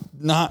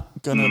not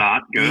going to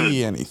Not good.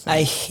 be anything.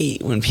 I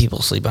hate when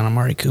people sleep on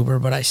Amari Cooper,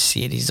 but I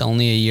see it. He's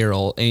only a year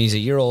old, and he's a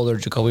year older.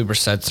 Jacoby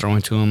Brissett's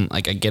throwing to him.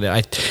 Like, I get it.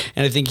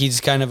 I think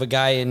he's kind of a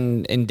guy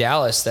in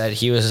Dallas that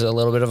he was a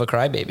little bit of a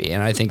crybaby,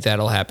 and I think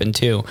that'll happen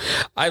too.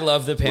 I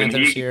love the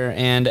Panthers here,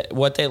 and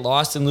what they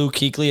lost in Luke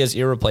Kuechly is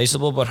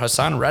irreplaceable, but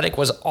Hassan Reddick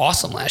was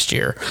awesome last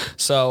year.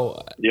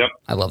 So, Yep.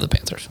 I love the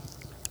Panthers.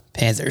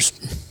 Panthers.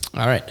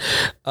 All right.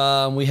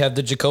 We have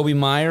the Jacoby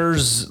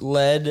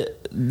Myers-led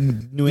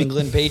New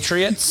England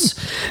Patriots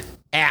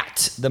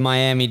at the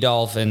Miami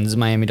Dolphins.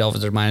 Miami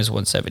Dolphins are minus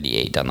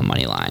 178 on the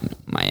money line.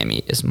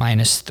 Miami is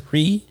minus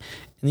 3.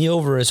 And the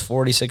over is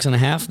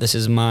 46.5. This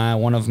is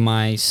one of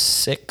my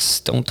 6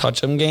 don't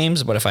touch them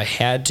games. But if I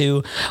had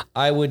to,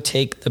 I would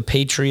take the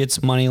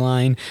Patriots money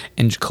line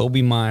and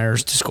Jacoby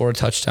Myers to score a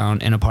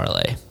touchdown in a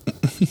parlay.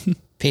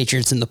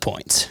 Patriots in the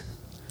points.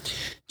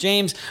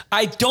 James,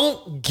 I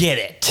don't get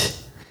it.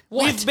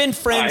 We've been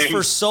friends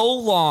for so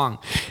long.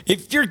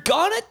 If you're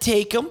going to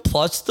take them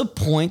plus the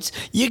points,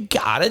 you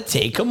got to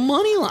take a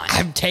money line.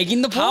 I'm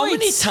taking the points. How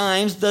many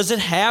times does it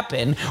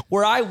happen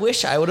where I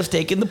wish I would have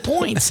taken the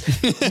points?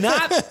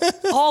 Not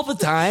all the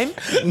time.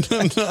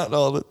 Not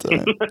all the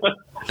time.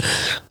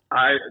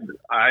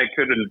 I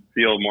couldn't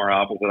feel more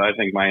opposite. I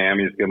think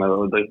Miami's going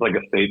to, it's like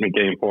a statement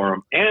game for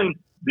them. And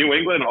New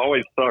England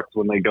always sucks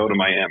when they go to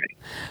Miami.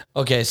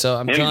 Okay, so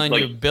I'm And, telling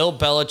you, like- Bill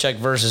Belichick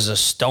versus a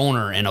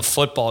stoner in a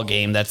football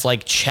game that's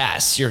like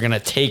chess. You're going to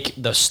take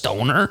the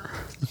stoner?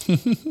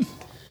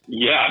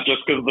 Yeah, just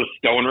because the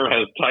stoner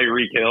has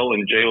Tyreek Hill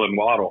and Jalen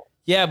Waddle.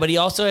 Yeah, but he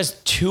also has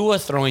Tua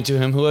throwing to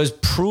him, who has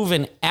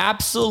proven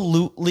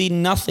absolutely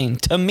nothing,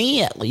 to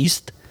me at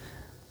least.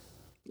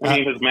 I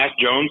mean, has Mac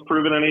Jones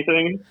proven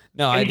anything?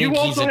 No, I And think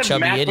you he's also a have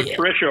chubby Matt idiot.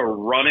 Patricia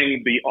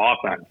running the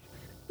offense.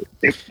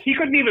 He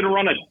couldn't even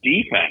run a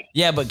defense.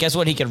 Yeah, but guess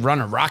what? He could run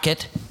a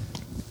rocket.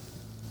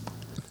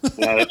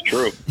 Yeah, that's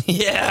true.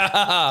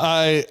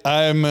 Yeah.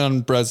 I'm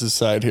on Brez's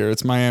side here.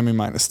 It's Miami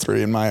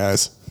 -3 in my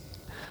eyes.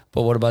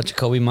 But what about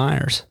Jacoby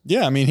Myers?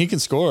 Yeah, I mean, he can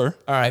score.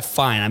 All right,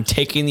 fine. I'm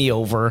taking the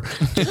over.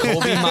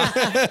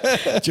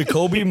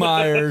 Jacoby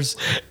Myers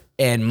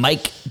and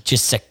Mike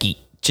Gesicki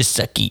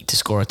to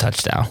score a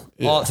touchdown.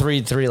 All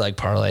three leg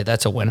parlay.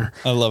 That's a winner.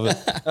 I love it.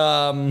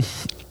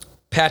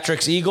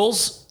 Patrick's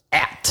Eagles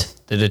at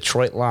the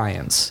Detroit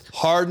Lions.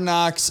 Hard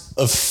Knocks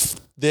of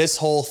this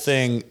whole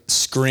thing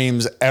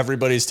screams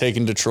everybody's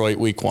taking Detroit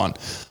week 1.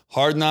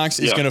 Hard Knocks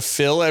is going to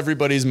fill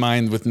everybody's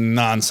mind with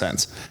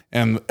nonsense.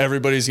 And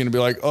everybody's going to be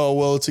like, oh,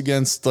 well, it's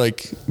against,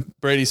 like,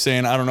 Brady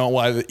saying, I don't know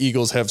why the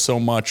Eagles have so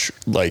much,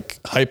 like,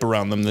 hype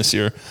around them this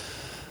year.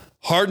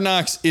 Hard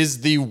Knocks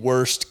is the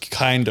worst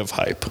kind of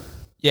hype.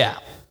 Yeah.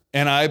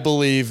 And I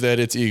believe that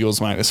it's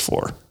Eagles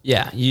 -4.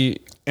 Yeah.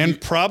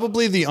 And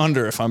probably the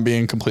under, if I'm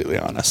being completely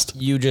honest.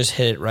 You just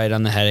hit it right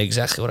on the head.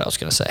 Exactly what I was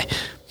going to say.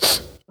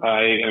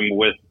 I am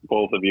with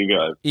both of you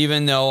guys.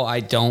 Even though I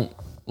don't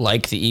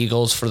like the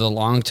Eagles for the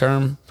long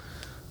term,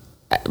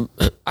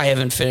 I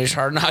haven't finished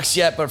Hard Knocks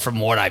yet, but from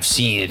what I've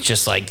seen, it's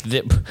just like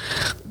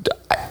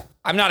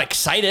I'm not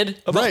excited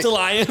about the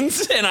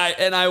Lions, and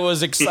I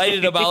was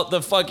excited about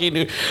the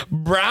fucking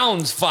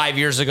Browns 5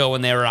 years ago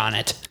when they were on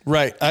it.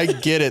 Right. I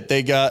get it.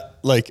 They got,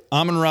 like,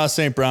 Amon-Ra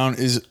St. Brown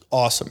is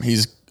awesome.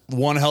 He's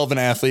one hell of an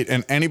athlete,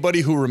 and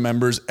anybody who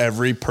remembers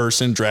every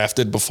person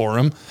drafted before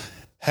him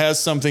has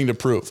something to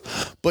prove.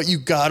 But you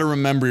got to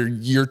remember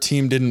your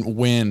team didn't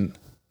win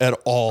at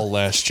all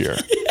last year.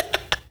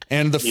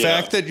 And the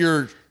fact that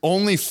you're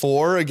only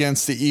 4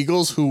 against the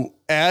Eagles, who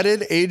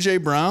added A.J.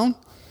 Brown,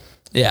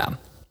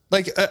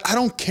 like, I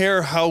don't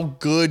care how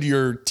good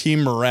your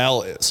team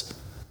morale is.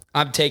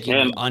 I'm taking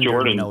the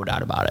under, no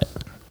doubt about it.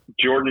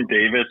 Jordan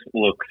Davis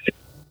looks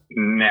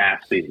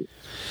nasty.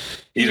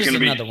 He's going to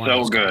be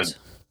so good.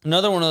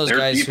 Another one of those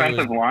guys. Their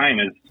defensive line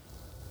is,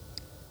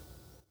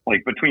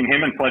 like, between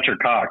him and Fletcher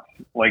Cox,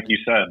 like you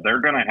said,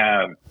 they're going to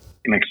have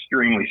an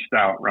extremely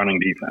stout running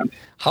defense.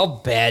 How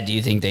bad do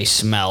you think they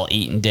smell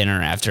eating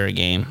dinner after a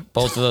game?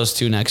 Both of those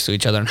two next to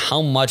each other. And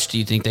how much do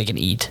you think they can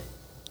eat?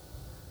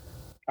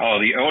 Oh,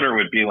 the odor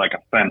would be, like,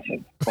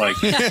 offensive. Like,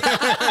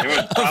 it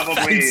would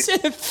probably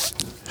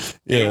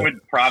it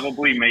would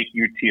probably make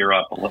you tear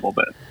up a little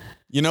bit.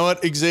 You know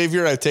what,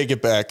 Xavier? I take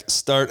it back.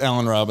 Start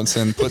Allen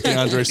Robinson. Put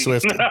DeAndre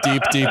Swift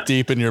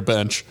deep in your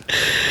bench.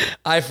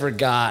 I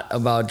forgot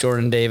about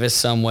Jordan Davis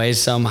some way,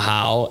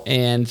 somehow,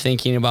 and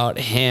thinking about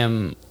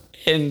him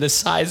in the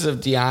size of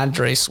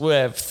DeAndre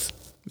Swift.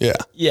 Yeah.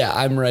 Yeah,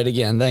 I'm right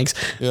again. Thanks.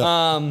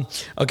 Yeah.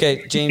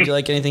 Okay, James, you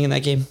like anything in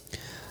that game?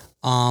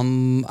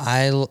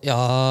 I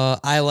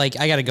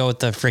got to go with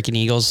the freaking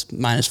Eagles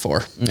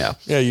 -4. Yeah.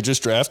 Yeah, you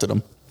just drafted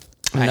him.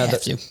 I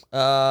have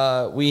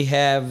to. We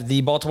have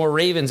the Baltimore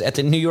Ravens at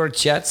the New York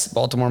Jets.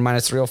 Baltimore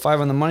 -305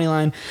 on the money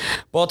line.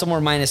 Baltimore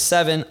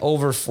 -7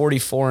 over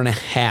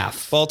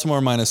 44.5.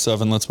 Baltimore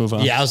 -7. Let's move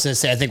on. Yeah, I was going to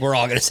say, I think we're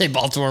all going to say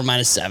Baltimore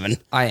 -7.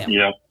 I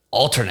am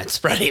alternate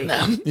spreading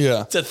them.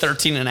 Yeah. To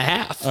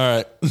 13.5. All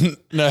right.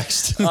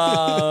 Next.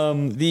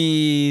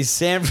 The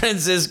San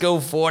Francisco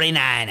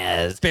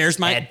 49ers. Bears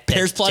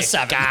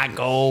 +7.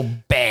 Chicago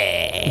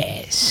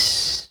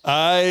Bears.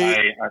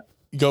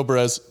 Go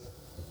Brez.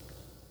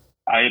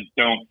 I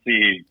don't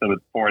see the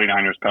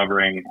 49ers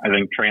covering. I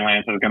think Trey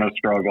Lance is going to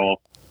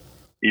struggle.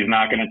 He's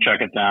not going to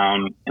check it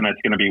down, and it's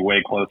going to be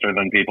way closer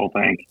than people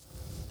think.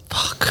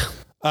 Fuck.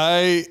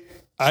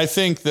 I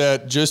think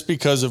that just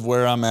because of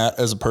where I'm at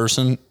as a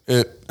person,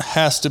 it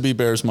has to be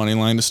Bears money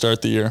line to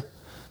start the year.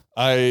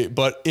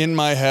 But in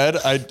my head,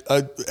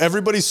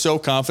 everybody's so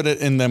confident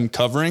in them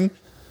covering,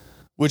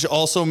 which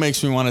also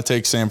makes me want to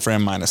take San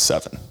Fran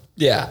 -7.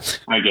 Yeah.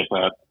 I get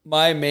that.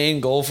 My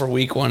main goal for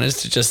week 1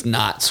 is to just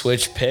not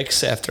switch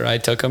picks after I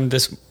took them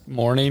this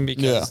morning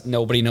because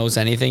nobody knows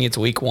anything. It's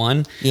week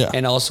 1. Yeah.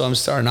 And also I'm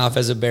starting off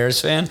as a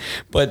Bears fan.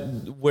 But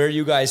where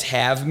you guys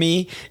have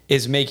me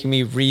is making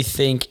me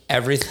rethink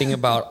everything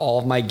about all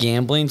of my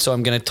gambling. So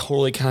I'm going to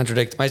totally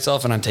contradict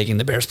myself, and I'm taking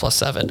the Bears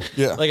 +7.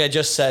 Yeah. Like I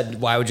just said,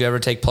 why would you ever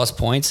take plus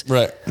points?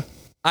 Right.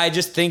 I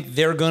just think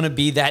they're going to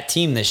be that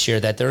team this year,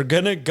 that they're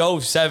going to go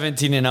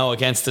 17-0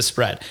 against the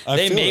spread.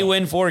 They may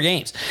win 4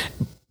 games,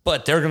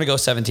 but they're going to go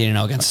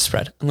 17-0 against the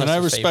spread. And I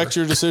respect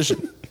your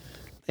decision.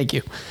 Thank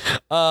you.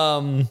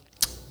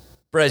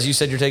 Brez, you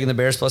said you're taking the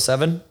Bears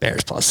 +7?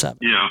 Bears +7.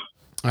 Yeah.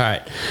 All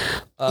right.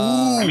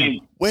 I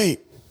mean, Wait.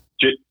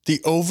 The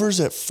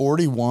over's at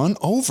 41?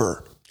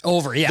 Over.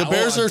 Yeah. The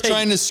Bears are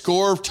trying to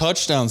score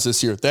touchdowns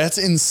this year. That's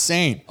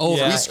insane.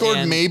 Over. We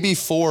scored maybe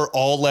 4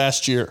 all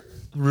last year.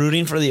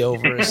 Rooting for the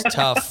over is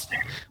tough.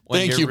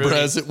 Thank you,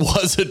 Brez. It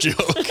was a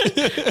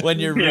joke. When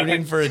you're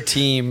rooting for a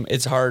team,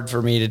 it's hard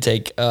for me to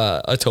take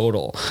a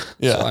total.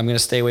 Yeah. So I'm going to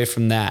stay away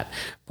from that.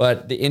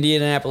 But the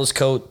Indianapolis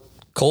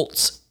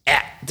Colts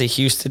at the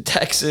Houston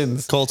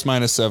Texans. Colts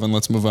 -7.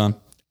 Let's move on.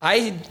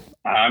 I'm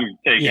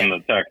taking the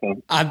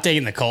Texans. I'm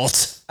taking the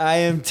Colts. I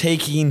am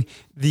taking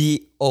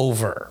the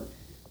over.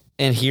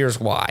 And here's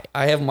why.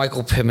 I have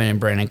Michael Pittman and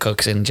Brandon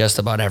Cooks in just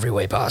about every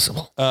way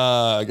possible.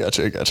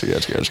 Gotcha.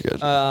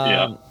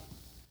 Yeah.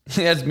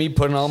 That's me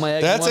putting all my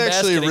eggs That's in one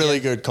actually a basket really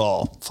again. good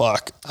call.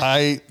 Fuck.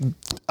 I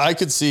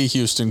could see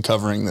Houston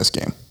covering this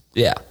game.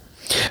 Yeah.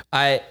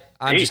 I'm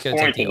 8 just going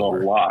to take points is the a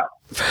over. lot.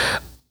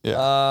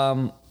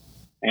 Yeah.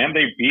 And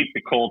they beat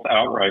the Colts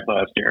outright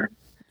last year.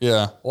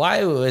 Yeah. Why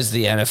is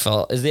the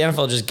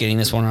NFL just getting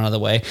this one out of the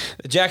way?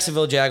 The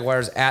Jacksonville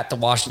Jaguars at the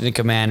Washington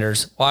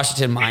Commanders.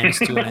 Washington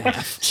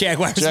 -2.5.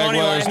 Jaguars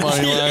Jaguars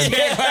money line.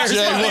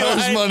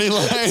 Jaguars money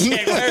line.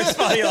 Jaguars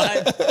money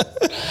line.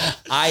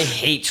 I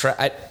hate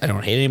I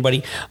don't hate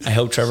anybody. I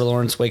hope Trevor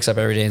Lawrence wakes up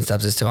every day and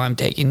stops his toe. I'm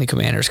taking the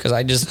Commanders because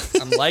I'm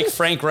like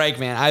Frank Reich,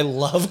 man. I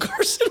love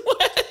Carson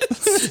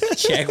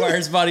Wentz.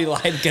 Jaguars money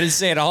line. Gonna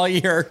say it all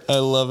year. I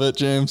love it,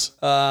 James.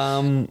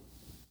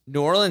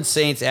 New Orleans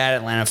Saints at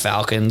Atlanta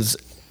Falcons.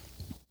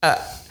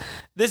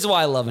 This is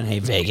why I love and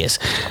hate Vegas.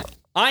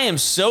 I am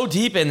so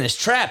deep in this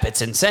trap,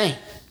 it's insane.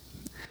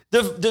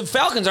 The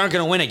Falcons aren't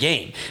going to win a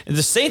game.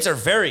 The Saints are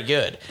very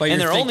good, But and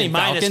you're they're only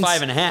thinking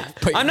Falcons?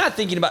 -5.5. I'm not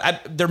thinking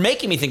about. They're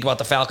making me think about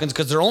the Falcons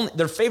because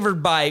they're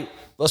favored by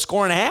a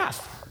score and a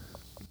half.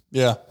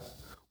 Yeah.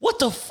 What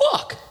the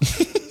fuck?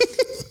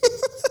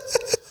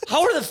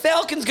 How are the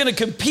Falcons going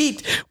to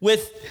compete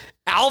with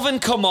Alvin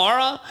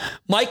Kamara,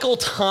 Michael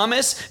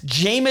Thomas,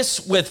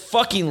 Jameis with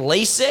fucking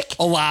LASIK,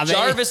 Olave.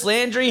 Jarvis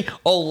Landry,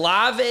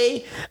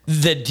 Olave?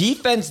 The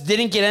defense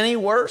didn't get any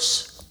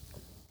worse.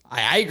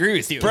 I agree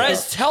with you.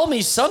 Brez, tell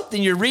me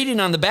something you're reading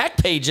on the back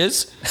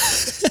pages.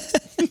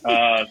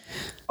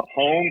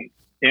 Home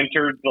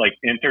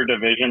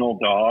interdivisional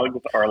dogs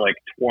are like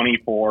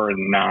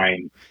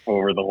 24-9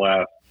 over the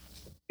last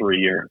 3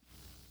 years.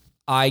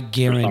 I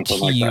guarantee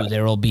like you that.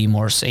 there will be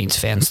more Saints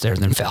fans there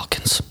than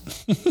Falcons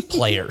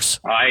players.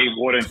 I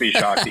wouldn't be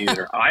shocked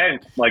either.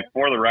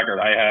 For the record,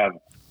 I have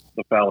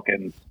the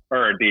Falcons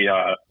or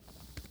the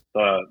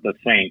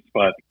Saints,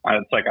 but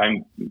it's like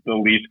I'm the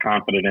least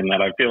confident in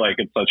that. I feel like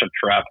it's such a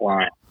trap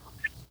line.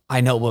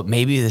 I know, but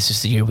maybe this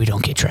is the year we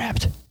don't get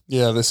trapped.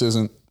 Yeah, this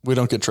isn't. We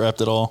don't get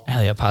trapped at all.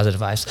 Hell yeah, positive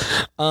vibes.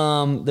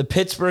 The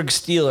Pittsburgh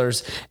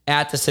Steelers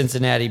at the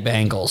Cincinnati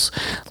Bengals.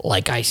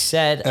 Like I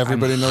said,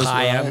 Everybody knows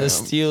high where I on the am.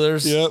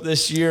 Steelers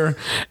this year,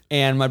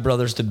 and my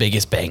brother's the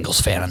biggest Bengals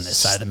fan on this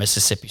side of the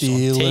Mississippi. So I'm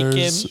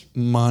Steelers taking.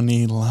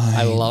 money line.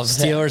 I love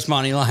that. Steelers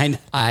money line.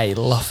 I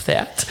love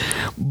that,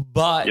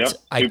 but Yep,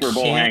 I Super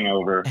Bowl can't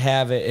hangover.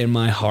 have it in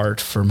my heart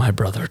for my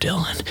brother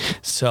Dylan.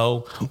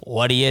 So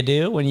what do you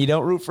do when you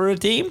don't root for a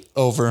team?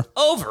 Over.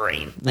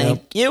 Overing.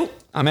 Thank you.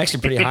 I'm actually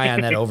pretty high on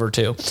that over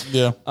too.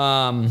 Yeah.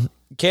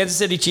 Kansas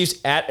City Chiefs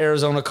at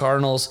Arizona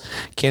Cardinals.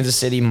 Kansas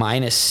City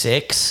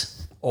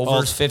 -6.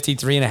 Over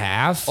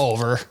 53.5.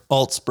 Over.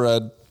 Alt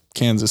spread.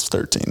 Kansas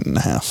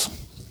 13.5.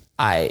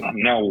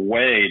 No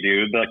way,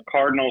 dude. The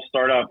Cardinals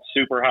start out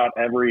super hot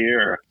every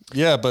year.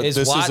 Yeah, but Is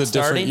this Watt is a different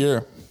starting?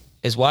 year.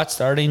 Is Watt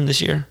starting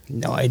this year?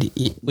 No idea.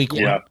 Week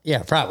 1. Yeah.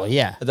 Yeah, probably.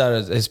 Yeah. I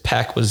thought his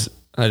pack was.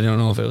 I don't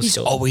know if it was He's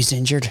still. always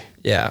injured.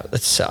 Yeah,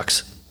 that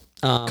sucks.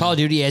 Call of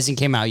Duty hasn't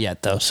came out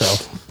yet though, so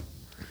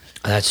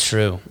That's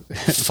true.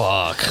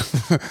 Fuck.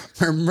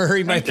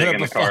 Murray might I'm put taking up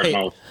the a fight.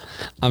 Cardinals.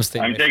 I'm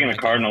staying. I'm away taking from the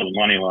that Cardinals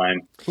money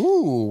line.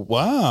 Ooh,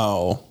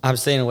 wow. I'm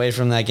staying away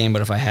from that game,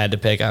 but if I had to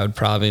pick, I would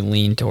probably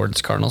lean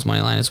towards Cardinals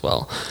money line as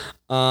well.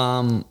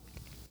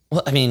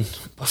 Well, I mean,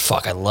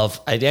 fuck, I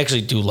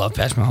actually do love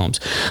Patrick Mahomes.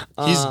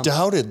 He's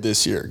doubted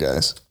this year,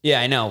 guys.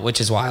 Yeah, I know, which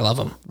is why I love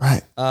him.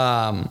 Right.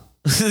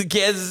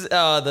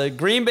 The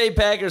Green Bay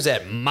Packers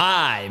at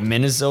my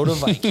Minnesota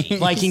Vikings.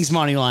 Vikings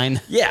money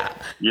line. Yeah.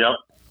 Yep.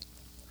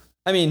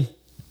 I mean,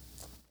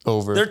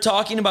 Over. they're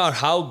talking about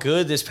how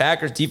good this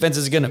Packers defense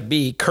is going to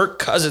be. Kirk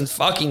Cousins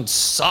fucking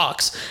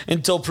sucks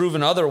until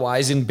proven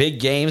otherwise in big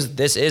games.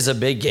 This is a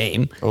big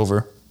game.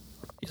 Over.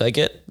 You like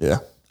it? Yeah.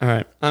 All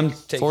right. I'm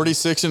taking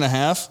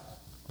 46.5.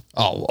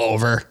 Oh,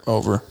 over.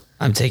 Over.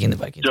 I'm taking the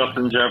Vikings.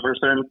 Justin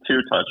Jefferson,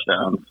 2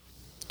 touchdowns.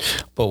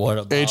 But what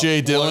about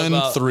AJ Dillon, what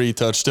about- 3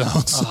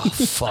 touchdowns. Oh,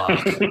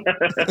 fuck.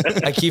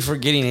 I keep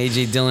forgetting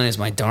AJ Dillon is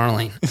my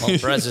darling. Well,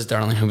 Brez's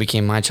darling, who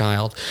became my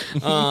child.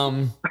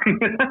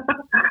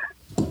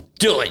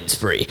 Dillon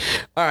spree.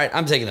 All right,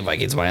 I'm taking the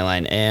Vikings money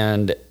line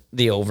and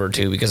the over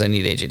too because I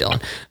need AJ Dillon.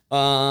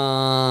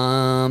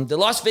 The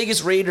Las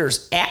Vegas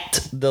Raiders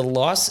at the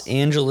Los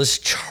Angeles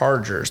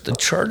Chargers. The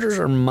Chargers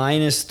are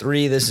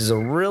 -3. This is a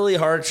really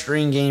hard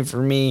string game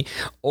for me.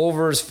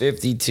 Over is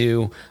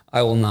 52.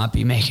 I will not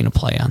be making a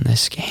play on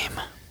this game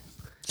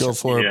Go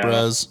for it, Yeah.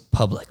 Brez.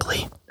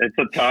 publicly. It's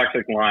a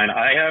toxic line.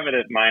 I have it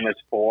at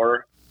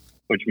 -4,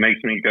 which makes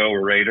me go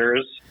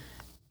Raiders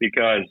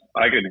because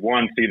I could,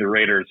 one, see the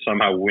Raiders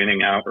somehow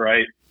winning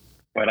outright,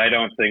 but I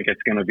don't think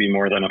it's going to be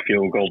more than a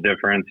field goal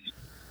difference.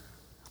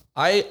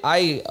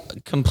 I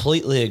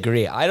completely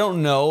agree. I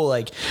don't know.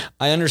 Like,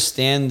 I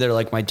understand they're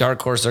like my dark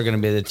horse are going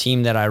to be the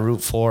team that I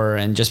root for,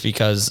 and just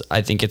because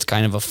I think it's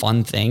kind of a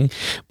fun thing.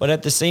 But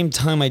at the same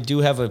time, I do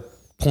have a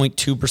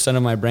 0.2%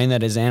 of my brain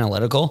that is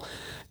analytical.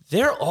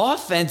 Their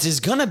offense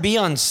is going to be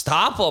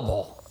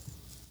unstoppable.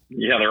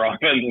 Yeah, their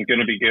offense is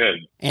going to be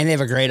good. And they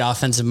have a great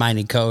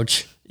offensive-minded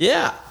coach.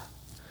 Yeah.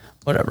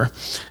 Whatever.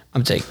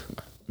 I'm taking,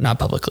 not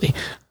publicly.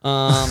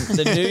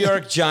 The New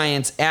York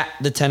Giants at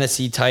the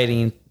Tennessee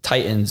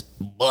Titans.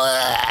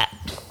 Blah.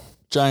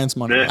 Giants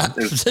money This line. I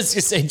was is, just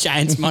gonna say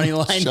Giants money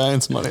line.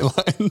 Giants money line.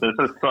 this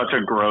is such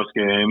a gross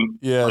game.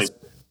 Yes, Like,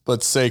 but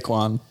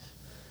Saquon.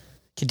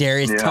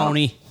 Kadarius Yeah.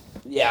 Toney.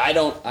 Yeah,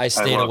 I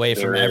stayed love away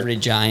from Darius. every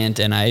Giant,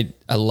 and I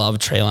love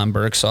Treylon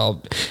Burks.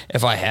 So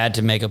if I had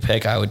to make a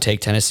pick, I would take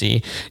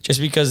Tennessee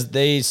just because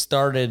they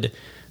started,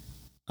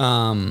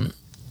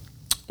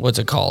 what's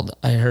it called?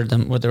 I heard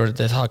them, what they were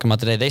talking about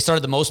today. They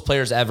started the most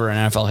players ever in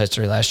NFL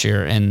history last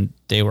year, and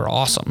they were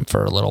awesome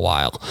for a little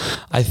while.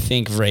 I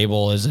think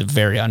Vrabel is a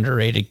very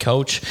underrated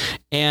coach,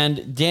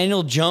 and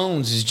Daniel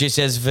Jones is just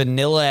as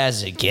vanilla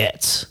as it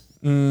gets.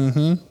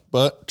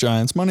 But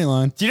Giants money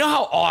line. Do you know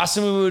how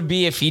awesome it would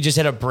be if he just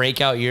had a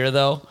breakout year,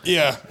 though?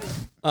 Yeah.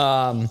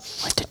 Went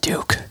to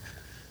Duke.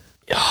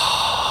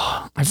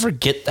 I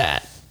forget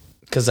that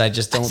because I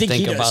just don't think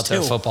he think does about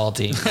their too. football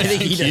team. I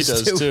think he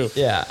does, too.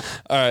 Yeah.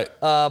 All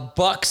right.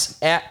 Bucks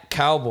at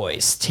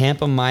Cowboys.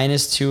 Tampa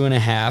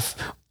 -2.5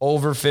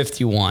 over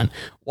 51.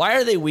 Why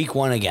are they week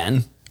 1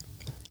 again?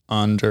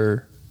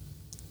 Under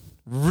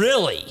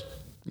Really?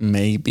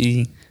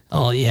 maybe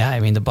Oh yeah. I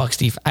mean the Bucks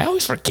defense. I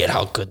always forget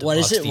how good the What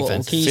Bucks is it?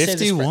 defense Can is. you say the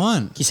spread?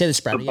 51. Can you say the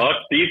spread The again?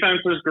 Bucs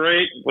defense is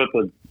great, but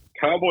the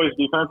Cowboys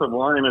defensive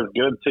line is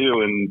good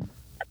too. And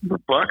the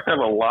Bucs have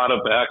a lot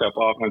of backup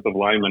offensive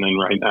linemen in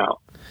right now.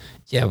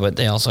 Yeah, but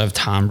they also have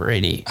Tom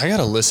Brady. I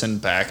gotta listen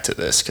back to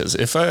this because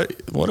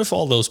what if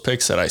all those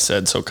picks that I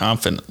said so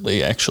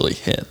confidently actually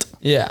hit?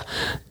 Yeah,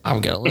 I'm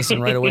gonna listen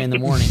right away in the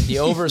morning. The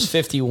over is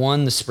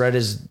 51. The spread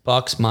is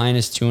Bucks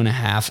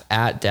 -2.5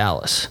 at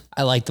Dallas.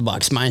 I like the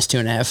Bucks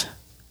 -2.5.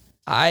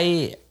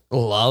 I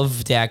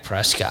love Dak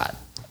Prescott.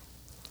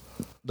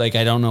 Like,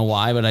 I don't know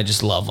why, but I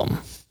just love him.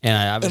 And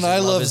I obviously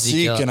love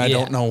Ezekiel. Zeke, and I Yeah.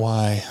 don't know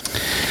why.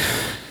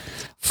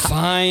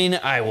 Fine,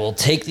 I will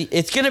take the.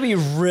 It's going to be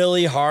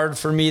really hard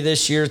for me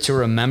this year to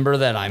remember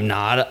that I'm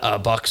not a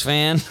Bucks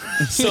fan.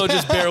 So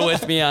just bear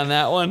with me on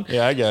that one.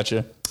 Yeah, I got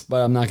you. But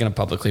I'm not going to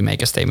publicly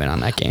make a statement on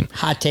that game.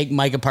 Hot take: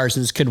 Micah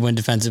Parsons could win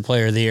Defensive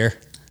Player of the Year.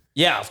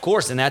 Yeah, of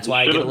course, and that's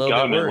why I Should get a have little bit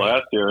gotten it worried.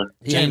 last year.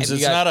 James, you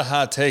it's got- not a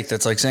hot take.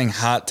 That's like saying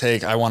hot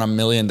take. I want $1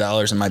 million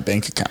in my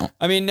bank account.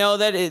 I mean, no,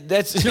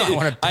 that's. I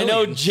want a I know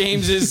billion.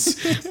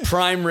 James's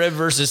prime rib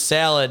versus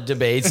salad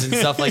debates and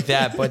stuff like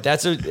that, but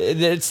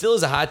it still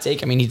is a hot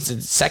take. I mean, he's a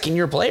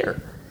 2nd-year player.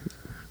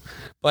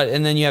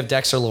 And then you have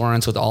Dexter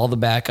Lawrence with all the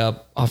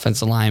backup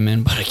offensive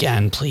linemen. But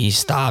again, please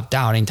stop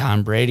doubting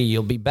Tom Brady.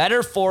 You'll be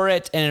better for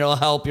it, and it'll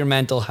help your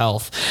mental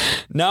health.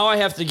 Now I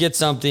have to get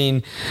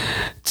something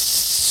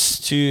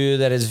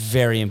that is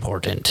very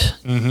important.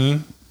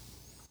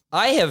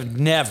 I have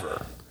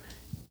never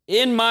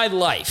in my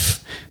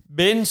life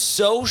been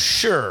so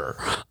sure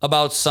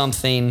about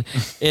something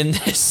in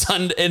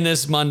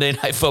this Monday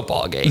Night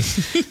Football game.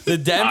 The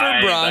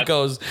Denver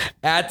Broncos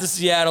at the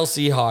Seattle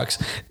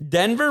Seahawks.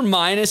 Denver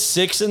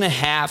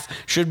 -6.5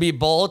 should be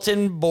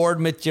bulletin board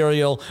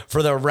material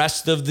for the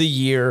rest of the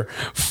year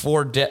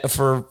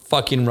for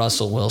fucking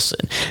Russell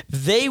Wilson.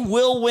 They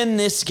will win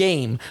this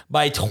game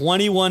by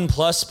 21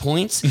 plus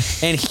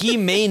points, and he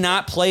may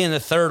not play in the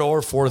 3rd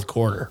or 4th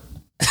quarter.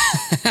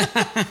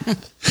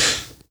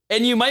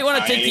 And you might want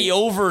to take the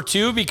over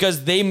too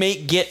because they may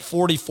get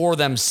 44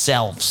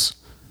 themselves.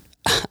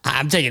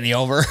 I'm taking the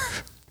over.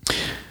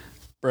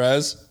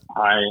 Brez?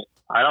 I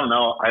don't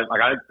know. I'm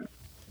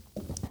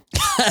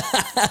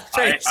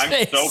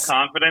so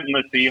confident in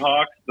the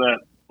Seahawks that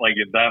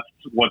that's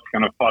what's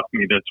going to fuck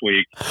me this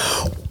week.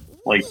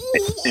 Like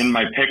in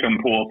my pick 'em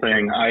pool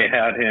thing, I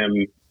have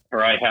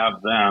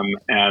them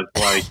as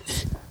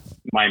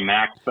my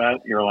max bet.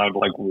 You're allowed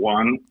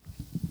 1.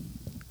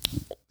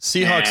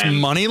 Seahawks And-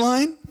 money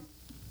line?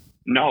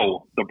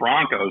 No, the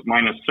Broncos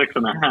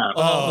 -6.5.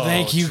 Oh,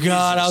 thank you,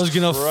 God. I was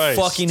going to Christ.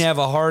 fucking have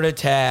a heart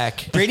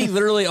attack. Brady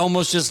literally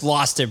almost just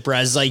lost it,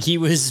 Brez. Like he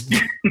was.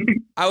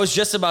 I was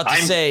just about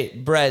to say,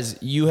 Brez,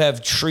 you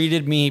have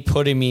treated me,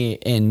 putting me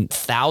in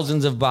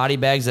thousands of body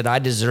bags that I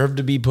deserve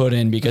to be put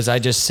in because I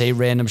just say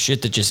random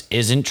shit that just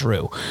isn't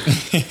true.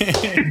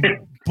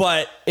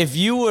 But if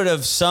you would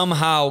have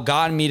somehow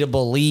gotten me to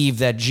believe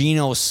that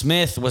Geno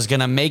Smith was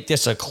going to make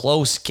this a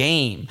close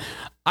game,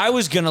 I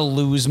was going to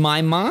lose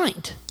my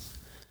mind.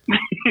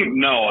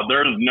 No,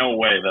 there's no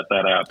way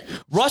that happened.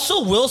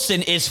 Russell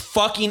Wilson is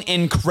fucking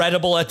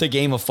incredible at the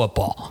game of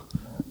football.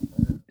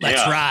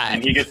 Let's ride.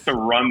 And he gets to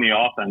run the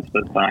offense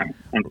this time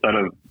instead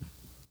of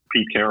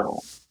Pete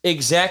Carroll.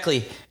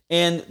 Exactly.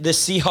 And the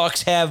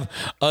Seahawks have,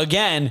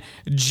 again,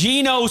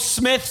 Geno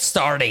Smith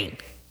starting.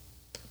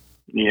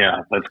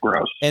 Yeah, that's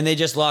gross. And they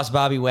just lost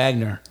Bobby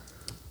Wagner.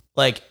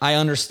 Like, I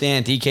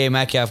understand DK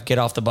Metcalf get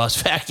off the bus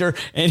factor,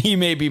 and he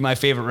may be my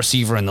favorite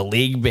receiver in the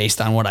league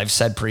based on what I've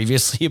said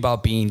previously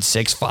about being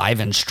 6'5"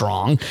 and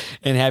strong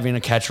and having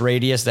a catch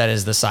radius that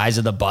is the size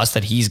of the bus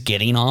that he's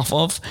getting off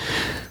of.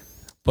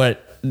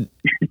 But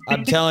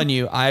I'm telling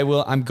you,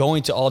 I'm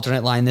going to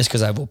alternate line this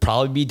because I will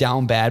probably be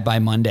down bad by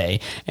Monday,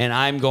 and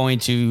I'm going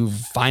to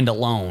find a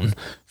loan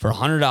for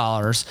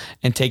 $100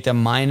 and take the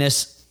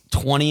minus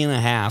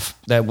 20.5,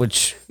 that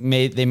which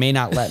they may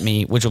not let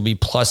me, which will be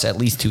plus at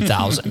least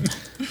 2,000.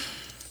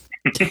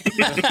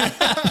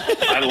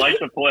 I like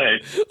the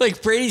play.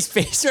 Like Brady's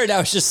face right now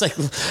is just like,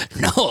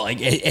 no, like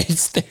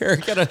they're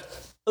gonna.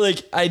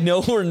 Like, I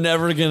know we're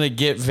never gonna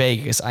get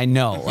Vegas. I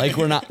know, like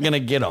we're not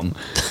gonna get them,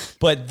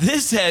 but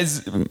this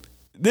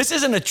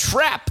isn't a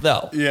trap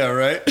though. Yeah,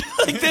 right.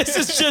 Like, this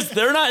is just,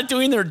 they're not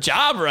doing their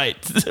job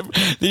right.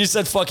 They just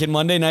said fucking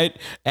Monday night,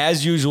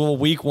 as usual,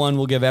 week 1,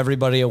 we'll give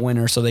everybody a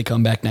winner so they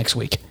come back next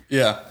week.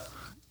 Yeah.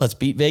 Let's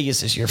beat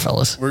Vegas this year,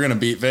 fellas. We're going to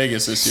beat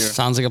Vegas this year.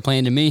 Sounds like a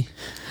plan to me.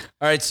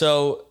 All right,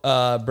 so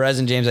Brez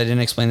and James, I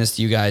didn't explain this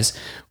to you guys.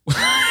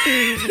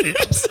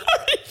 I'm sorry,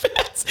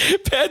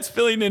 Pat's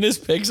filling in his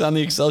picks on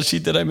the Excel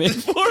sheet that I made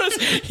for us.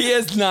 He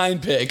has 9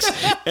 picks.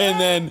 And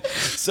then,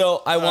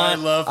 so I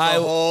love the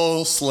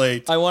whole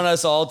slate. I want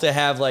us all to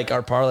have like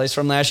our parlays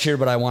from last year,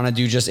 but I want to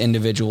do just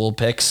individual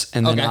picks,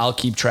 and then I'll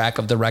keep track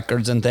of the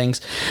records and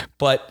things.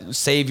 But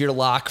save your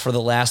lock for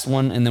the last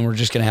one, and then we're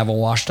just going to have a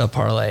washed up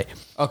parlay.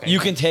 Okay. You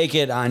can take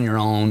it on your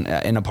own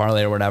in a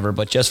parlay or whatever,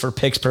 but just for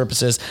picks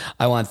purposes,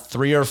 I want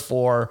 3 or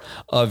 4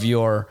 of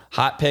your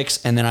hot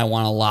picks, and then I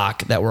want a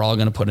lock that we're all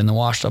going to put in the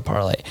washed up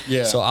parlay.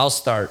 Yeah. So I'll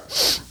start.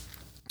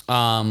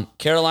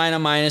 Carolina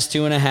minus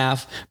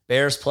 2.5,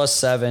 Bears plus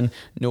 7,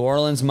 New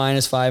Orleans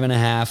minus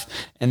 5.5,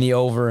 and the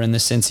over in the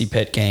Cincy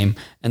Pitt game.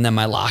 And then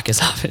my lock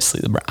is obviously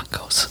the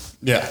Broncos.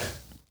 Yeah.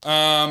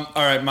 All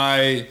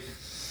right.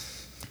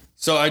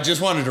 So I just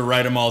wanted to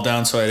write them all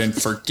down so I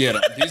didn't forget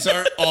them. These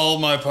aren't all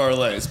my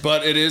parlays,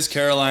 but it is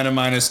Carolina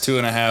minus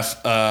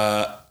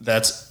 2.5.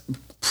 That's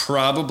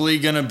probably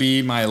going to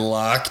be my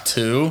lock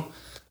too.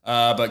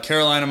 But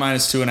Carolina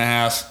minus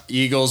 2.5,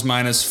 Eagles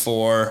minus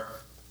 4.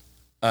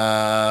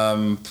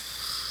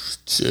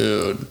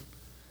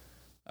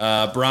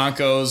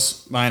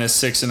 Broncos minus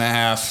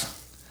 6.5.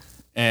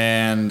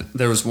 And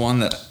there was one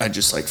that I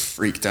just like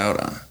freaked out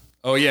on.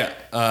 Oh yeah.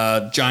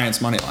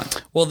 Giants money line.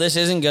 Well, this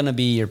isn't going to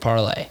be your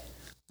parlay.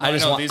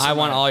 I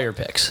want all your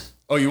picks.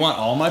 Oh, you want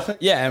all my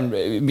picks? Yeah,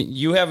 and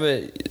you have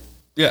a.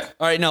 Yeah.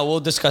 All right, no, we'll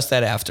discuss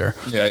that after.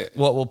 Yeah.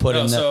 What we'll put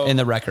in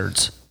the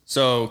records.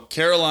 So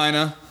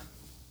Carolina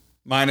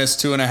minus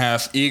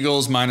 2.5,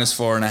 Eagles minus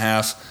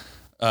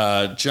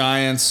 4.5,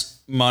 Giants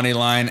money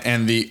line,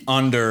 and the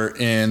under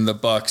in the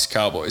Bucks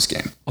Cowboys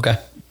game. Okay.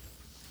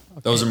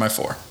 Those are my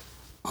 4.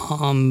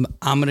 I'm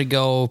gonna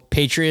go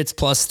Patriots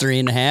plus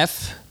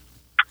 3.5,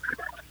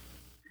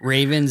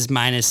 Ravens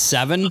minus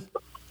 7,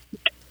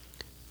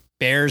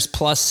 Bears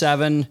plus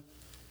 7,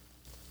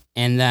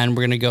 and then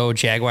we're gonna go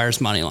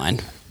Jaguars money line.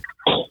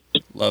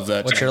 Love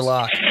that. What's your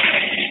lock?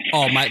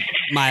 Oh,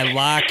 my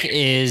lock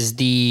is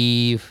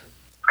the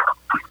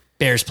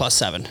Bears plus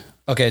 7.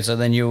 Okay, so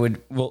then you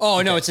would.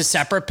 No, it's a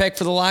separate pick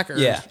for the lock.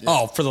 Yeah.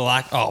 Oh, for the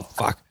lock. Oh,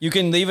 fuck. You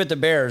can leave it to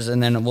Bears,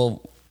 and then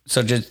we'll.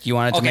 So just you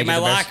wanted to make it the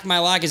Bears? My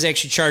lock is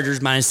actually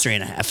Chargers minus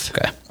 3.5.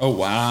 Okay. Oh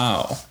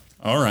wow.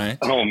 All right.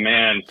 Oh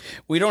man.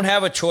 We don't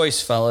have a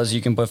choice, fellas.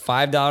 You can put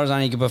 $5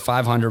 on it. You can put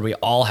 $500. We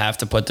all have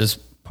to put this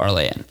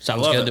parlay in.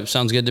 Sounds good. It.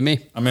 Sounds good to me.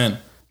 I'm in.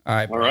 All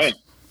right. All right.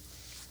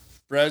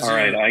 Brez, All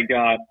right. I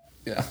got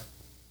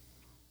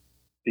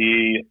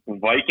the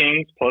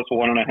Vikings plus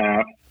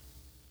 1.5,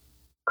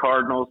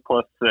 Cardinals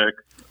plus 6,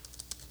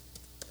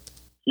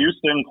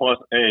 Houston plus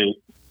 8,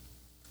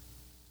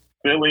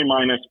 Philly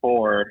minus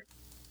 4,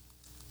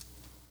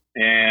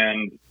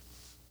 and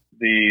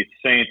the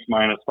Saints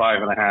minus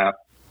 5.5.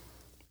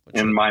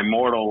 In my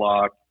mortal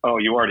lock. Oh,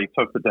 you already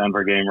took the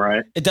Denver game,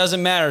 right? It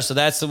doesn't matter. So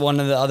that's one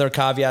of the other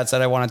caveats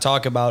that I want to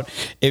talk about.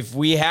 If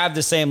we have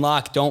the same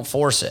lock, don't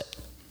force it.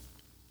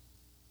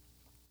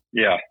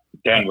 Yeah,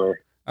 Denver.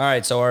 All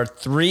right. So our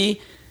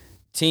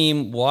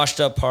 3-team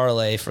washed up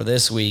parlay for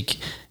this week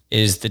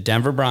is the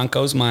Denver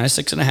Broncos minus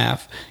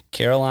 6.5,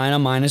 Carolina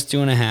minus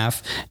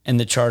 2.5, and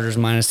the Chargers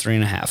minus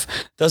 3.5.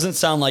 Doesn't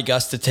sound like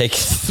us to take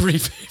 3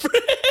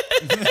 favorites.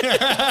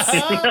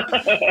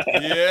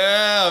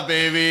 Yeah,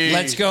 baby.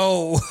 Let's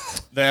go.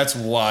 That's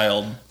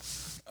wild.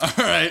 All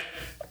right.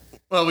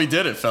 Well, we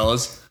did it,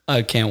 fellas.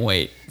 I can't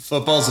wait.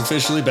 Football's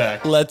officially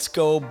back. Let's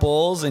go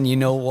Bulls, and you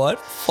know what?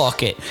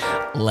 Fuck it.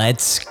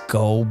 Let's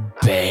go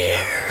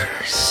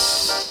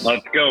Bears.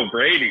 Let's go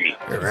Brady.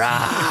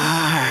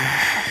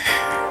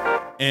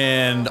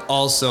 And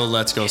also,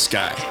 let's go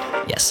Sky.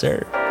 Yes,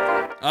 sir.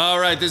 All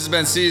right, this has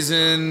been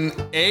season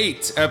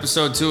 8,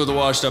 episode 2 of the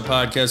Washed Up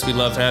Podcast. We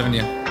love having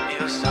you.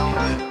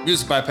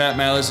 Music by Pat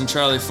Mallers and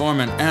Charlie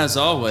Foreman. As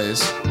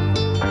always,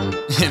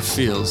 it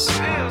feels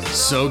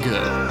so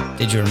good.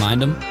 Did you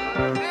remind him?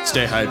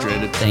 Stay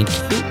hydrated. Thank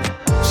you.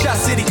 Shot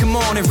City, come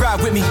on and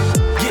ride with me.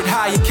 Get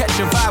high and catch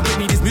a vibe with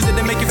me. This music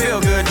that make you feel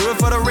good. Do it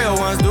for the real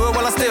ones. Do it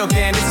while I still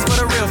can. This is for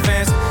the real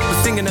fans.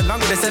 We're singing along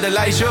with us at the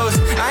light shows.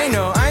 I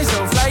know, I ain't so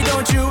fly,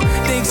 don't you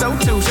think so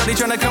too? Shawty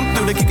tryna come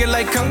through to kick it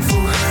like kung fu.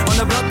 On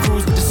the block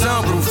cruise with the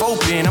sunroof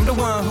open. I'm the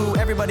one who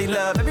everybody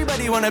love.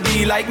 Everybody wanna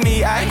be like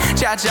me. I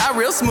cha-cha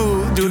real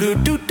smooth.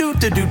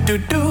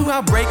 Do-do-do-do-do-do-do-do. I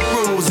break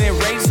rules and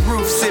race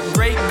roofs. Sip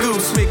great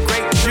goose with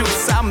great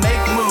juice. I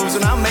make moves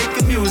when I'm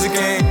making music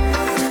and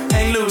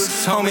ain't loose,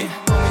 homie.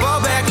 Fall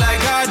back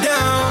like I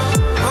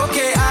done.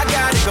 Okay, I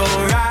gotta go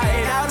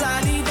right. Out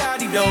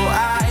la-dee-da-dee-do.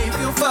 I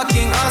feel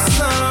fucking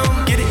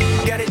awesome. Get it,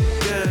 got it,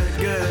 good,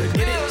 good.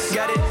 Get it,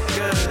 got it,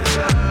 good.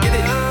 Get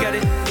it, got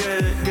it,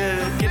 good,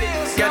 good. Get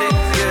it, got it,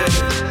 good.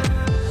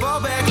 Fall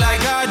back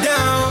like I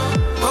done.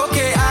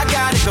 Okay, I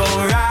gotta go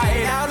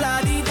right. Out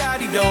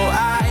la-dee-da-dee-do.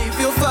 I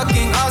feel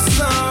fucking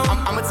awesome.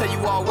 I'ma tell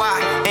you all why.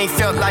 Ain't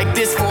felt like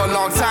this for a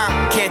long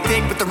time. Can't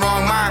think with the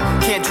wrong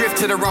mind. Can't drift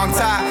to the wrong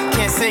tide.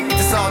 Can't sink if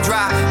it's all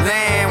dry.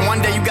 Land,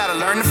 one day you gotta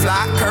learn to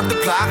fly. Curve the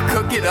plot,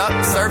 cook it up,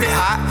 serve it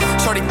hot.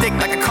 Shorty thick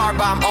like a car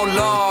bomb. Oh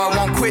Lord,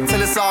 won't quit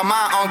till it's all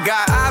mine. On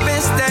God, I've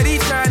been steady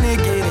trying to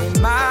get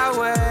in my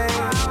way.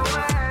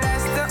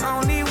 That's the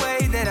only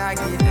way that I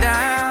get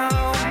down.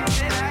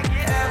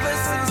 Ever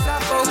since I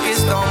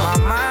focused on my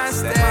mind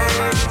state,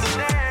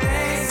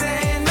 ain't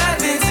saying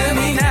nothing to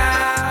me now.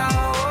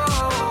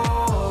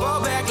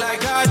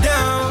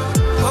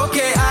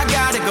 Okay, I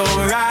gotta go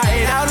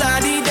right. Out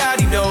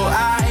la-dee-da-dee-do.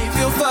 I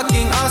feel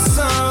fucking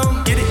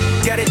awesome. Get it,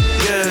 got it,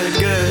 good,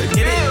 good.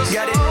 Get it,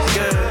 got it,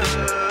 good.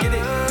 Get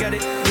it, got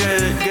it,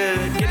 good, good.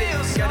 Get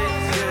it, got it,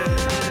 good.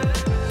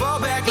 Fall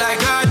back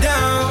like I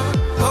done.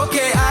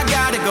 Okay, I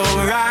gotta go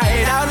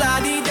right. Out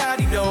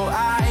la-dee-da-dee-do.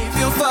 I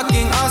feel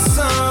fucking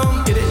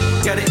awesome. Get it,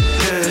 got it,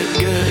 good,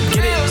 good.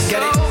 Get it,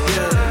 got it,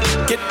 good.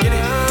 Get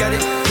it, got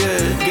it,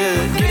 good,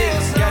 good. Get it,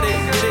 got it,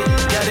 get it,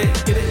 got it,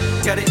 get it,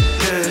 got it,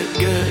 good,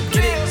 good.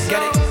 Get it,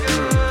 got it,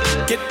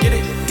 get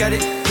it, got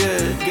it,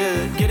 good,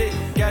 good. Get it,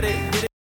 got it, get it.